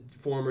 We got the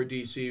former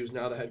DC who's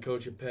now the head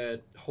coach of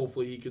Pitt.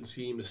 Hopefully he can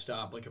scheme to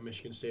stop like a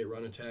Michigan State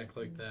run attack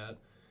like that.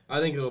 I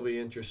think it'll be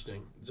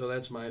interesting. So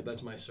that's my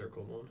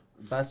circled one.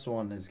 Best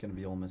one is going to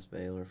be Ole Miss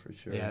Baylor for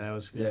sure. Yeah, that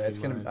was. It's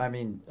going to. I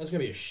mean, that's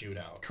going to be a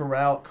shootout.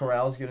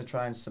 Corral's going to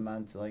try and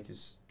cement like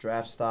his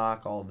draft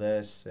stock, all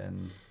this,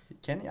 and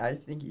I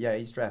think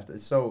he's drafted.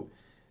 So,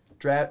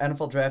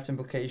 NFL draft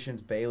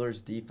implications.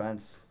 Baylor's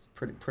defense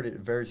pretty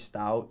very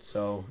stout.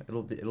 So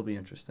it'll be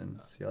interesting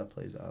to see how that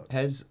plays out.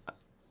 Has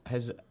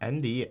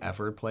ND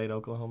ever played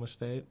Oklahoma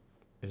State?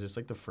 Is this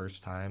like the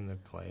first time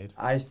they've played?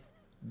 I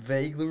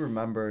vaguely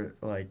remember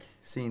like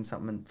seeing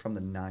something from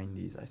the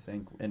 90s, I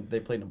think, and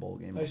they played in a bowl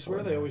game. I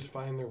swear they always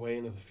find their way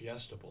into the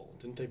Fiesta Bowl.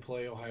 Didn't they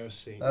play Ohio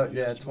State? Oh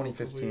yeah,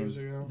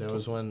 2015. That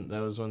was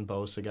when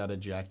Bosa got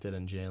ejected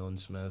and Jalen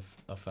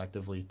Smith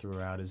effectively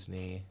threw out his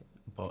knee,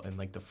 in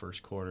like the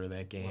first quarter of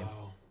that game.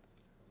 Wow,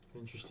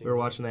 interesting. We were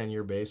watching that in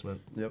your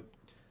basement. Yep.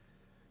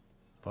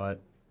 But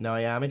no,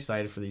 yeah, I'm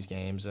excited for these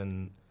games,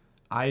 and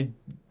Pitt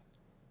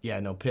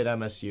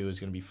MSU is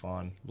gonna be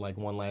fun. Like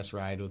one last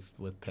ride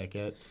with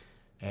Pickett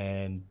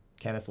and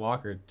Kenneth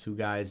Walker, two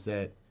guys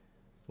that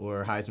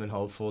were Heisman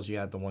hopefuls. You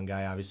got the one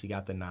guy obviously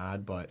got the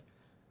nod, but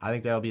I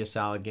think that'll be a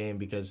solid game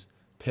because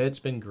Pitt's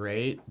been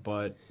great,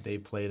 but they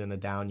played in a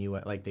down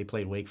they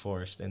played Wake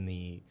Forest in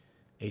the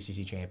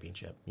ACC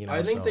championship.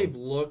 I think they've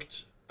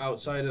looked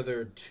outside of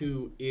their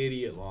two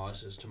idiot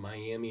losses to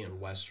Miami and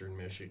Western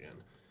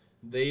Michigan.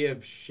 They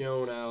have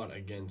shown out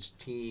against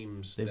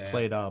teams that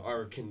played up.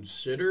 Are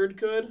considered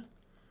good.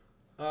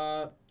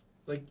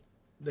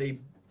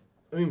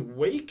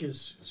 Wake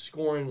is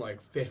scoring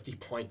like 50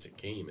 points a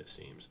game, it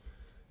seems.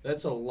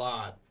 That's a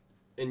lot.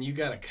 And you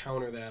got to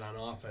counter that on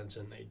offense,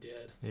 and they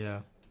did. Yeah.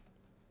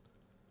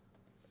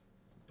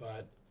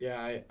 But,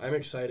 yeah, I'm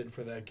excited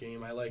for that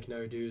game. I like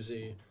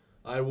Narduzzi.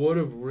 I would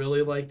have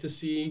really liked to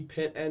see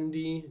Pitt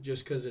ND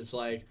just because it's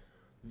like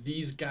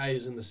these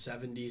guys in the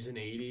 70s and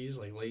 80s,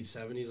 like late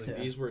 70s,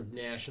 these were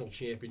national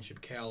championship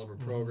caliber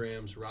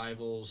programs,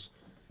 rivals.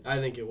 I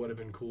think it would have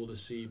been cool to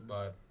see,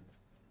 but...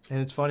 And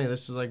it's funny.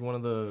 This is like one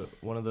of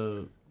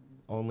the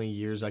only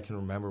years I can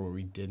remember where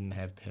we didn't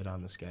have Pitt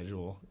on the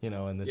schedule.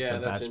 And this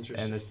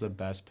is the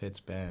best Pitt's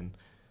been.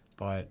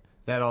 But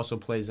that also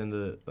plays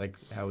into like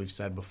how we've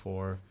said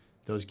before,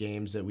 those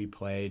games that we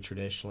play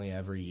traditionally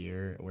every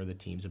year where the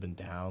teams have been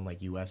down, like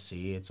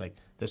USC. It's like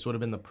this would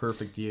have been the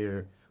perfect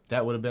year.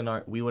 That would have been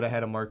we would have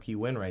had a marquee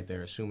win right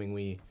there, assuming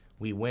we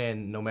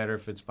win, no matter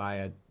if it's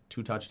by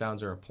 2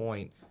 touchdowns or a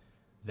point.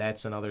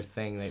 That's another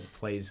thing that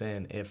plays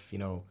in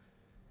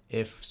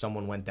if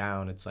someone went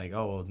down, it's like,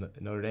 oh, well,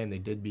 Notre Dame, they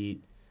did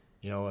beat,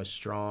 a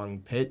strong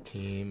Pitt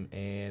team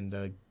and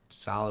a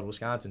solid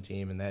Wisconsin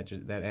team, and that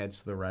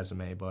adds to the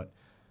resume. But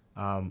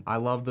I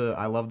love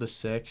the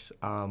 6.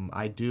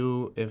 I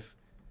do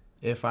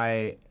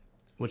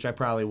which I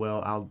probably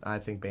will. I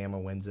think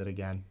Bama wins it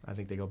again. I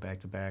think they go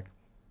back to back.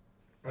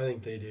 I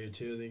think they do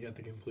too. They got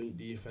the complete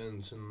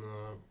defense and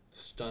the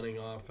stunning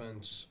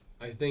offense.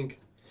 I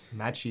think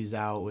Mechie's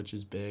out, which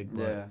is big.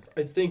 But yeah.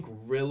 I think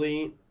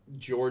really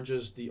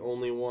Georgia's the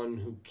only one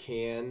who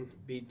can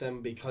beat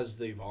them because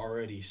they've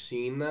already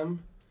seen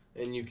them,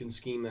 and you can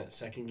scheme that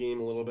second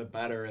game a little bit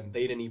better, and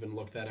they didn't even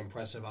look that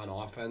impressive on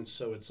offense,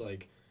 so it's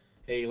like,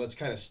 hey, let's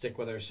kind of stick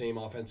with our same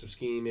offensive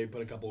scheme, maybe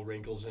put a couple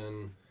wrinkles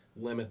in,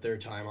 limit their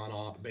time on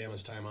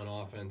Bama's time on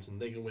offense, and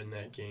they can win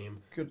that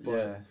game. Good,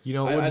 but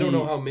yeah. I don't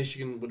know how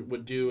Michigan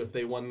would do if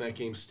they won that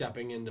game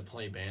stepping in to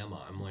play Bama.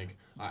 I'm like,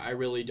 I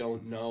really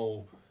don't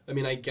know. I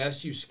mean, I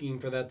guess you scheme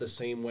for that the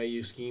same way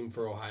you scheme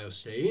for Ohio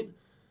State,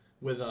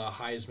 with a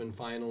Heisman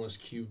finalist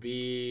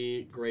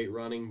QB, great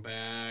running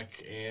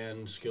back,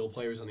 and skill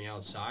players on the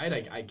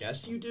outside. I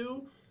guess you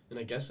do, and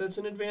I guess that's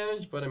an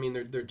advantage. But, I mean,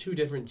 they're two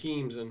different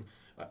teams, and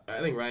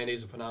I think Ryan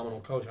Day's a phenomenal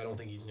coach. I don't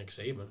think he's Nick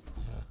Saban.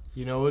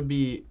 Yeah. It would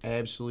be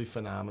absolutely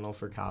phenomenal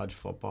for college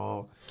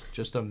football,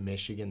 just a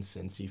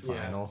Michigan-Cincy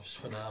final. Yeah, just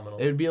phenomenal.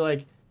 It would be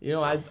like,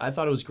 I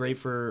thought it was great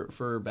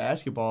for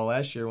basketball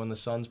last year when the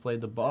Suns played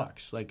the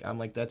Bucks. Like, I'm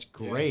like, that's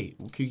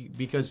great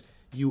because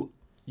you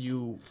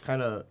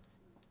kind of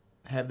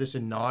have this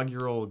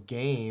inaugural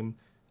game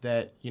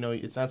that,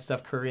 it's not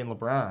Steph Curry and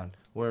LeBron,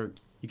 where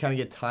you kind of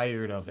get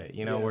tired of it,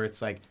 where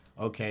it's like,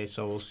 okay,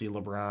 so we'll see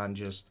LeBron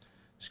just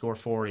score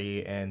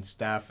 40 and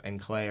Steph and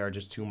Clay are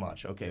just too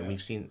much. Okay,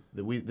 we've seen,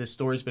 this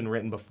story's been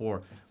written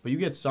before. But you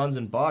get Suns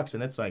and Bucks,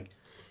 and it's like,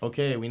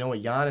 okay, we know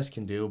what Giannis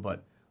can do,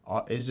 but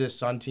is this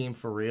Sun team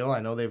for real? I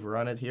know they've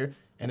run it here.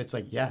 And it's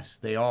like, yes,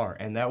 they are.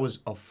 And that was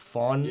a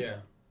fun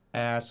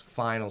ass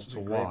finals to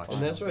watch.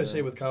 And that's what I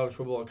say with college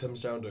football. It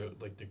comes down to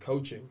like the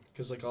coaching,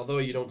 because like although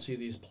you don't see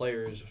these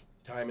players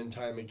time and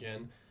time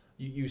again,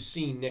 you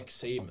see Nick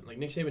Saban. Like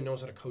Nick Saban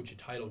knows how to coach a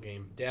title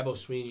game. Dabo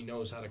Swinney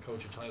knows how to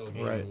coach a title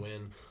game and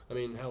win. I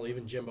mean, hell,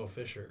 even Jimbo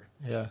Fisher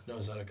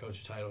knows how to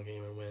coach a title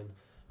game and win.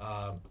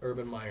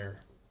 Urban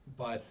Meyer,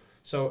 but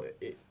so.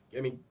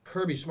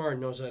 Kirby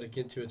Smart knows how to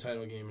get to a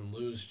title game and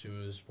lose to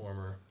his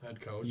former head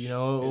coach. You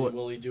know, and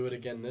will he do it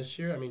again this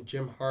year? I mean,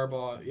 Jim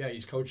Harbaugh,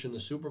 he's coaching the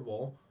Super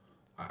Bowl.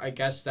 I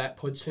guess that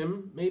puts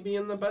him maybe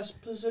in the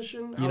best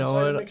position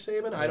outside of Nick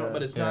Saban. I don't,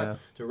 but it's not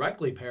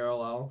directly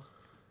parallel.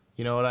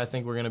 You know what I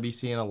think we're going to be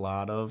seeing a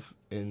lot of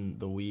in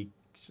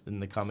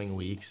the coming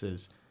weeks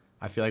is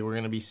I feel like we're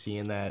going to be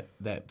seeing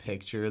that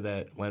picture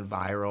that went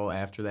viral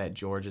after that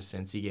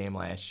Georgia-Cincy game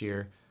last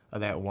year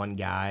of that one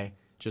guy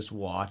just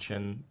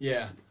watching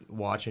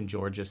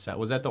Georgia set.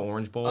 Was that the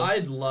Orange Bowl?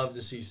 I'd love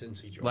to see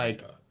Cincy, Georgia.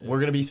 Like, we're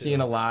going to be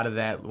seeing a lot of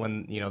that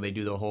when, they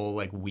do the whole,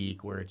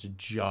 week where it's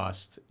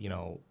just,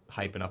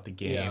 hyping up the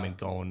game and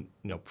going,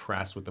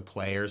 press with the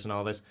players and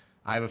all this.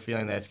 I have a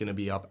feeling that's going to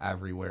be up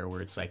everywhere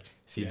where it's like,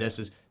 this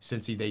is,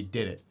 Cincy, they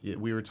did it.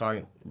 We were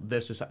talking,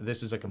 this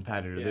is a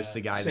competitor. This is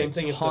a guy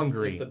that's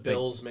hungry. If the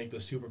Bills make the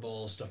Super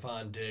Bowl,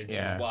 Stephon Diggs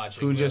was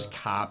watching. Who just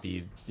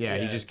copied. Yeah,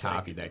 he just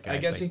copied that guy. I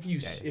guess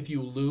if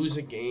you lose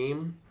a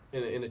game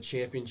in a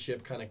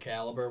championship kind of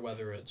caliber,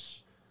 whether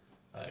it's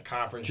a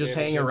conference, just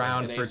hang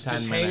around for 10 minutes.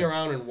 Just hang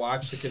around and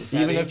watch the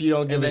confetti. Even if you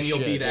don't give a shit.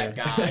 And then you'll be that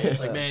guy. It's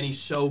like, man,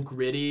 he's so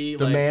gritty.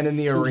 The man in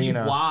the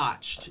arena.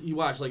 He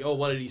watched, like,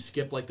 what did he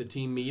skip, the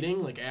team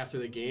meeting, after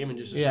the game and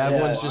just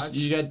everyone's just,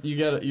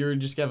 you're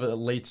just have a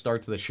late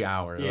start to the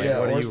shower. Yeah,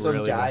 what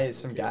or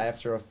some guy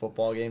after a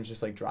football game is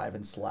just,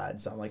 driving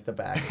sleds on, the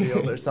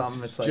backfield or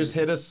something. It's just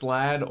hit a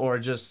sled or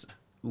just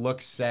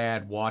look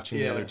sad watching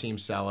the other team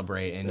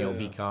celebrate, and you'll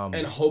become...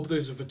 And hope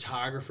there's a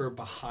photographer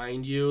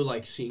behind you,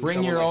 seeing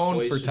Bring your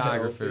own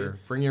photographer.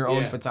 Bring your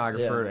own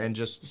photographer and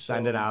just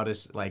send it out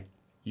as, I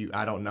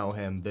don't know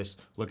him.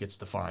 Look at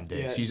Stephon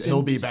Diggs.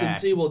 He'll be back.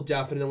 Cincy will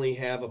definitely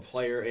have a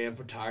player and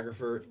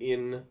photographer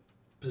in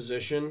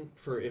position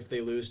for if they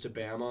lose to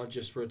Bama,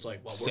 just for it's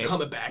we're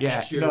coming back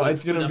next year. No,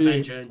 it's going to be...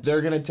 Vengeance. They're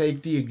going to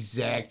take the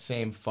exact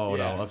same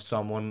photo of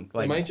someone...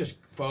 They might just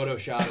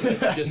Photoshop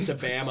it just to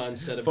Bama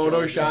instead of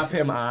Photoshop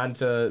him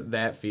onto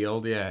that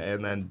field,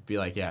 and then be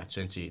like,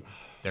 Cincy,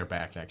 they're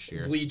back next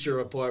year. Bleacher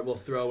Report will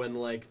throw in,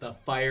 the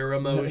fire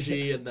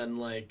emoji and then,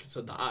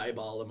 the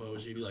eyeball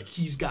emoji. Be like,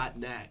 he's got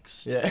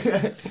next.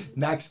 Yeah.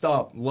 Next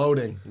up,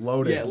 loading.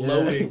 Yeah,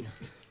 loading.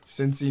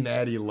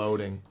 Cincinnati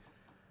loading.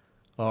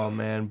 Oh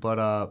man, but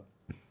I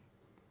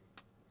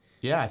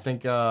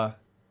think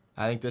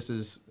this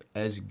is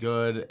as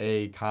good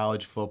a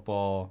college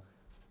football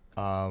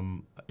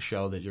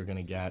show that you're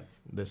gonna get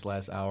this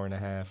last hour and a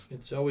half.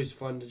 It's always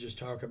fun to just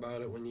talk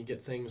about it when you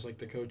get things like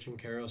the coaching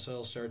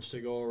carousel starts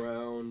to go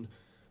around.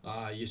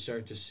 You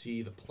start to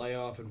see the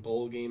playoff and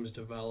bowl games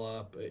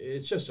develop.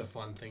 It's just a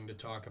fun thing to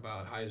talk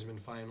about.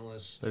 Heisman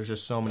finalists. There's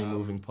just so many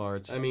moving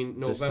parts. I mean,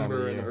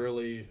 November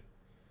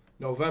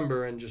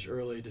and just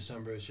early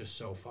December is just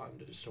so fun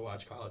to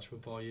watch college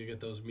football. You get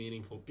those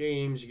meaningful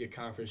games. You get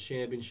conference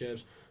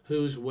championships.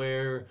 Who's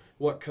where?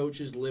 What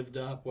coaches lived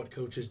up? What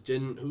coaches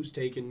didn't? Who's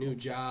taking new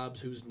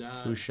jobs? Who's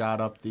not? Who shot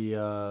up the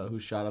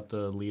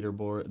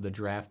leaderboard, the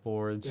draft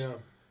boards? Yeah.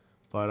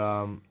 But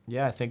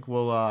I think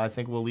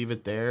we'll leave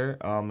it there.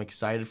 I'm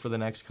excited for the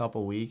next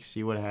couple weeks.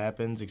 See what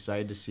happens.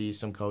 Excited to see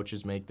some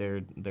coaches make their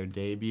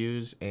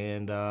debuts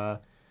and.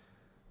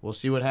 We'll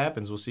see what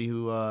happens. We'll see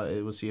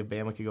we'll see if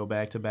Bama can go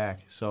back to back.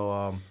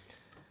 So,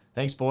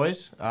 thanks,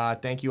 boys.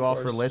 Thank you all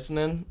for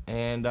listening,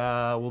 and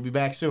we'll be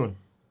back soon.